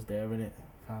dog was there, innit?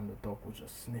 Found the dog was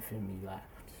just sniffing me like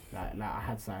I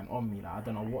had something on me. Like I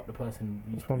don't know what the person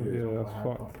used to do.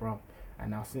 Bro.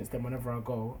 And now since then, whenever I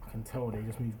go, I can tell they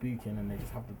just move beacon and they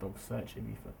just have the dog searching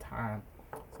me for time.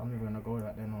 So I'm never gonna go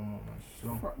like that no more, man. It's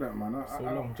long. Fuck that, man. So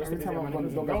long. Just to every time visit, I've man. gone,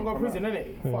 this dog Don't go hasn't prison, come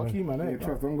innit? Fuck you, man. Yeah,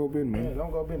 trust, don't go bin, man. Yeah,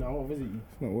 don't go bin. I won't visit you.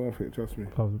 It's not worth it, trust me.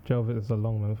 Jail visits are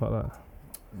long, man. Fuck that.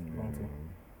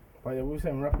 But yeah, we were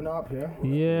saying wrapping it up, yeah?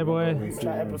 Yeah, boy. It's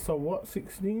like episode what?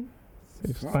 16?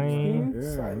 16.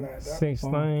 Yeah.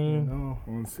 16. No.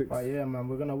 1-6. But yeah, man,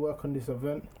 we're gonna work on this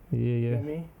event. Yeah. Get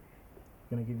me?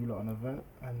 Gonna give you lot an event,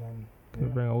 and then We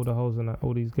bring all the hoes in that,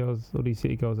 all these girls, all these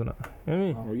city girls in that. You know what I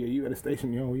mean? Oh yeah, you at the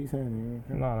station, yo. What you saying?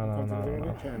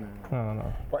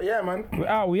 No. But yeah, man. We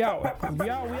out.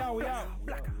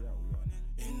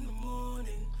 In the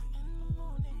morning,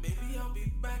 baby, I'll be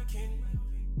back in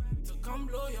to come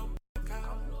blow your back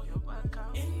out.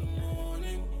 In the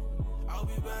morning, I'll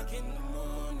be back in the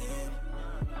morning.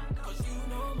 Cause you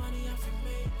know money I feel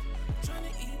made. Trying to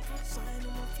eat for sign on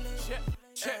my plate.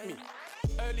 Check me.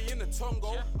 Early in the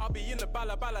Tongo, I'll be in the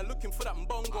bala looking for that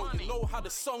mbongo. You know how the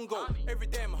song go. Every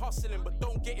day I'm hustling, but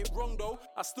don't get it wrong though.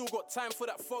 I still got time for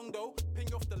that phone though.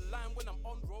 Ping off the line when I'm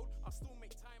on road. I still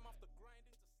make time after.